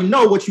somebody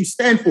know what you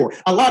stand for.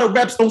 A lot of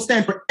reps don't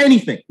stand for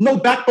anything. No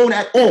backbone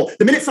at all.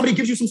 The minute somebody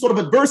gives you some sort of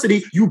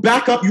adversity, you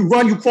back up, you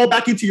run, you crawl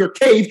back into your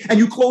cave, and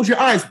you close your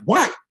eyes.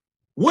 Why?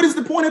 What is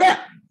the point of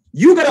that?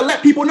 You got to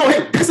let people know,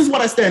 hey, this is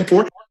what I stand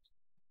for.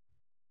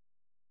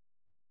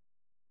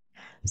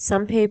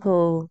 Some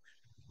people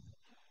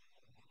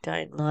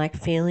don't like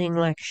feeling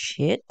like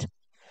shit.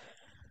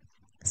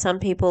 Some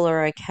people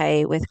are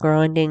okay with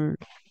grinding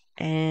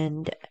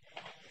and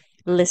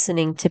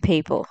listening to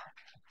people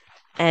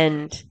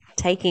and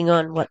taking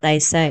on what they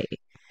say.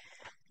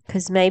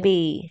 Because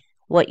maybe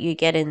what you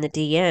get in the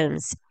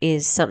DMs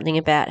is something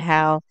about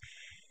how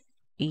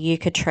you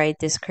could trade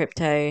this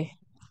crypto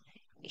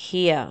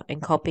here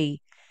and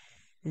copy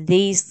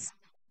these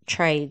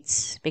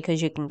trades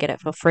because you can get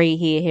it for free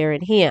here, here,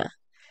 and here.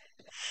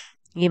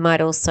 You might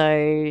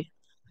also,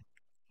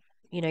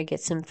 get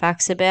some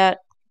facts about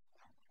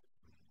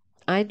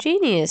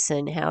iGenius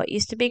and how it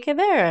used to be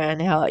Kavera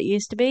and how it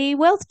used to be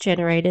wealth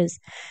generators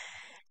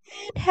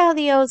and how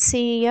the old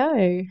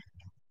CEO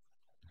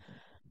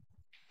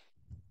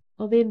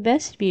of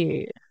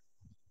InvestView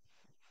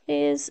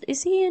is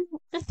he in?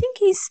 I think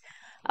he's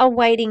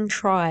awaiting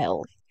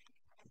trial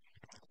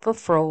for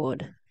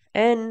fraud.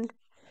 And,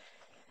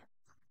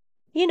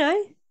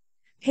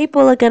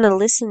 people are going to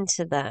listen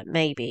to that,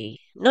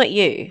 maybe. Not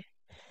you.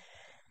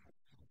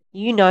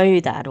 You know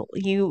that.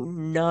 You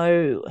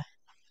know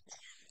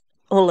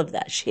all of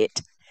that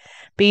shit.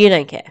 But you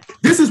don't care.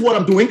 This is what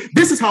I'm doing.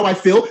 This is how I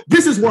feel.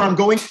 This is where I'm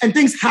going. And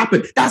things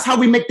happen. That's how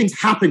we make things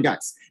happen,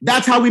 guys.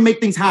 That's how we make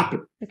things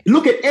happen.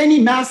 Look at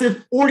any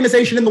massive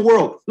organization in the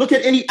world. Look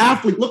at any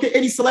athlete. Look at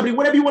any celebrity.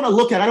 Whatever you want to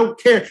look at. I don't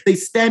care. They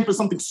stand for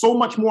something so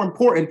much more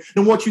important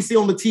than what you see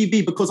on the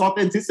TV because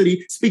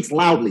authenticity speaks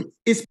loudly.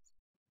 It's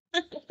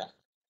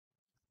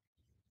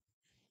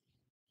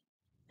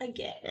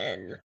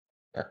Again.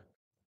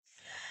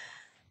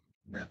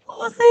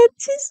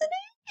 Authenticity.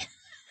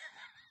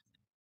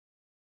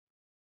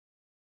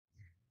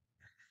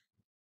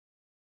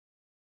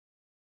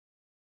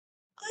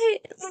 I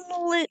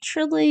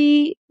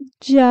literally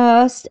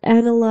just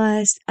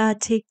analyzed a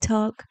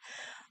TikTok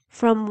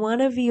from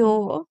one of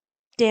your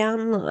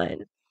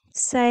downline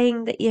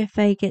saying that you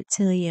fake it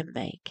till you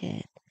make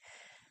it.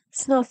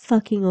 It's not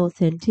fucking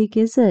authentic,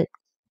 is it?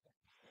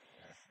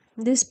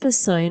 This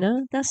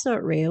persona, that's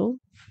not real.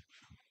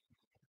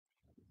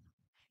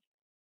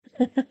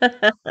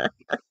 I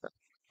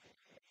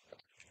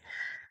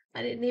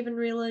didn't even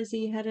realize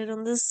you had it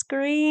on the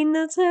screen.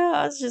 That's how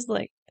I was just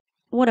like,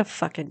 what a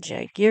fucking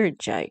joke. You're a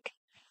joke.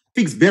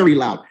 Speaks very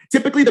loud.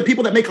 Typically, the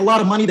people that make a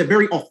lot of money, they're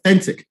very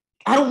authentic.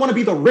 I don't want to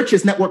be the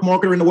richest network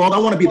marketer in the world. I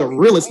want to be the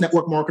realest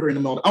network marketer in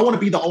the world. I want to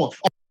be the What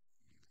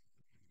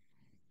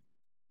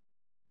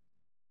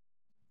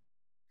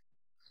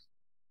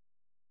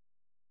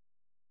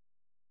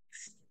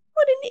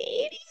an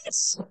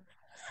idiot.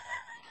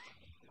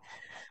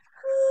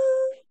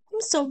 I'm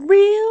so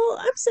real.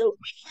 I'm so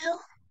real.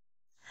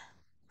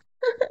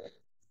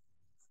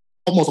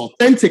 most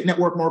authentic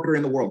network marketer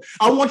in the world.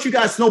 I want you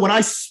guys to know when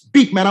I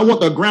speak, man, I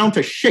want the ground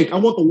to shake. I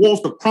want the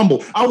walls to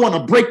crumble. I want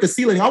to break the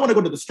ceiling. I want to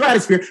go to the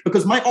stratosphere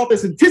because my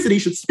authenticity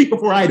should speak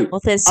before I do.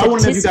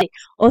 Authenticity.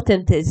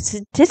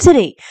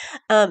 Authenticity.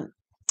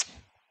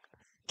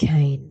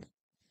 Kane,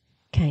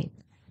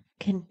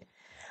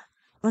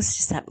 let's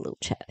just have a little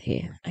chat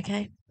here,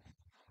 okay?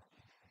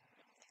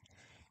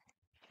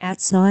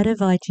 Outside of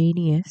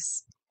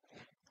iGenius,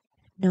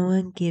 no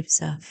one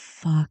gives a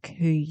fuck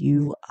who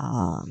you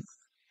are.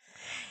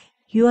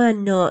 You are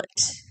not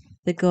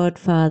the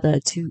godfather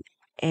to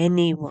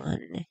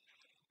anyone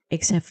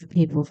except for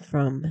people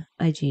from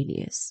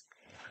iGenius.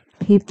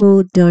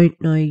 People don't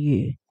know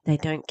you. They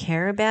don't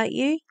care about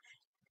you.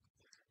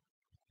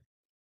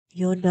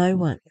 You're no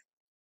one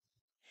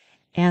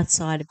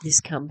outside of this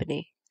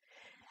company.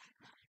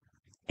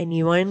 And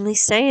you only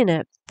stay in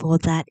it for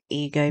that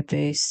ego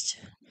boost.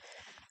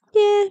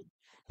 Yeah,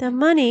 the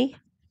money's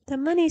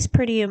a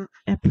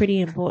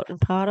pretty important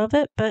part of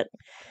it, but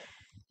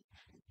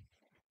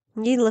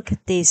you look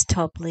at these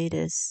top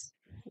leaders,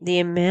 the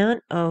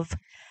amount of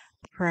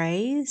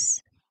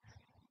praise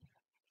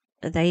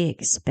they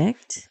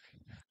expect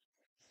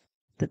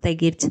that they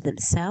give to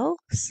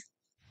themselves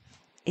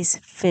is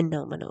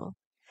phenomenal.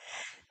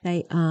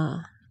 They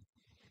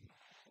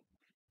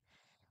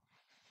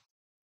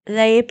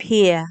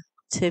appear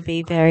to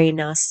be very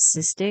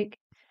narcissistic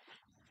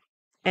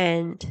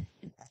and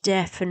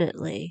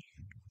definitely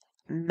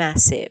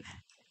massive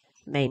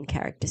main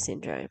character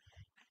syndrome.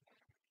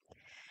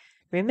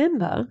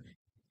 Remember,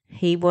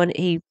 he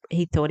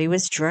thought he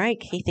was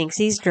Drake. He thinks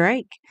he's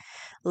Drake.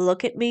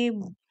 Look at me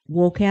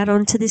walk out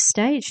onto this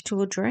stage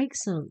to a Drake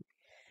song.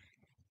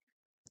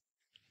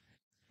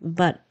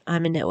 But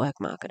I'm a network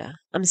marketer.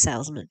 I'm a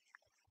salesman.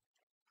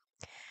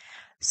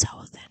 So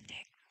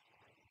authentic.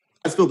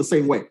 I feel the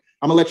same way.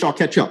 I'm gonna let y'all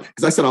catch up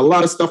because I said a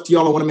lot of stuff to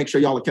y'all. I want to make sure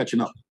y'all are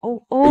catching up.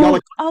 Oh,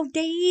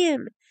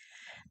 damn.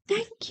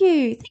 Thank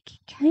you,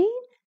 Kane.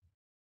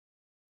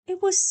 It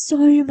was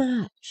so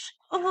much.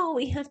 Oh,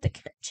 we have to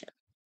catch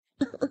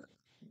up.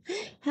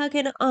 How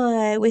can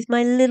I, with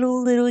my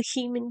little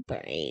human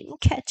brain,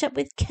 catch up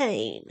with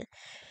Kane,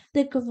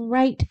 the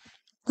great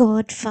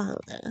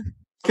godfather?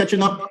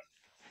 Catching up?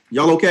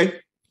 Y'all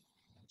okay?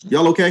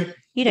 Y'all okay?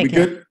 You don't we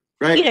care. Good?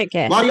 Right? You don't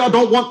care. A lot of y'all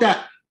don't want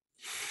that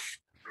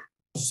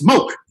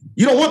smoke.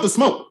 You don't want the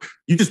smoke.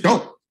 You just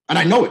don't. And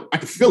I know it. I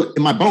can feel it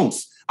in my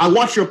bones. I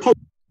watch your post.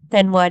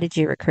 Then why did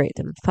you recruit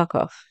them? Fuck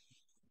off.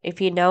 If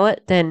you know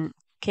it, then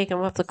kick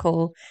them off the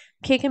call,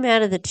 kick them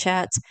out of the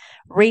chats,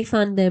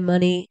 refund their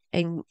money,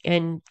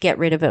 and get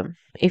rid of them.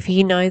 If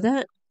you know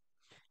that.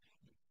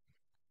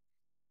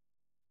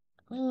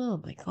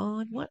 Oh my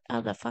god, what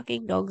are the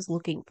fucking dogs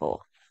looking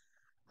for?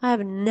 I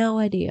have no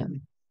idea.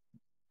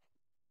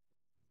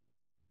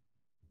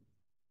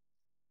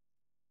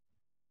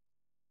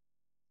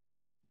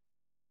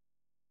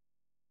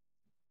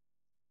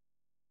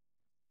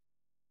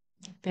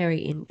 Very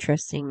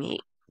interesting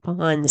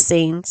behind the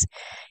scenes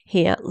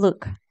here.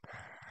 Look,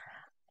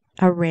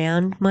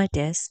 around my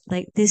desk,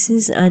 like this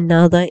is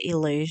another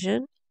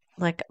illusion.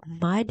 Like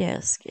my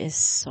desk is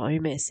so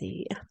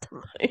messy at the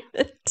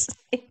moment.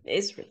 It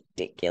is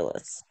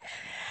ridiculous.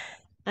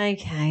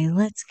 Okay,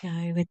 let's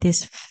go with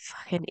this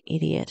fucking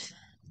idiot.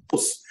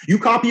 You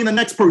copying the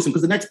next person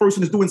because the next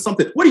person is doing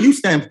something. What do you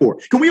stand for?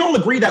 Can we all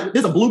agree that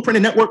there's a blueprint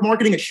in network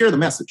marketing and share the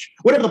message?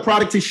 Whatever the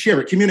product is,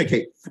 share it,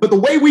 communicate. But the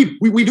way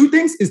we do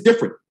things is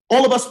different.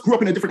 All of us grew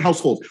up in a different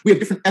household. We have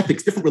different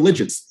ethics, different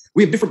religions.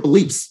 We have different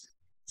beliefs.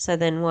 So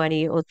then why do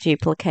you all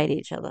duplicate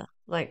each other?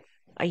 Like,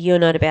 you're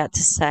not about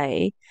to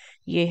say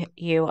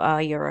you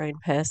are your own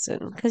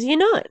person because you're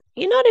not.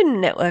 You're not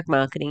in network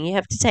marketing. You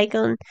have to take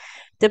on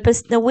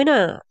the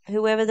winner,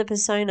 whoever the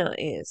persona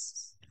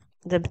is.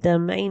 The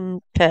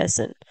main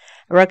person,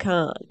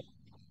 Rakan.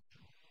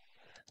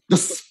 The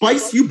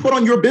spice you put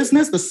on your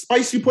business, the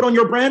spice you put on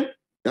your brand,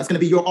 that's going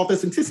to be your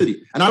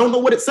authenticity. And I don't know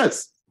what it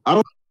says. I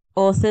don't.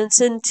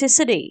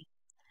 Authenticity.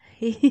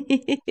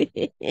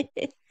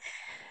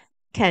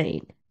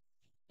 Kane,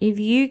 if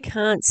you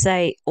can't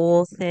say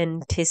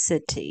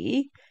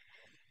authenticity,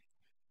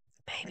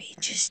 maybe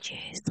just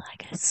use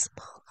like a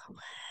smaller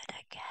word,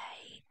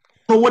 okay?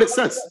 Know what it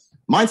says.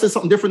 Mine says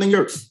something different than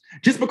yours.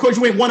 Just because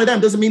you ain't one of them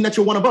doesn't mean that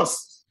you're one of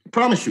us. I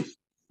promise you.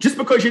 Just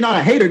because you're not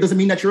a hater doesn't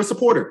mean that you're a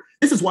supporter.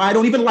 This is why I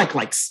don't even like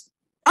likes.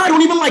 I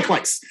don't even like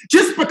likes.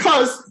 Just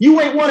because you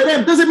ain't one of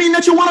them doesn't mean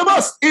that you're one of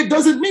us. It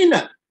doesn't mean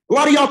that. A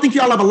lot of y'all think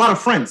y'all have a lot of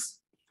friends.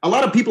 A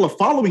lot of people are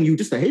following you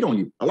just to hate on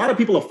you. A lot of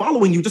people are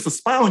following you just to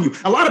spy on you.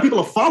 A lot of people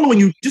are following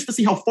you just to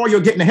see how far you're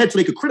getting ahead so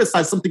they could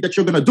criticize something that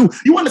you're going to do.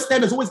 You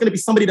understand there's always going to be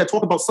somebody that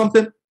talk about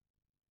something.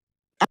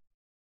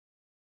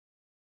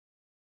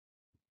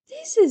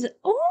 This is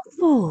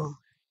awful.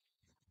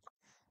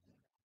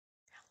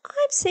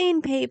 I've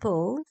seen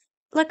people,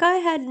 like I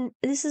had,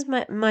 this is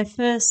my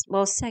first,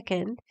 well,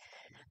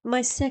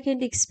 my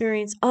second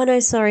experience. Oh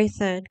no, sorry,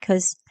 third,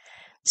 because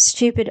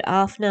stupid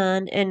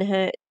Afnan and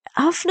her,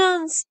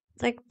 Afnan's,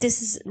 like,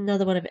 this is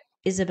another one of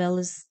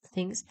Isabella's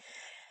things.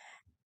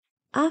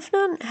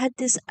 Afnan had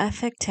this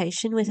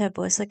affectation with her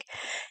voice, like,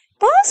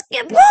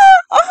 basketball!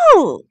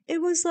 Oh!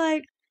 It was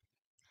like,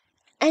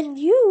 and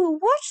you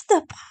watch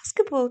the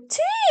basketball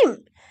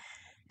team!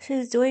 She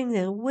was doing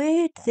the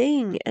weird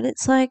thing, and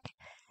it's like,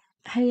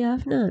 hey,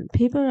 Afnan,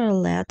 people are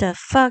allowed to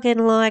fucking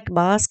like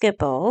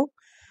basketball.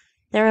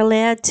 They're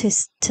allowed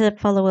to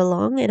follow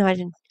along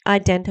and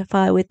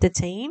identify with the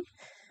team.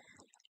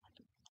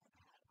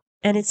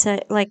 And it's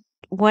like,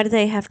 why do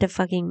they have to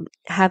fucking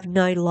have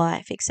no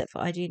life except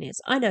for iGenius?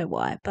 I know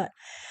why, but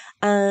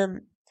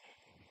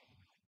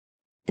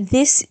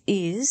this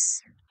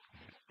is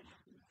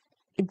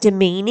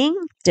demeaning,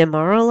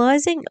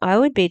 demoralizing. I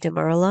would be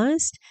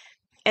demoralized.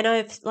 And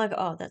I've like,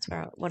 oh, that's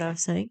what I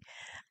was saying.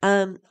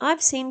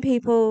 I've seen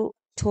people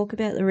talk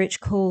about the rich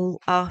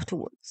call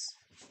afterwards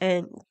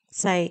and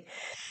say,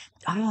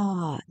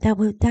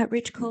 that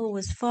rich call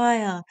was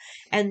fire,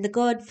 and the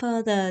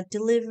Godfather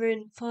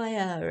delivering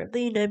fire.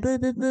 You know, blah,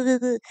 blah, blah, blah,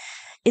 blah.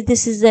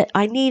 This is it.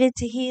 I needed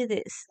to hear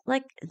this.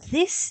 Like,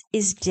 this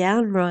is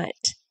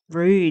downright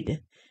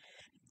rude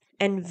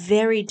and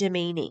very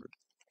demeaning.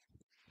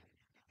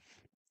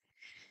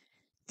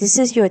 This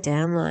is your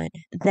downline.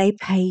 They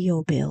pay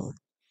your bill.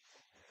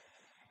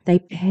 They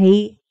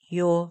pay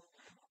your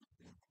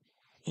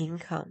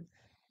income.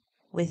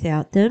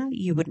 Without them,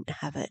 you wouldn't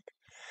have it.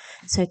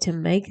 So to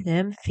make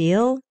them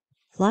feel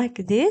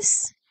like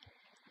this,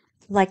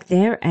 like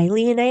they're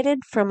alienated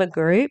from a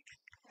group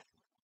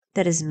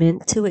that is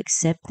meant to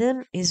accept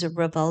them, is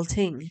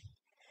revolting.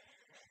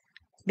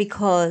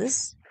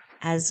 Because,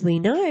 as we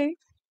know,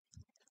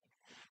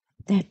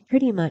 they've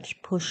pretty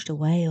much pushed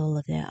away all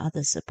of their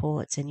other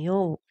supports, and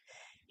you're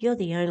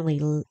the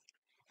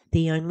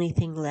only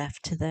thing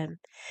left to them.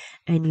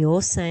 And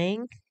you're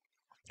saying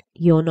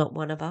you're not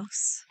one of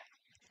us.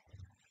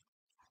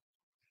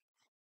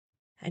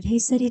 And he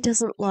said he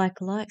doesn't like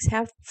likes.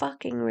 How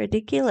fucking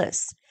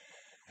ridiculous.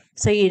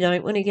 So you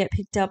don't want to get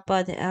picked up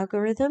by the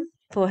algorithm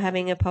for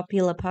having a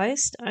popular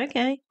post?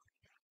 Okay.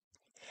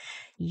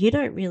 You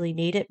don't really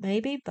need it,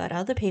 maybe, but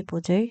other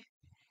people do.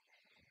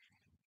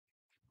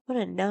 What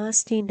a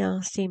nasty,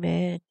 nasty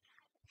man.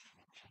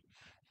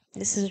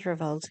 This is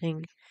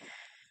revolting.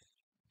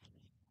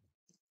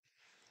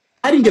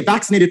 I didn't get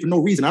vaccinated for no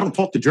reason. I don't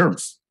talk to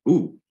germs.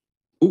 Ooh.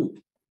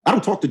 I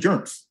don't talk to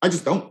germs. I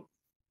just don't.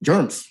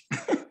 Germs.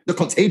 They're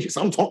contagious.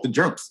 I don't talk to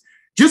germs.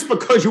 Just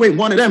because you ain't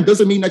one of them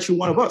doesn't mean that you're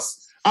one of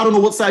us. I don't know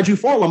what side you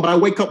fall on, but I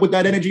wake up with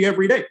that energy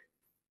every day.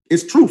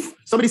 It's truth.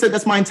 Somebody said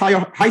that's my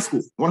entire high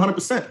school,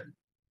 100%.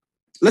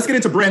 Let's get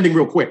into branding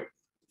real quick.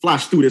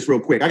 Flash through this real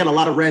quick. I got a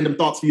lot of random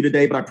thoughts for you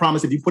today, but I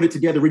promise if you put it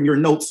together in your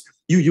notes,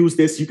 you use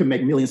this, you can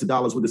make millions of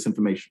dollars with this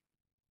information.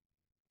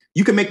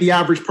 You can make the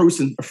average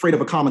person afraid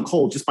of a common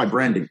cold just by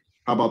branding.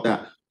 How about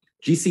that?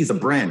 GC is a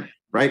brand,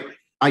 right?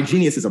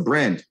 iGenius is a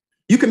brand.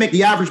 You can make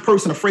the average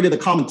person afraid of the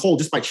common cold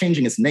just by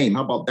changing its name.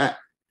 How about that?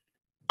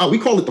 We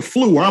call it the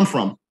flu where I'm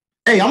from.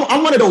 Hey,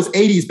 I'm one of those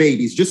 80s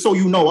babies. Just so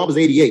you know, I was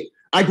 88.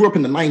 I grew up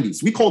in the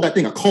 90s. We called that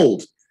thing a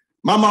cold.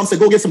 My mom said,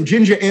 go get some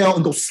ginger ale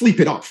and go sleep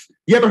it off.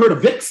 You ever heard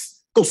of Vicks?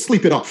 Go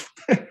sleep it off.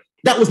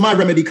 That was my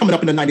remedy coming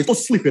up in the 90s. Go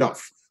sleep it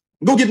off.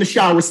 Go get in the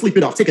shower, sleep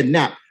it off, take a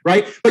nap,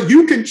 right? But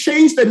you can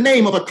change the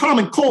name of a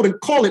common cold and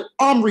call it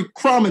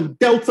Omicron,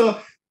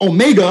 Delta,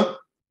 Omega,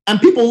 and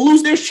people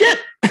lose their shit.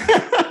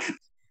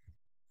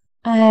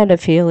 I had a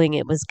feeling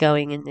it was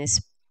going in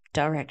this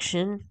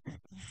direction.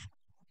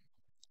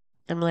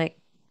 I'm like,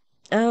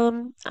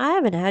 I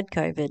haven't had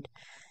COVID.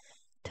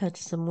 Touch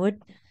some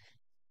wood.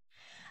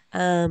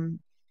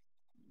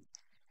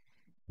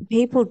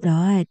 People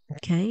died,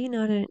 Kane.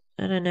 I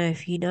don't know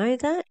if you know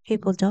that.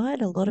 People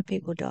died. A lot of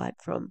people died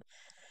from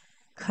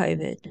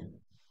COVID.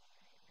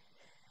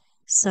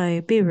 So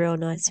it'd be real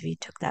nice if you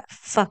took that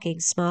fucking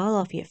smile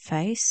off your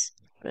face.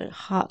 A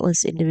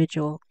heartless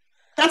individual.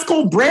 That's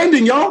called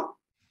branding, y'all.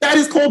 That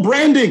is called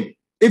branding.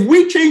 If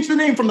we change the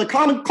name from the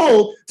common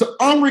cold to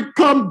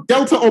Omicron,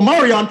 Delta, or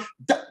Marion,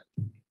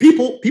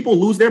 people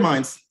lose their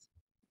minds.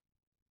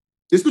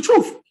 It's the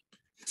truth.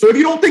 So if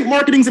you don't think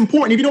marketing's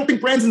important, if you don't think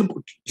brand's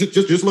important,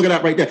 just look at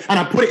that right there. And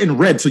I put it in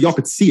red so y'all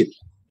could see it.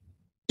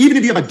 Even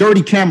if you have a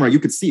dirty camera, you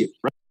could see it,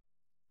 right?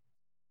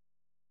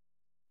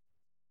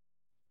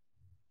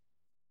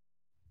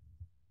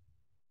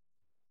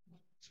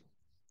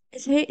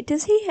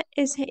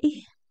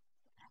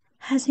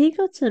 Has he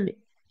got some,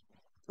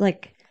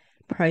 like,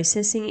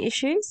 processing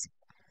issues?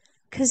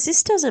 Because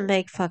this doesn't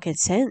make fucking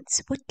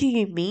sense. What do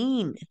you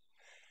mean?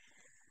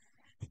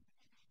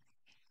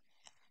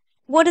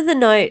 What are the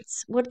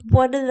notes? What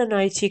are the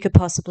notes you could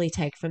possibly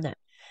take from that?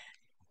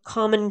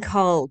 Common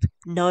cold.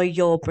 Know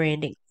your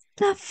branding.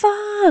 The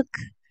fuck?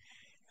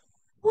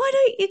 Why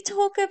don't you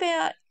talk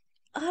about,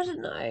 I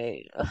don't know.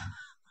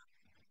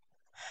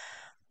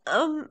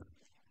 Oh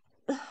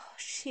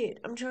shit.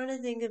 I'm trying to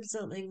think of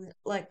something that,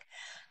 like,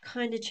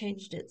 kind of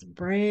changed its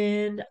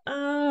brand.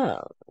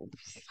 Oh,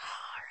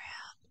 far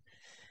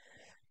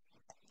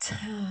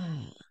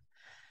out.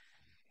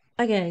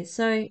 Okay,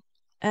 so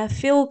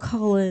Phil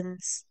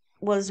Collins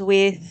was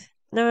with.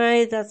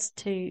 No, that's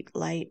too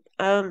late.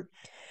 Power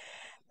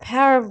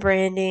of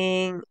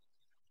Branding,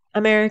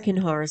 American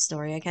Horror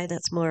Story. Okay,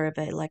 that's more of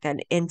a like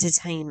an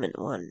entertainment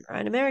one,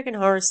 right? American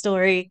Horror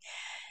Story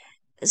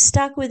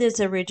stuck with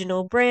its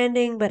original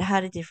branding, but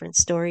had a different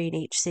story in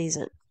each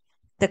season.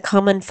 The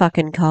Common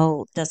Fucking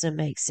Cold doesn't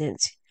make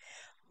sense.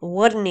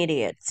 What an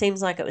idiot.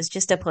 Seems like it was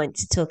just a point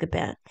to talk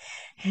about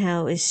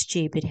how is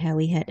stupid how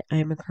we had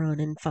Omicron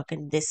and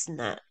fucking this and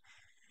that.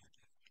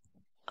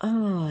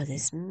 Oh,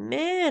 this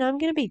man, I'm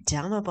going to be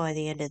dumber by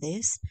the end of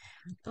this.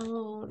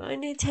 Oh,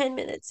 only 10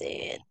 minutes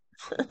in.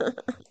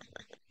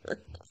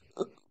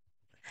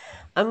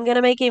 I'm going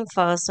to make him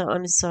faster.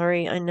 I'm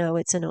sorry. I know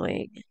it's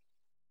annoying.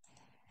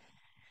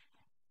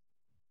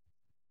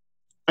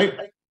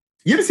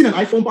 You ever seen an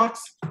iPhone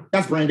box?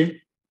 That's branding.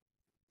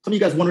 Some of you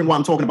guys wondering why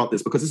I'm talking about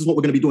this, because this is what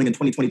we're going to be doing in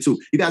 2022.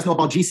 You guys know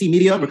about GC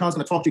Media? Rakan's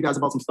going to talk to you guys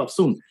about some stuff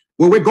soon.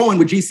 Where we're going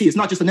with GC, it's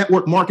not just a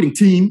network marketing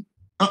team.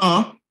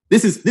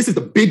 This is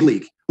the big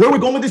league. Where we're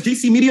going with this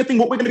GC Media thing,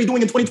 what we're going to be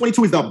doing in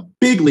 2022 is the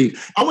big league.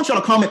 I want y'all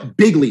to comment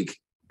big league,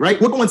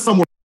 right? We're going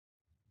somewhere.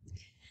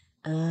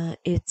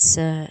 It's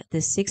the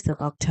 6th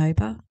of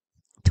October,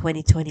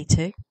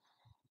 2022.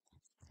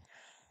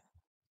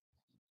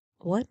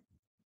 What?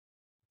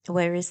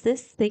 Where is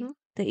this thing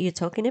that you're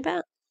talking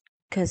about?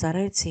 Because I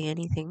don't see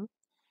anything.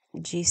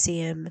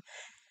 GCM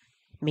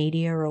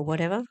Media or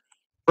whatever.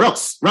 Or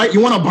else, right?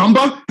 You want a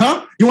bamba?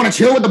 Huh? You want to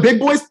chill with the big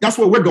boys? That's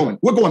where we're going.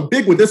 We're going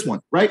big with this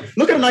one, right?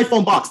 Look at an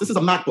iPhone box. This is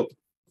a MacBook.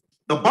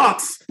 The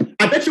box,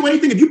 I bet you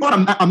anything, if you bought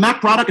a Mac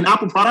product, an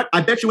Apple product,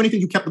 I bet you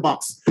anything you kept the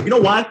box. You know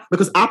why?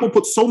 Because Apple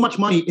put so much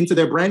money into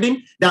their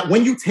branding that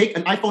when you take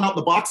an iPhone out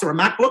the box or a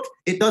MacBook,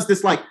 it does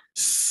this like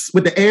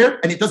with the air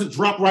and it doesn't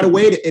drop right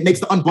away. It makes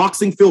the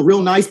unboxing feel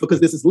real nice because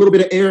there's this little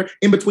bit of air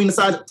in between the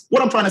sides.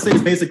 What I'm trying to say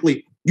is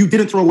basically you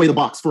didn't throw away the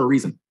box for a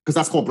reason because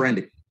that's called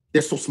branding.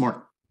 They're so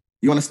smart.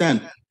 You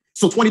understand?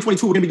 So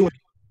 2022, we're going to be doing.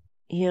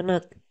 You're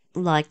not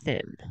like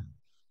them.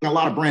 A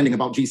lot of branding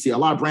about GC, a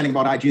lot of branding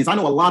about iGenius. I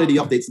know a lot of the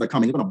updates that are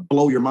coming. They're going to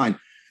blow your mind.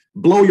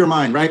 Blow your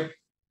mind, right?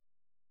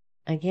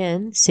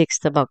 Again,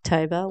 6th of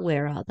October.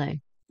 Where are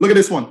they? Look at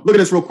this one. Look at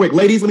this real quick.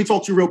 Ladies, let me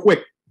talk to you real quick.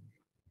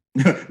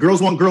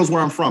 Girls want girls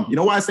where I'm from. You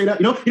know why I say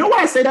that? You know why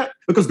I say that?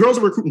 Because girls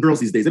are recruiting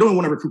girls these days. They don't even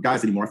want to recruit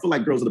guys anymore. I feel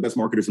like girls are the best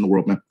marketers in the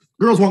world, man.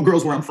 Girls want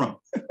girls where I'm from.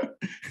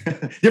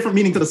 Different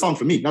meaning to the song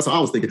for me. That's what I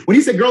was thinking. When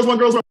he said girls want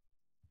girls where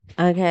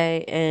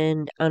Okay,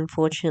 and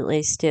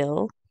unfortunately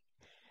still,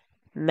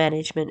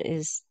 management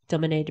is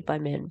dominated by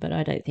men, but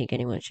I don't think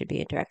anyone should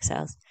be in direct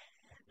sales.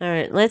 All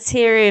right, let's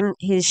hear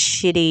his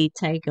shitty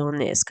take on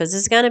this, because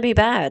it's going to be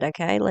bad,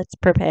 okay? Let's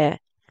prepare.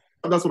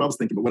 That's what I was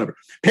thinking, but whatever.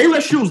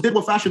 Payless Shoes did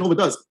what Fashion Nova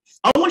does.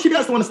 I want you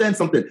guys to understand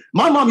something.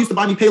 My mom used to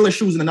buy me Payless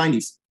shoes in the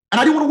 90s, and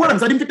I didn't want to wear them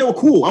because I didn't think they were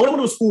cool. I want to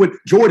go to school with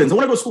Jordans. I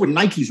want to go to school with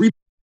Nikes.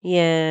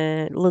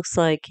 Yeah, it looks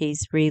like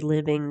he's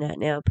reliving that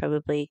now.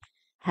 Probably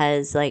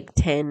has like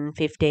 10,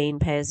 15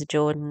 pairs of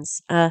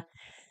Jordans.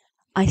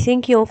 I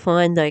think you'll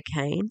find, though,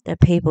 Kane, that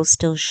people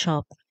still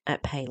shop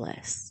at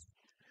Payless.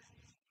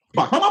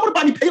 My mom would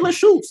buy me Payless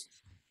shoes.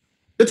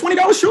 The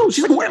 $20 shoes.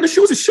 She's like, wearing the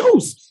shoes is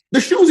shoes. The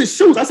shoes is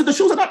shoes. I said, the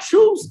shoes are not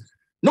shoes.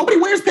 Nobody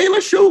wears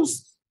Payless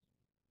shoes.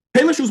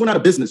 Payless shoes went out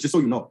of business, just so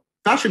you know.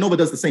 Fashion Nova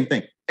does the same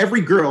thing.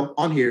 Every girl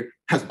on here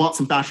has bought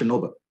some Fashion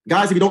Nova.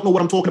 Guys, if you don't know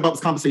what I'm talking about,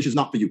 this conversation is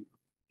not for you.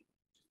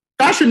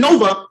 Fashion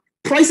Nova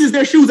prices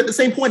their shoes at the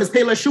same point as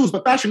Payless shoes,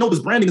 but Fashion Nova's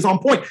branding is on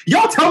point.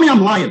 Y'all tell me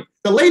I'm lying.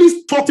 The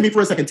ladies, talk to me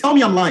for a second. Tell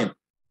me I'm lying.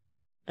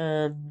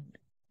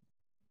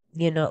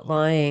 You're not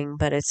lying,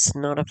 but it's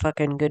not a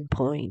fucking good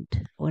point.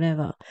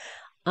 Whatever.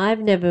 I've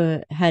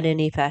never had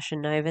any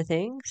Fashion Nova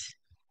things.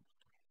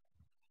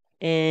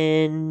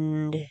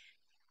 And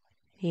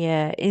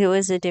yeah, it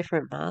was a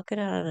different market.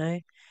 I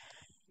don't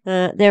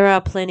know. There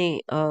are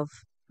plenty of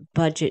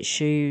budget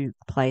shoe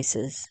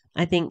places.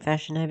 I think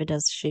Fashion Nova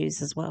does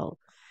shoes as well.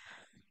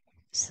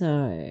 So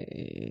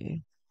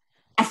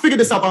I figured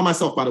this out by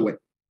myself, by the way.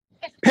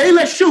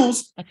 Payless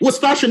shoes was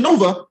Fashion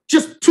Nova,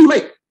 just too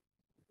late.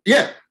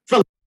 Yeah,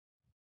 fella.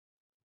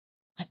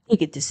 I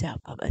figured this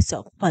out by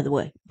myself, by the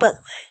way.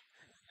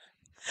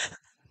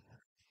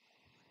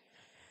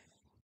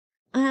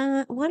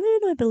 Why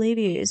didn't I believe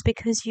you? Is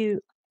because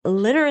you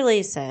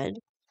literally said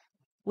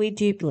we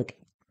duplicate.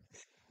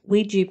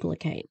 We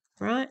duplicate,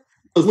 right?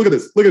 Look at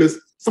this. Look at this.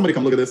 Somebody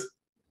come look at this.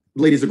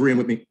 Ladies agreeing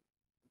with me.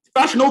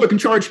 Fashion Nova can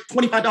charge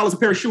 $25 a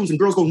pair of shoes and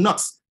girls go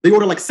nuts. They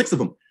order like 6 of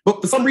them.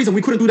 But for some reason,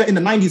 we couldn't do that in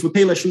the 90s with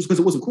Payless shoes because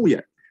it wasn't cool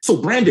yet. So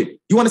branding,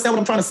 you understand what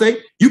I'm trying to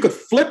say? You could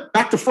flip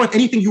back to front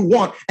anything you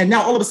want. And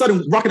now all of a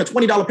sudden, rocking a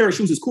 $20 pair of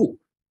shoes is cool.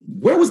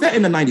 Where was that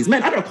in the 90s?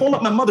 Man, I got to call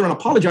up my mother and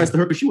apologize to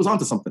her because she was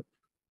onto something.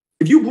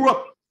 If you grew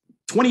up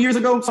 20 years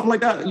ago, something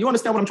like that, you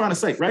understand what I'm trying to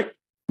say, right?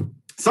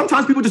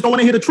 Sometimes people just don't want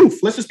to hear the truth.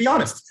 Let's just be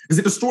honest, because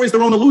it destroys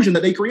their own illusion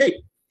that they create.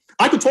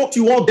 I could talk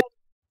to you all day.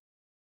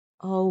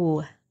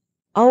 Oh,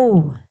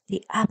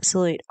 the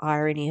absolute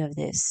irony of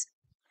this.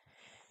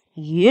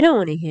 You don't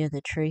want to hear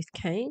the truth,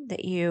 Kane,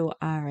 that you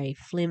are a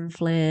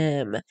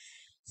flim-flam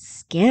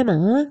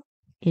scammer,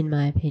 in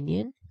my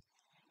opinion,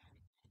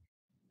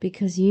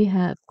 because you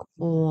have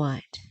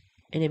quite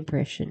an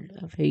impression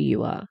of who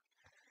you are.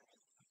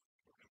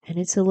 And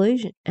it's an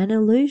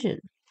illusion.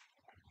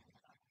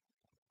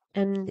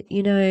 And,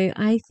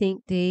 I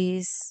think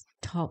these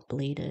top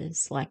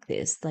leaders like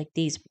this, like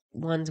these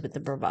ones with the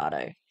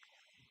bravado,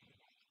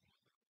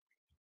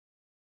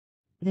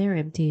 they're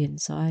empty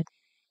inside.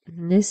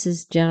 And this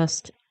is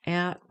just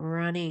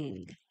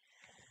outrunning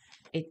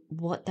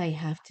what they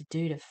have to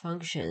do to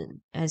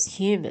function as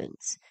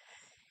humans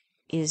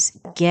is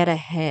get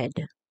ahead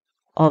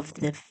of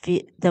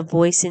the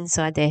voice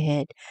inside their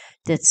head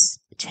that's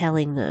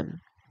telling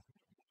them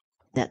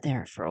that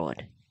they're a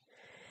fraud.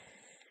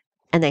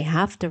 And they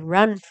have to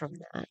run from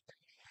that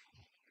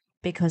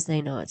because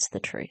they know it's the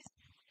truth.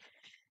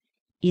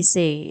 You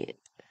see,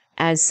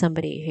 as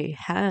somebody who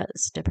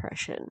has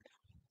depression,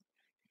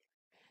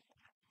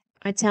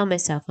 I tell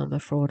myself I'm a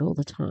fraud all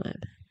the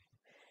time.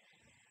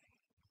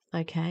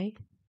 Okay?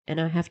 And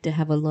I have to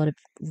have a lot of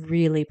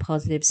really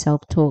positive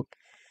self-talk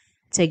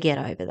to get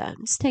over that.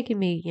 It's taken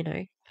me,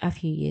 a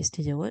few years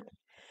to do it.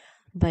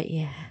 But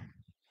yeah,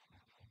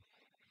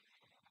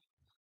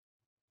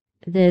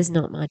 there's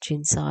not much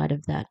inside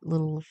of that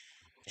little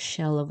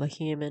shell of a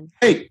human.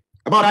 Hey,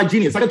 about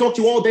iGenius. I can talk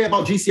to you all day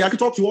about GC. I can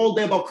talk to you all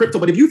day about crypto.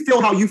 But if you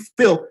feel how you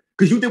feel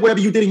because you did whatever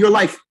you did in your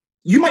life,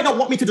 you might not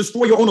want me to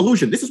destroy your own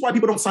illusion. This is why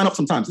people don't sign up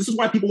sometimes. This is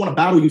why people want to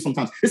battle you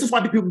sometimes. This is why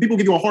people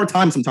give you a hard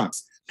time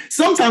sometimes.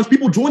 Sometimes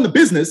people join the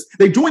business,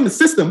 they join the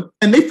system,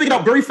 and they figure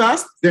out very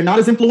fast they're not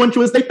as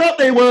influential as they thought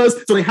they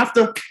was. So they have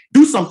to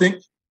do something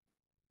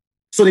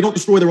so they don't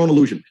destroy their own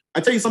illusion. I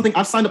tell you something,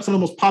 I've signed up some of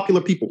the most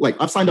popular people. Like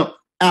I've signed up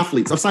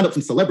athletes, I've signed up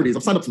some celebrities,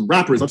 I've signed up some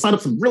rappers, I've signed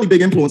up some really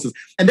big influencers,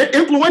 and they're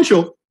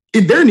influential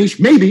in their niche,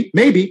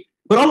 maybe,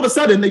 but all of a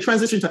sudden they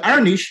transition to our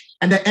niche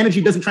and that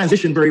energy doesn't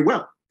transition very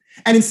well.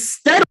 And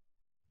instead of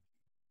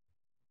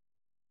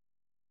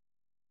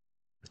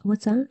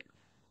What's that?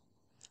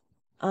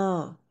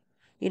 Oh,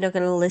 you're not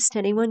going to list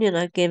anyone? You're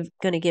not going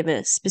to give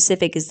a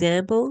specific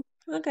example?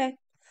 Okay.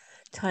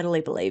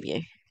 Totally believe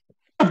you.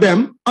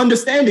 them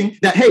understanding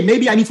that, hey,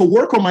 maybe I need to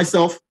work on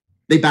myself,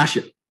 they bash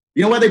it.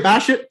 You know why they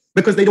bash it?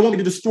 Because they don't want me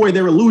to destroy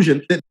their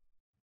illusion that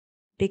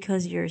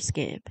because you're a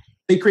scam.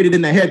 They created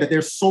in their head that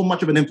they're so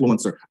much of an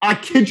influencer. I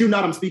kid you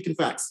not, I'm speaking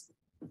facts.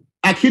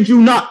 I kid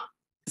you not.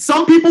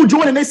 Some people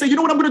join and they say, you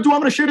know what I'm going to do? I'm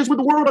going to share this with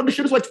the world. I'm going to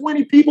share this with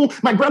 20 people.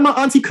 My grandma,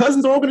 auntie,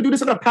 cousins are all going to do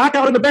this. I'm going to pack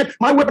out an event.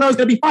 My webinar is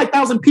going to be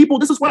 5,000 people.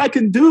 This is what I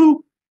can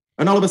do.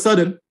 And all of a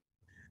sudden,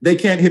 they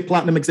can't hit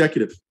platinum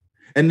executive.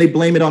 And they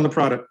blame it on the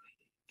product.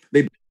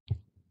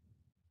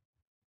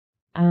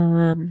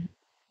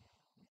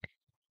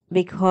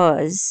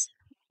 Because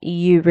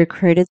you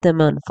recruited them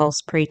on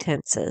false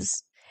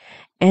pretenses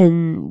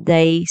and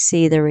they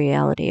see the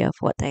reality of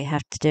what they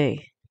have to do.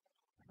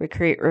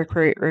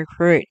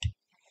 Recruit.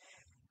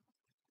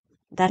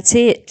 That's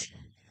it.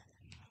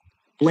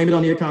 Blame it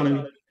on the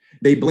economy.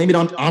 They blame it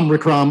on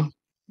Omicron.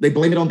 They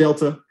blame it on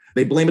Delta.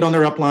 They blame it on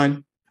their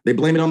upline. They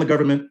blame it on the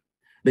government.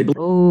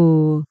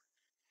 Oh,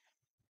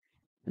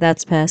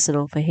 that's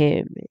personal for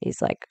him.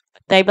 He's like,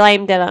 they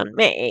blamed it on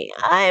me.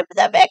 I'm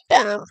the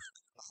victim.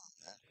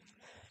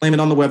 Blame it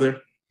on the weather.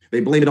 They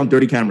blame it on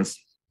dirty cameras.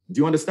 Do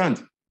you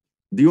understand?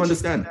 Do you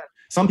understand?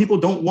 Some people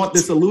don't want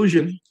this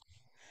illusion.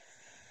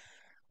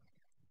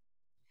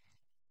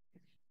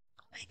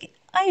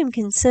 I am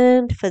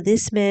concerned for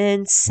this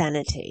man's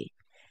sanity.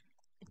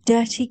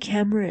 Dirty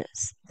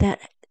cameras.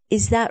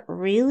 Is that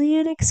really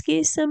an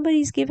excuse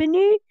somebody's given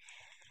you?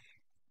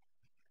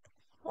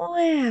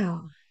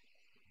 Wow.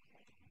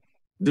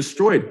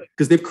 Destroyed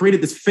because they've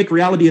created this fake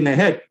reality in their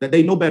head that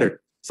they know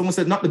better. Someone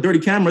said, not the dirty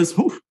cameras.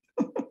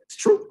 It's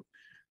true.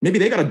 Maybe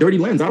they got a dirty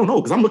lens. I don't know,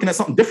 because I'm looking at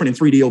something different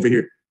in 3D over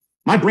here.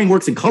 My brain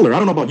works in color. I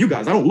don't know about you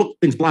guys. I don't look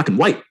things black and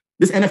white.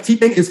 This NFT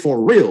thing is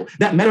for real.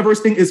 That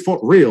metaverse thing is for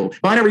real.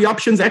 Binary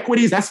options,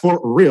 equities, that's for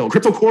real.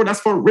 Crypto core,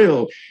 that's for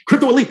real.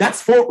 Crypto elite,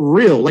 that's for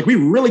real. Like, we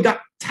really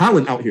got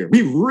talent out here.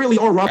 We really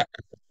are rock.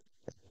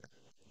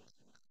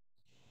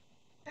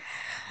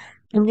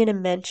 I'm going to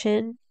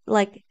mention,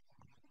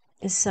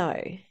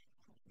 so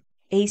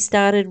he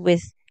started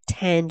with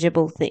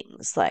tangible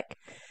things like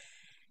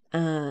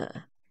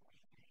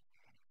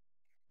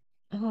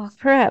Oh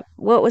crap!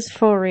 What was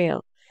for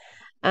real?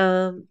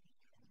 Um.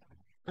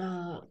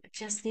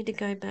 Just need to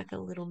go back a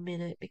little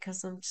minute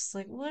because I'm just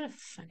like, what a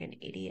fucking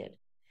idiot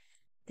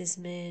this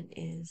man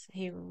is.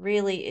 He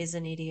really is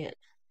an idiot.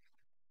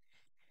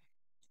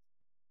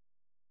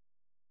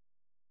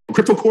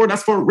 Crypto core,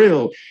 that's for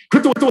real.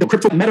 Crypto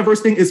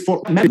metaverse thing is for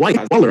white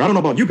guys. I don't know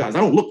about you guys. I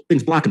don't look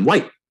things black and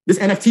white. This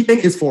NFT thing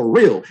is for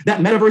real.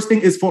 That metaverse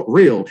thing is for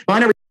real.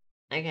 Binary.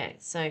 Okay,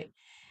 so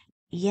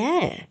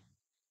yeah,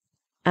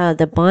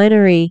 the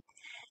binary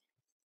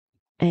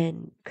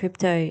and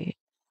crypto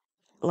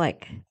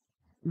like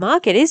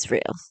market is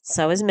real.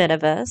 So is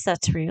metaverse.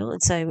 That's real,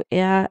 and so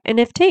are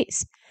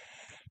NFTs.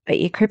 But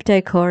your crypto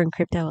core and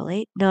crypto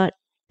elite, not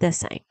the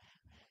same.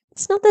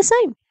 It's not the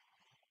same.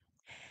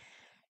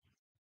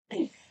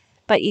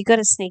 But you got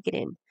to sneak it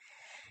in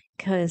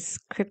because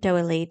crypto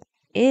elite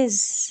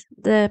is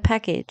the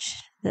package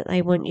that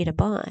they want you to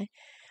buy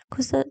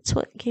because that's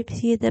what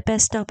gives you the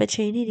best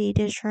opportunity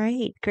to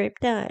trade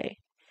crypto.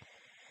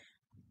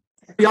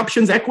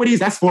 Options, equities,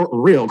 that's for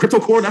real. Crypto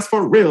core, that's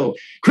for real.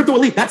 Crypto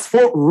elite, that's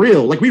for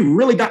real. Like, we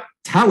really got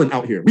talent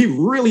out here. We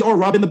really are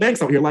robbing the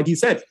banks out here, like he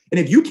said. And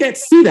if you can't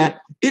see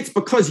that, it's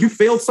because you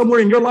failed somewhere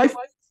in your life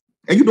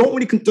and you don't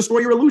want to destroy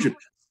your illusion.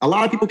 A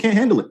lot of people can't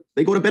handle it.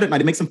 They go to bed at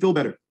night. It makes them feel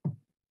better.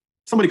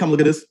 Somebody come look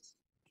at this.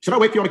 Should I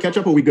wait for y'all to catch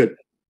up or are we good?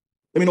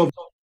 Let me know.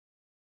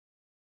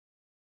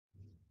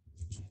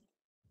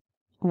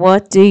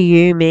 What do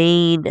you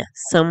mean?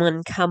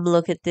 Someone come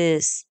look at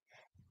this.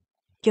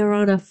 You're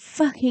on a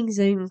fucking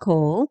Zoom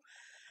call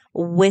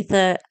with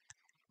a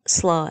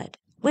slide.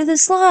 With a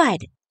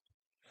slide.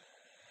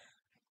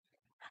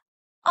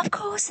 Of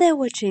course they're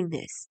watching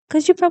this.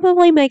 Because you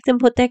probably make them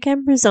put their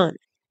cameras on.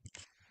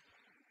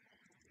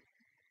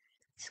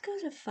 This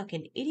guy's a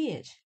fucking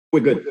idiot. We're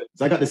good.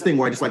 So I got this thing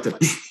where I just like to...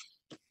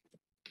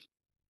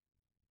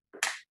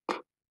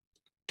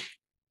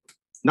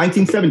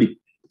 1970.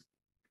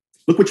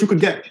 Look what you could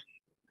get.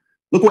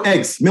 Look what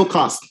eggs, milk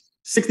cost.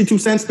 62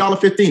 cents,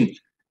 $1.15.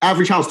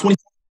 Average house, 20.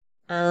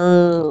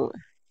 Oh.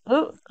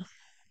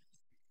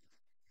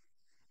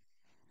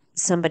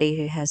 Somebody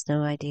who has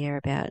no idea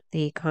about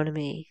the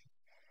economy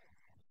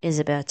is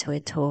about to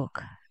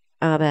talk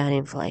about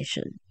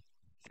inflation.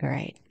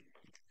 Great.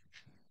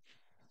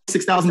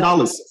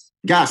 $6,000.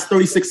 Gas,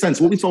 36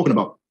 cents. What are we talking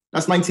about?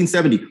 That's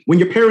 1970. When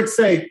your parents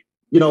say,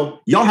 you know,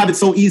 y'all have it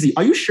so easy.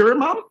 Are you sure,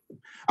 mom?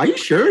 Are you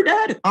sure,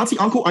 dad? Auntie,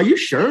 uncle, are you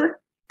sure?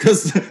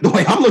 Because the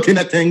way I'm looking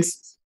at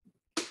things,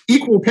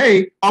 equal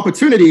pay,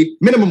 opportunity,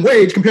 minimum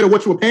wage compared to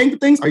what you were paying for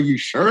things. Are you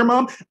sure,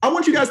 mom? I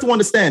want you guys to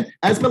understand,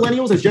 as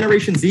millennials, as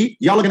Generation Z,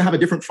 y'all are going to have a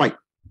different fight.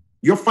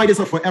 Your fight is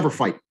a forever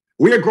fight.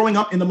 We are growing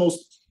up in the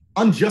most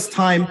unjust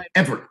time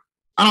ever.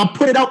 And I'll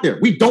put it out there.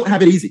 We don't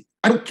have it easy.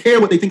 I don't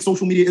care what they think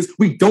social media is.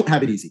 We don't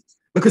have it easy.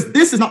 Because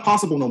this is not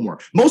possible no more.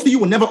 Most of you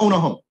will never own a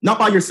home, not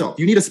by yourself.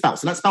 You need a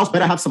spouse, and that spouse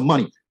better have some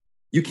money.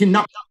 You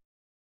cannot.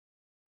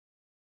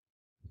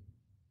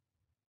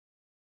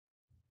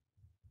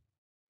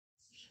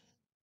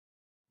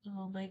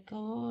 Oh my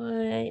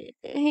god,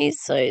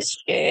 he's so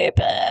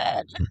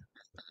stupid.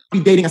 Be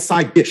dating a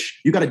side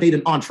dish. You got to date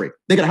an entree.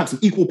 They got to have some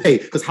equal pay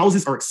because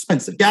houses are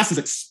expensive. Gas is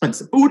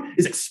expensive. Food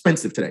is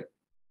expensive today.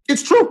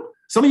 It's true.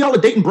 Some of y'all are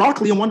dating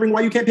broccoli and wondering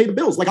why you can't pay the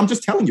bills. Like, I'm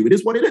just telling you, it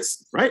is what it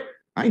is, right?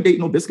 I ain't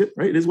dating no biscuit,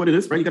 right? It is what it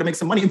is, right? You got to make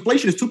some money.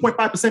 Inflation is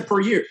 2.5% per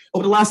year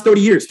over the last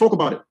 30 years. Talk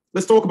about it.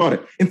 Let's talk about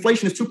it.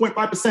 Inflation is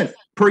 2.5%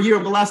 per year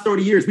over the last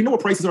 30 years. We know what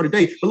prices are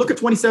today, but look at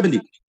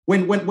 2070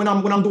 when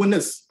I'm doing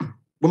this.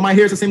 When my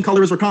hair is the same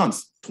color as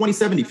Rakan's,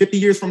 2070, 50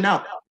 years from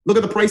now. Look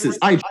at the prices.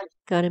 I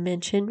Gotta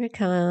mention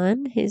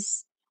Rakan,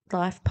 his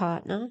life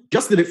partner.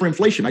 adjusted it for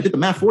inflation. I did the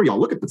math for y'all.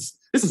 Look at this.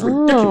 This is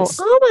ridiculous.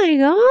 Oh my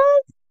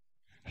god.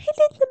 He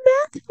did the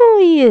math for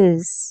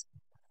you.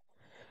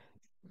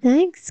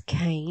 Thanks,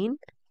 Kane.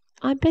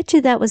 I bet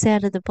you that was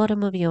out of the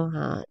bottom of your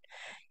heart.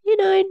 You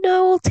know,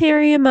 no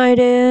ulterior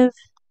motive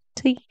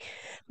to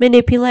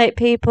manipulate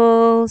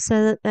people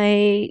so that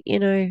they, you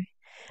know,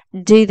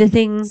 do the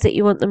things that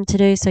you want them to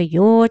do so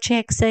your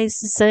check stays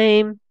the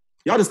same.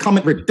 Y'all just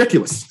comment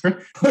ridiculous.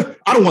 I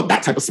don't want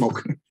that type of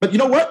smoke. But you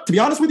know what? To be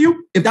honest with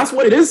you, if that's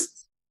what it is,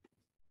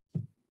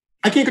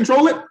 I can't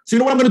control it. So you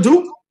know what I'm going to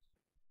do?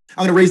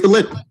 I'm going to raise the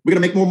lid. We're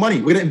going to make more money.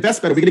 We're going to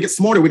invest better. We're going to get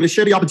smarter. We're going to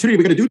share the opportunity.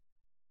 We're going to do.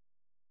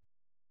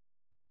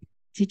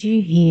 Did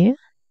you hear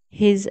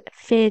his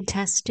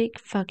fantastic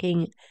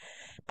fucking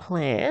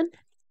plan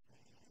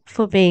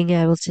for being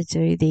able to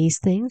do these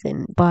things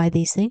and buy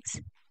these things?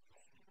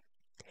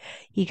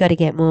 You got to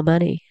get more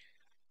money.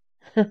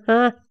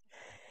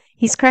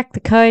 He's cracked the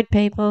code,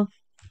 people.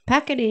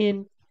 Pack it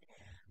in.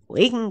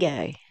 We can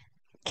go.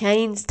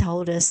 Kane's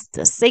told us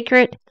the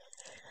secret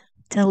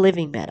to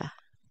living better.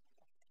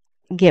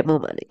 Get more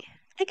money.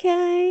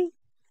 Okay.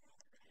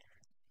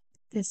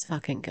 This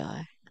fucking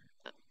guy.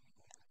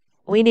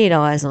 We need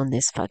eyes on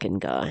this fucking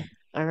guy.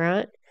 All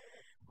right?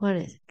 What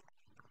is it?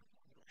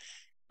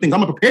 I'm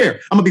going to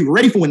prepare. I'm going to be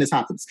ready for when this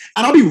happens.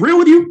 And I'll be real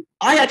with you.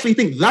 I actually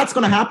think that's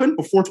going to happen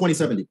before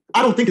 2070.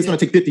 I don't think it's going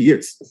to take 50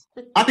 years.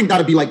 I think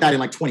that'll be like that in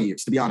like 20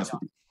 years, to be honest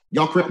with you.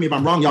 Y'all correct me if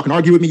I'm wrong. Y'all can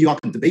argue with me. Y'all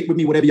can debate with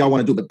me, whatever y'all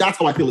want to do. But that's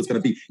how I feel it's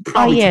going to be.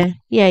 Probably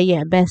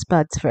yeah. Best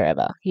buds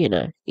forever,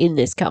 in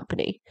this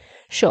company.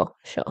 Sure.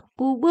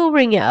 We'll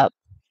ring it up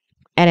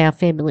at our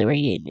family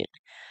reunion.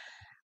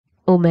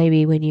 Or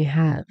maybe when you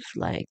have,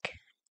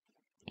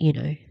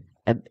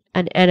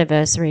 an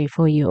anniversary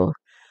for your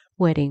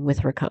wedding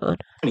with Rakan.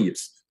 20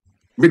 years.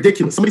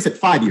 Ridiculous. Somebody said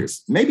 5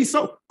 years. Maybe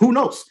so. Who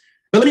knows?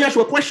 But let me ask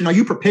you a question. Are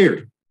you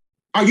prepared?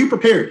 Are you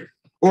prepared?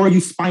 Or are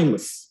you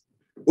spineless?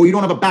 Or you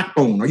don't have a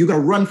backbone? Are you going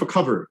to run for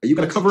cover? Are you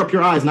going to cover up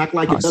your eyes and act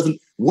like it doesn't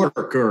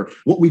work? Or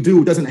what we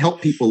do doesn't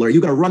help people? Or are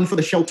you going to run for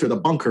the shelter, the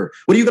bunker?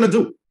 What are you going to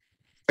do?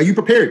 Are you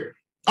prepared?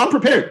 I'm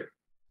prepared.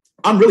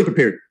 I'm really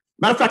prepared.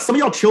 Matter of fact, some of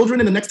y'all children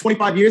in the next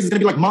 25 years is going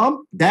to be like,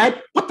 Mom,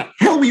 Dad, what the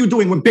hell were you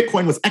doing when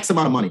Bitcoin was X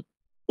amount of money?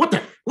 What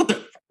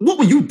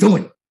were you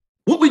doing?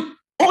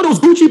 All those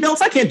Gucci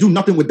belts, I can't do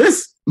nothing with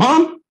this.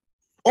 Mom,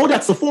 all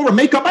that Sephora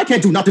makeup, I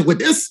can't do nothing with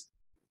this.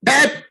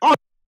 Dad,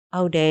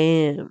 Oh,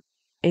 damn.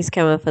 He's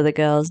coming for the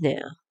girls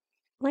now.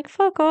 Like,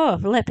 fuck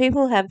off. Let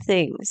people have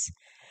things.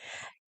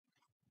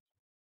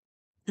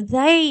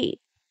 The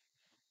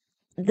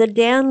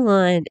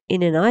downline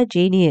in an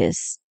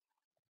iGenius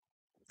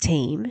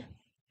team,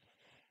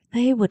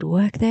 they would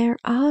work their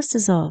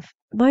asses off.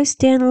 Most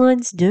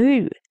downlines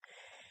do.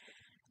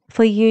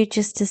 For you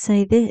just to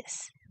say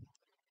this.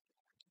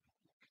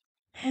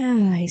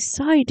 Oh, he's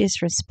so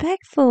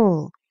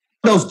disrespectful.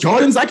 those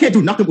Jordans, I can't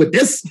do nothing with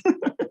this.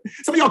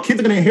 Some of y'all kids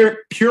are going to inherit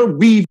pure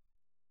weave.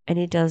 And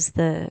he does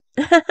the...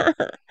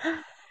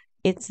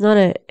 It's not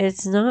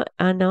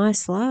a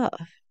nice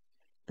laugh.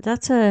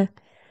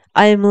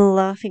 I'm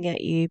laughing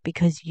at you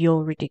because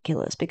you're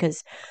ridiculous.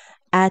 Because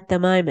at the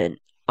moment,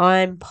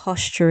 I'm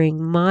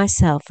posturing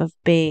myself of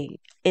being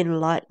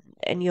enlightened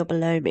and you're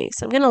below me.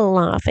 So I'm going to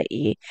laugh at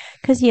you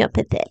because you're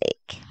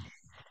pathetic.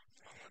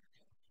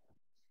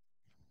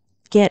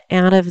 Get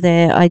out of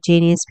there,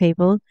 iGenius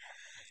people.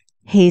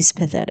 He's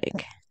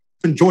pathetic.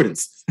 And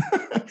Jordans.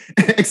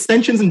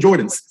 Extensions and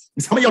Jordans.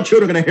 Some of y'all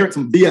children are going to inherit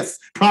some BS.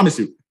 Promise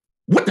you.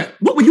 What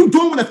were you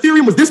doing when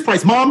Ethereum was this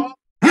price, Mom?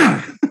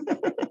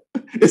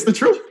 It's the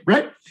truth,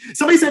 right?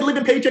 Somebody said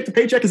living paycheck to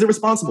paycheck is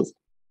irresponsible.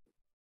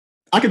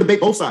 I can debate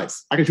both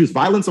sides. I can choose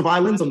violence or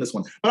violence on this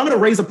one. But I'm going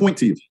to raise a point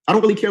to you. I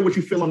don't really care what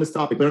you feel on this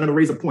topic, but I'm going to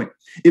raise a point.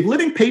 If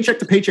living paycheck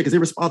to paycheck is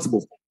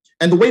irresponsible,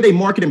 and the way they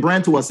market and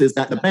brand to us is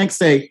that the banks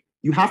say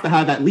you have to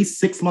have at least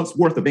 6 months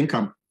worth of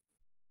income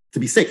to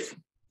be safe.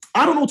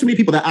 I don't know too many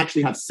people that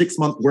actually have 6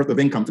 months worth of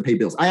income to pay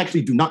bills. I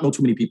actually do not know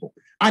too many people.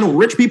 I know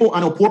rich people.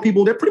 I know poor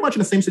people. They're pretty much in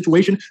the same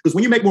situation because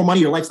when you make more money,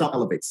 your lifestyle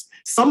elevates.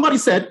 Somebody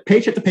said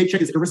paycheck to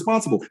paycheck is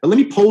irresponsible. But let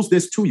me pose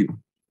this to you.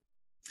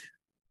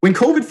 When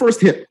COVID first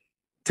hit,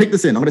 take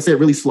this in. I'm going to say it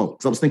really slow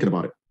because I was thinking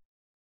about it.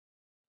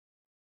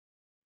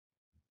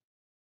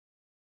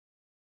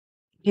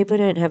 People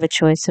don't have a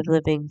choice of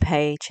living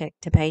paycheck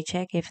to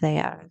paycheck if they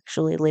are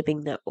actually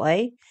living that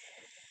way.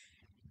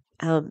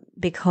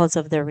 Because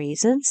of the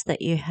reasons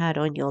that you had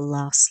on your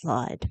last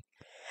slide,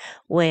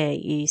 where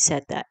you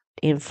said that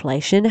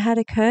inflation had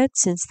occurred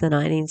since the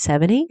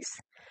 1970s.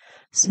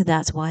 So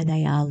that's why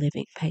they are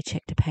living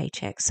paycheck to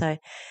paycheck. So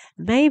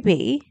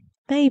maybe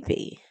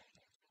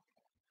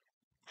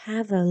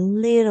have a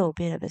little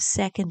bit of a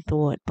second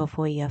thought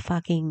before you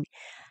fucking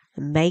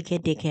make a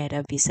dickhead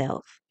of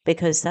yourself,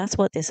 because that's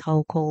what this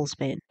whole call's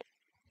been.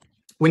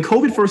 When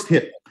COVID first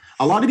hit,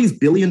 a lot of these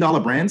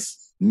billion-dollar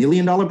brands,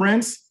 million-dollar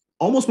brands,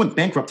 almost went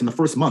bankrupt in the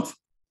first month.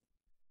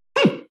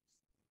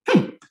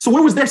 So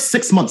where was their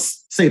 6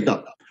 months saved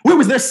up? Where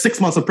was their 6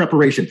 months of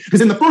preparation?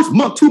 Because in the first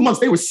month, 2 months,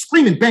 they were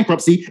screaming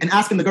bankruptcy and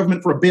asking the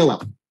government for a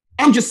bailout.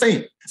 I'm just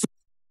saying.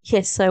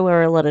 Yes, so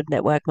were a lot of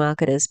network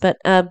marketers. But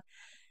have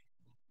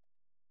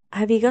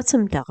you got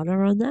some data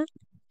on that?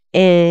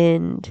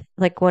 And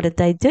what did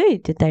they do?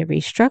 Did they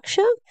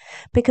restructure?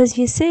 Because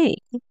you see,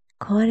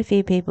 quite a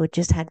few people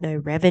just had no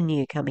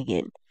revenue coming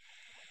in.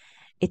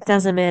 It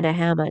doesn't matter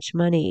how much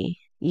money,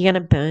 you're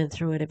going to burn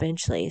through it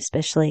eventually,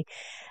 especially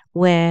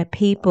where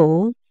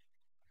people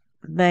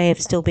may have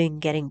still been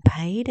getting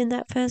paid in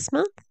that first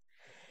month.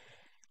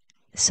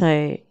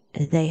 So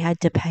they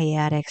had to pay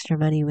out extra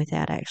money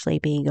without actually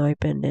being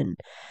open. And,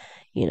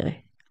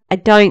 I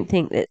don't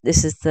think that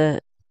this is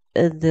the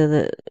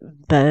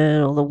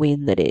burn or the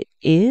win that it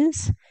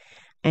is.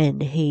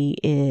 And he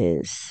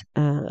is,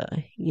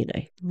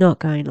 not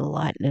going to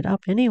lighten it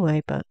up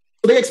anyway, but.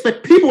 They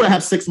expect people to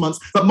have 6 months,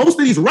 but most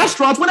of these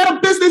restaurants went out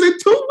of business in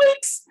 2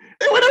 weeks.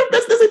 They went out of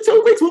business in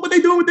 2 weeks. What were they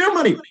doing with their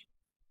money?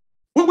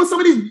 What were some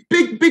of these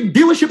big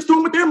dealerships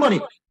doing with their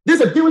money? There's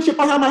a dealership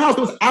behind my house.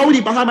 There was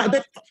Audi behind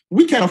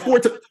we can't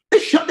afford to. They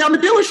shut down the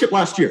dealership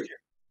last year.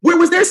 Where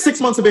was their 6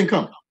 months of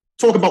income?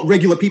 Talk about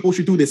regular people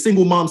should do this.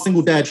 Single mom,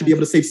 single dad should be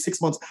able to save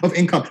 6 months of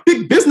income.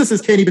 Big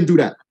businesses can't even do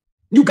that.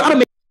 You got to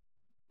make.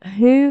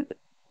 Who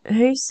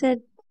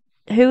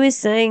is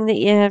saying that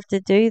you have to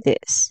do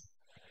this?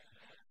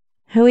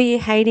 Who are you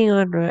hating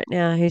on right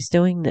now who's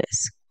doing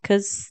this?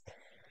 Because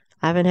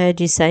I haven't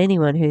heard you say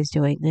anyone who's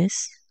doing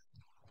this.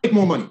 Make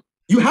more money.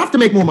 You have to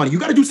make more money. You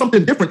got to do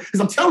something different because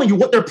I'm telling you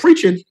what they're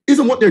preaching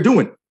isn't what they're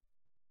doing.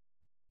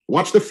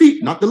 Watch the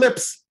feet, not the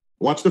lips.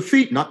 Watch the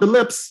feet, not the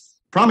lips.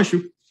 Promise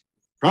you.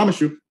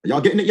 Promise you. Are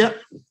y'all getting it yet?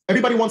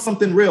 Everybody wants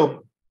something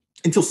real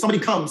until somebody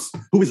comes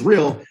who is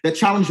real that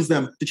challenges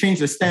them to change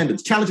their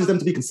standards, challenges them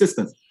to be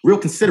consistent, real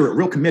considerate,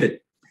 real committed.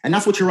 And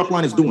that's what your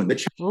upline is doing.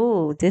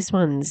 Oh, this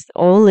one's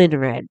all in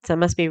red, so it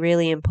must be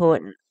really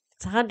important.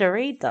 It's hard to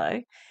read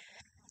though.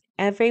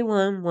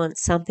 Everyone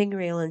wants something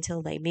real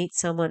until they meet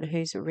someone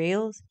whose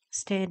real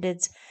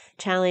standards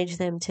challenge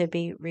them to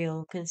be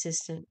real,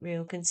 consistent,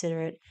 real,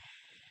 considerate.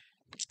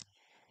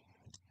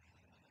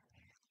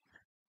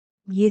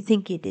 You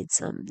think you did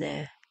something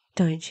there,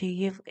 don't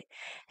you?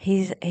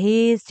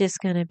 He's just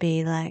gonna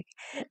be like,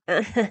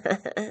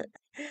 I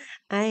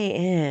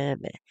am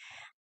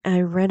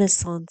a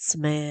Renaissance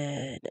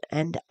man,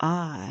 and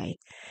I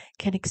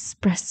can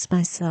express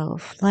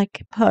myself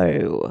like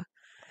Poe.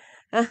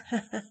 I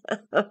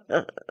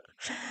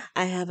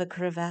have a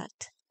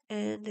cravat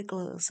and a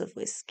glass of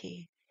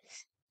whiskey.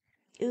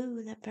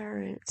 Ooh, that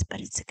burns,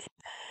 but it's a good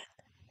burn.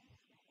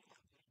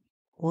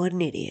 What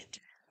an idiot.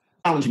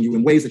 Challenging you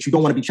in ways that you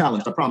don't want to be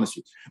challenged, I promise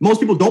you. Most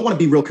people don't want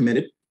to be real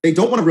committed. They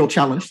don't want a real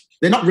challenge.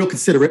 They're not real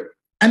considerate,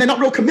 and they're not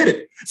real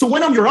committed. So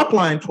when I'm your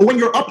upline, or when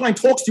your upline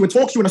talks to you and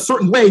talks to you in a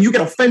certain way, you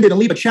get offended and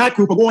leave a chat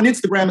group or go on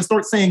Instagram and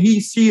start saying he,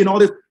 she, and all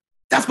this.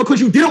 That's because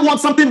you didn't want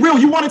something real.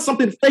 You wanted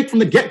something fake from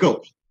the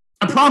get-go.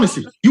 I promise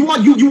you.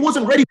 You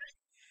wasn't ready.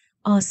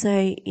 Oh,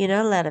 so you're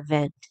not allowed to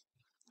vent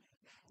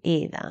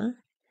either.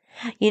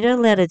 You're not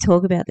allowed to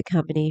talk about the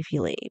company if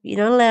you leave. You're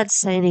not allowed to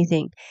say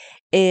anything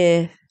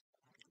if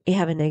you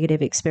have a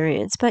negative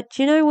experience. But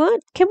you know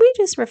what? Can we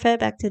just refer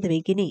back to the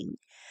beginning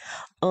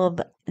of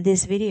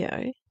this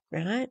video,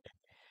 right?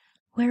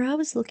 Where I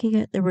was looking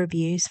at the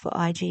reviews for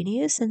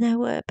iGenius and they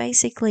were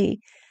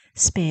basically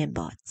spam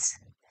bots.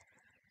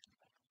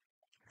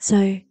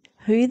 So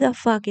who the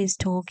fuck is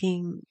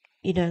talking,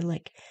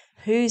 like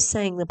who's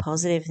saying the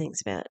positive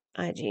things about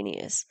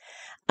iGenius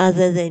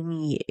other than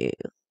you?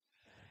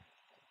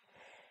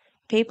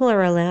 People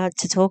are allowed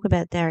to talk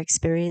about their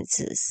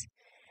experiences.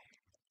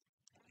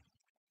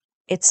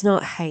 It's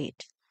not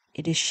hate.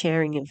 It is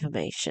sharing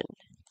information.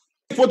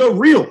 For the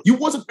real. You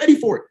wasn't ready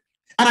for it.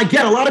 And I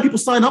get a lot of people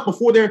sign up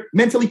before they're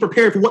mentally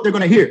prepared for what they're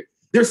going to hear.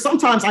 There's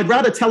sometimes I'd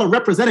rather tell a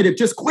representative,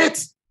 just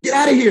quit. Get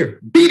out of here.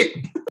 Beat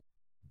it.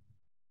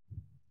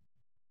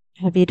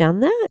 Have you done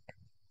that?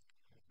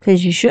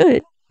 Because you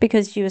should.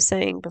 Because you were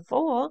saying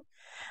before,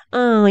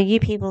 oh, you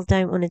people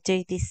don't want to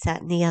do this,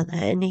 that, and the other.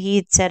 And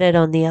he'd said it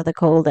on the other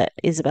call that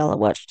Isabella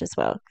watched as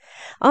well.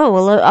 Oh,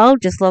 well, I'll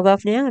just log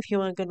off now if you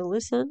aren't going to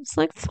listen. It's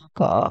like, fuck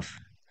off.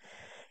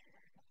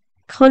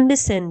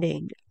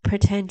 Condescending,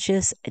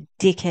 pretentious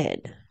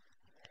dickhead.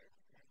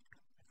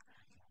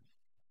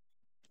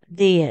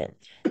 The end.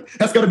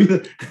 That's gotta be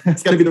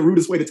the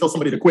rudest way to tell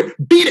somebody to quit.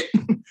 Beat it.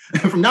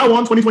 And from now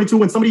on, 2022,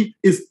 when somebody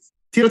is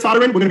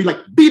teeter-tottering, we're gonna be like,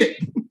 beat it.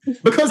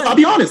 Because I'll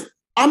be honest,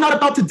 I'm not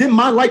about to dim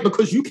my light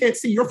because you can't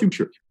see your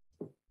future.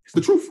 It's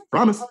the truth,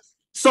 promise.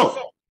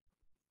 So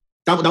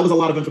that was a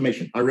lot of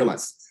information, I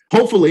realize.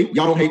 Hopefully,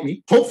 y'all don't hate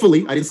me.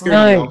 Hopefully, I didn't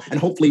scare y'all. And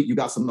hopefully, you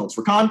got some notes.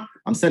 Rakan,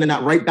 I'm sending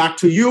that right back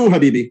to you,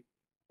 Habibi.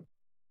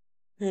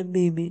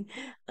 Habibi.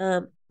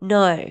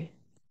 No,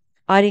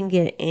 I didn't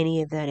get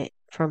any of that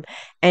from,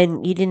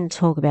 and you didn't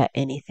talk about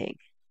anything.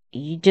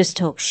 You just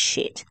talk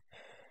shit.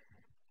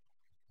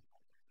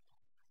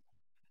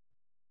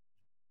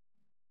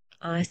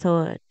 I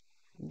thought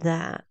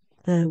that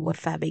the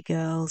Wafabi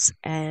girls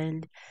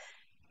and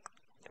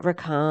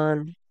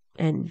Rakan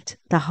and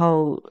the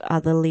whole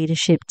other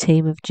leadership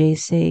team of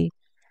GC,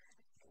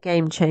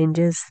 Game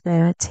Changers,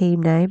 their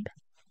team name,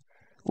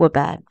 were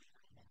bad.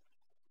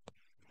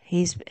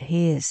 He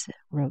is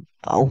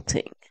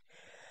revolting.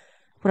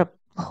 What a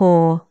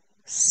poor,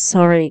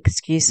 sorry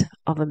excuse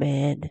of a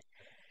man.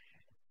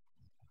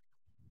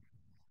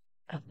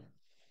 Oh,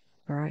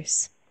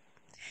 gross.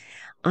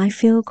 I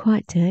feel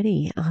quite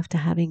dirty after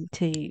having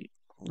to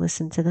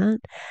listen to that.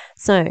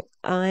 So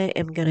I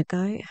am going to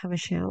go have a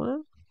shower.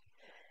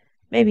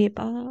 Maybe a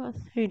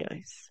bath. Who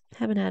knows?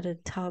 Haven't had a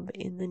tub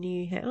in the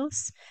new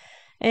house.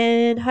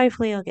 And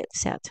hopefully I'll get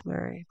this out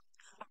tomorrow.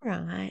 All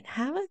right.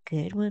 Have a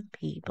good one,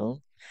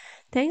 people.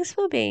 Thanks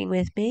for being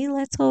with me.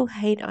 Let's all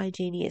hate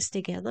iGenius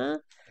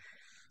together.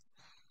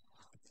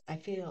 I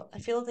feel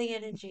the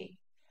energy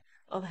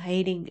of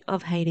hating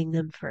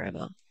them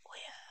forever.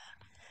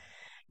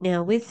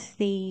 Now, with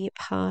the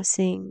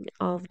passing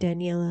of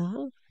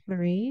Daniela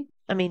Marie,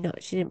 no,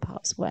 she didn't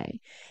pass away.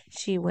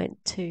 She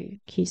went to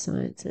Q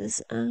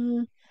Sciences.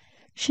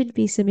 Should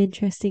be some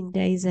interesting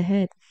days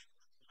ahead.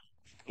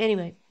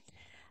 Anyway,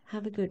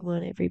 have a good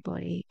one,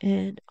 everybody,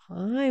 and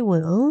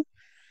I'll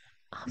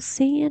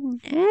see you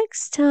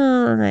next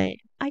time.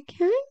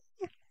 Okay?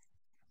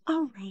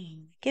 All right.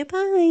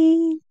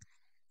 Goodbye.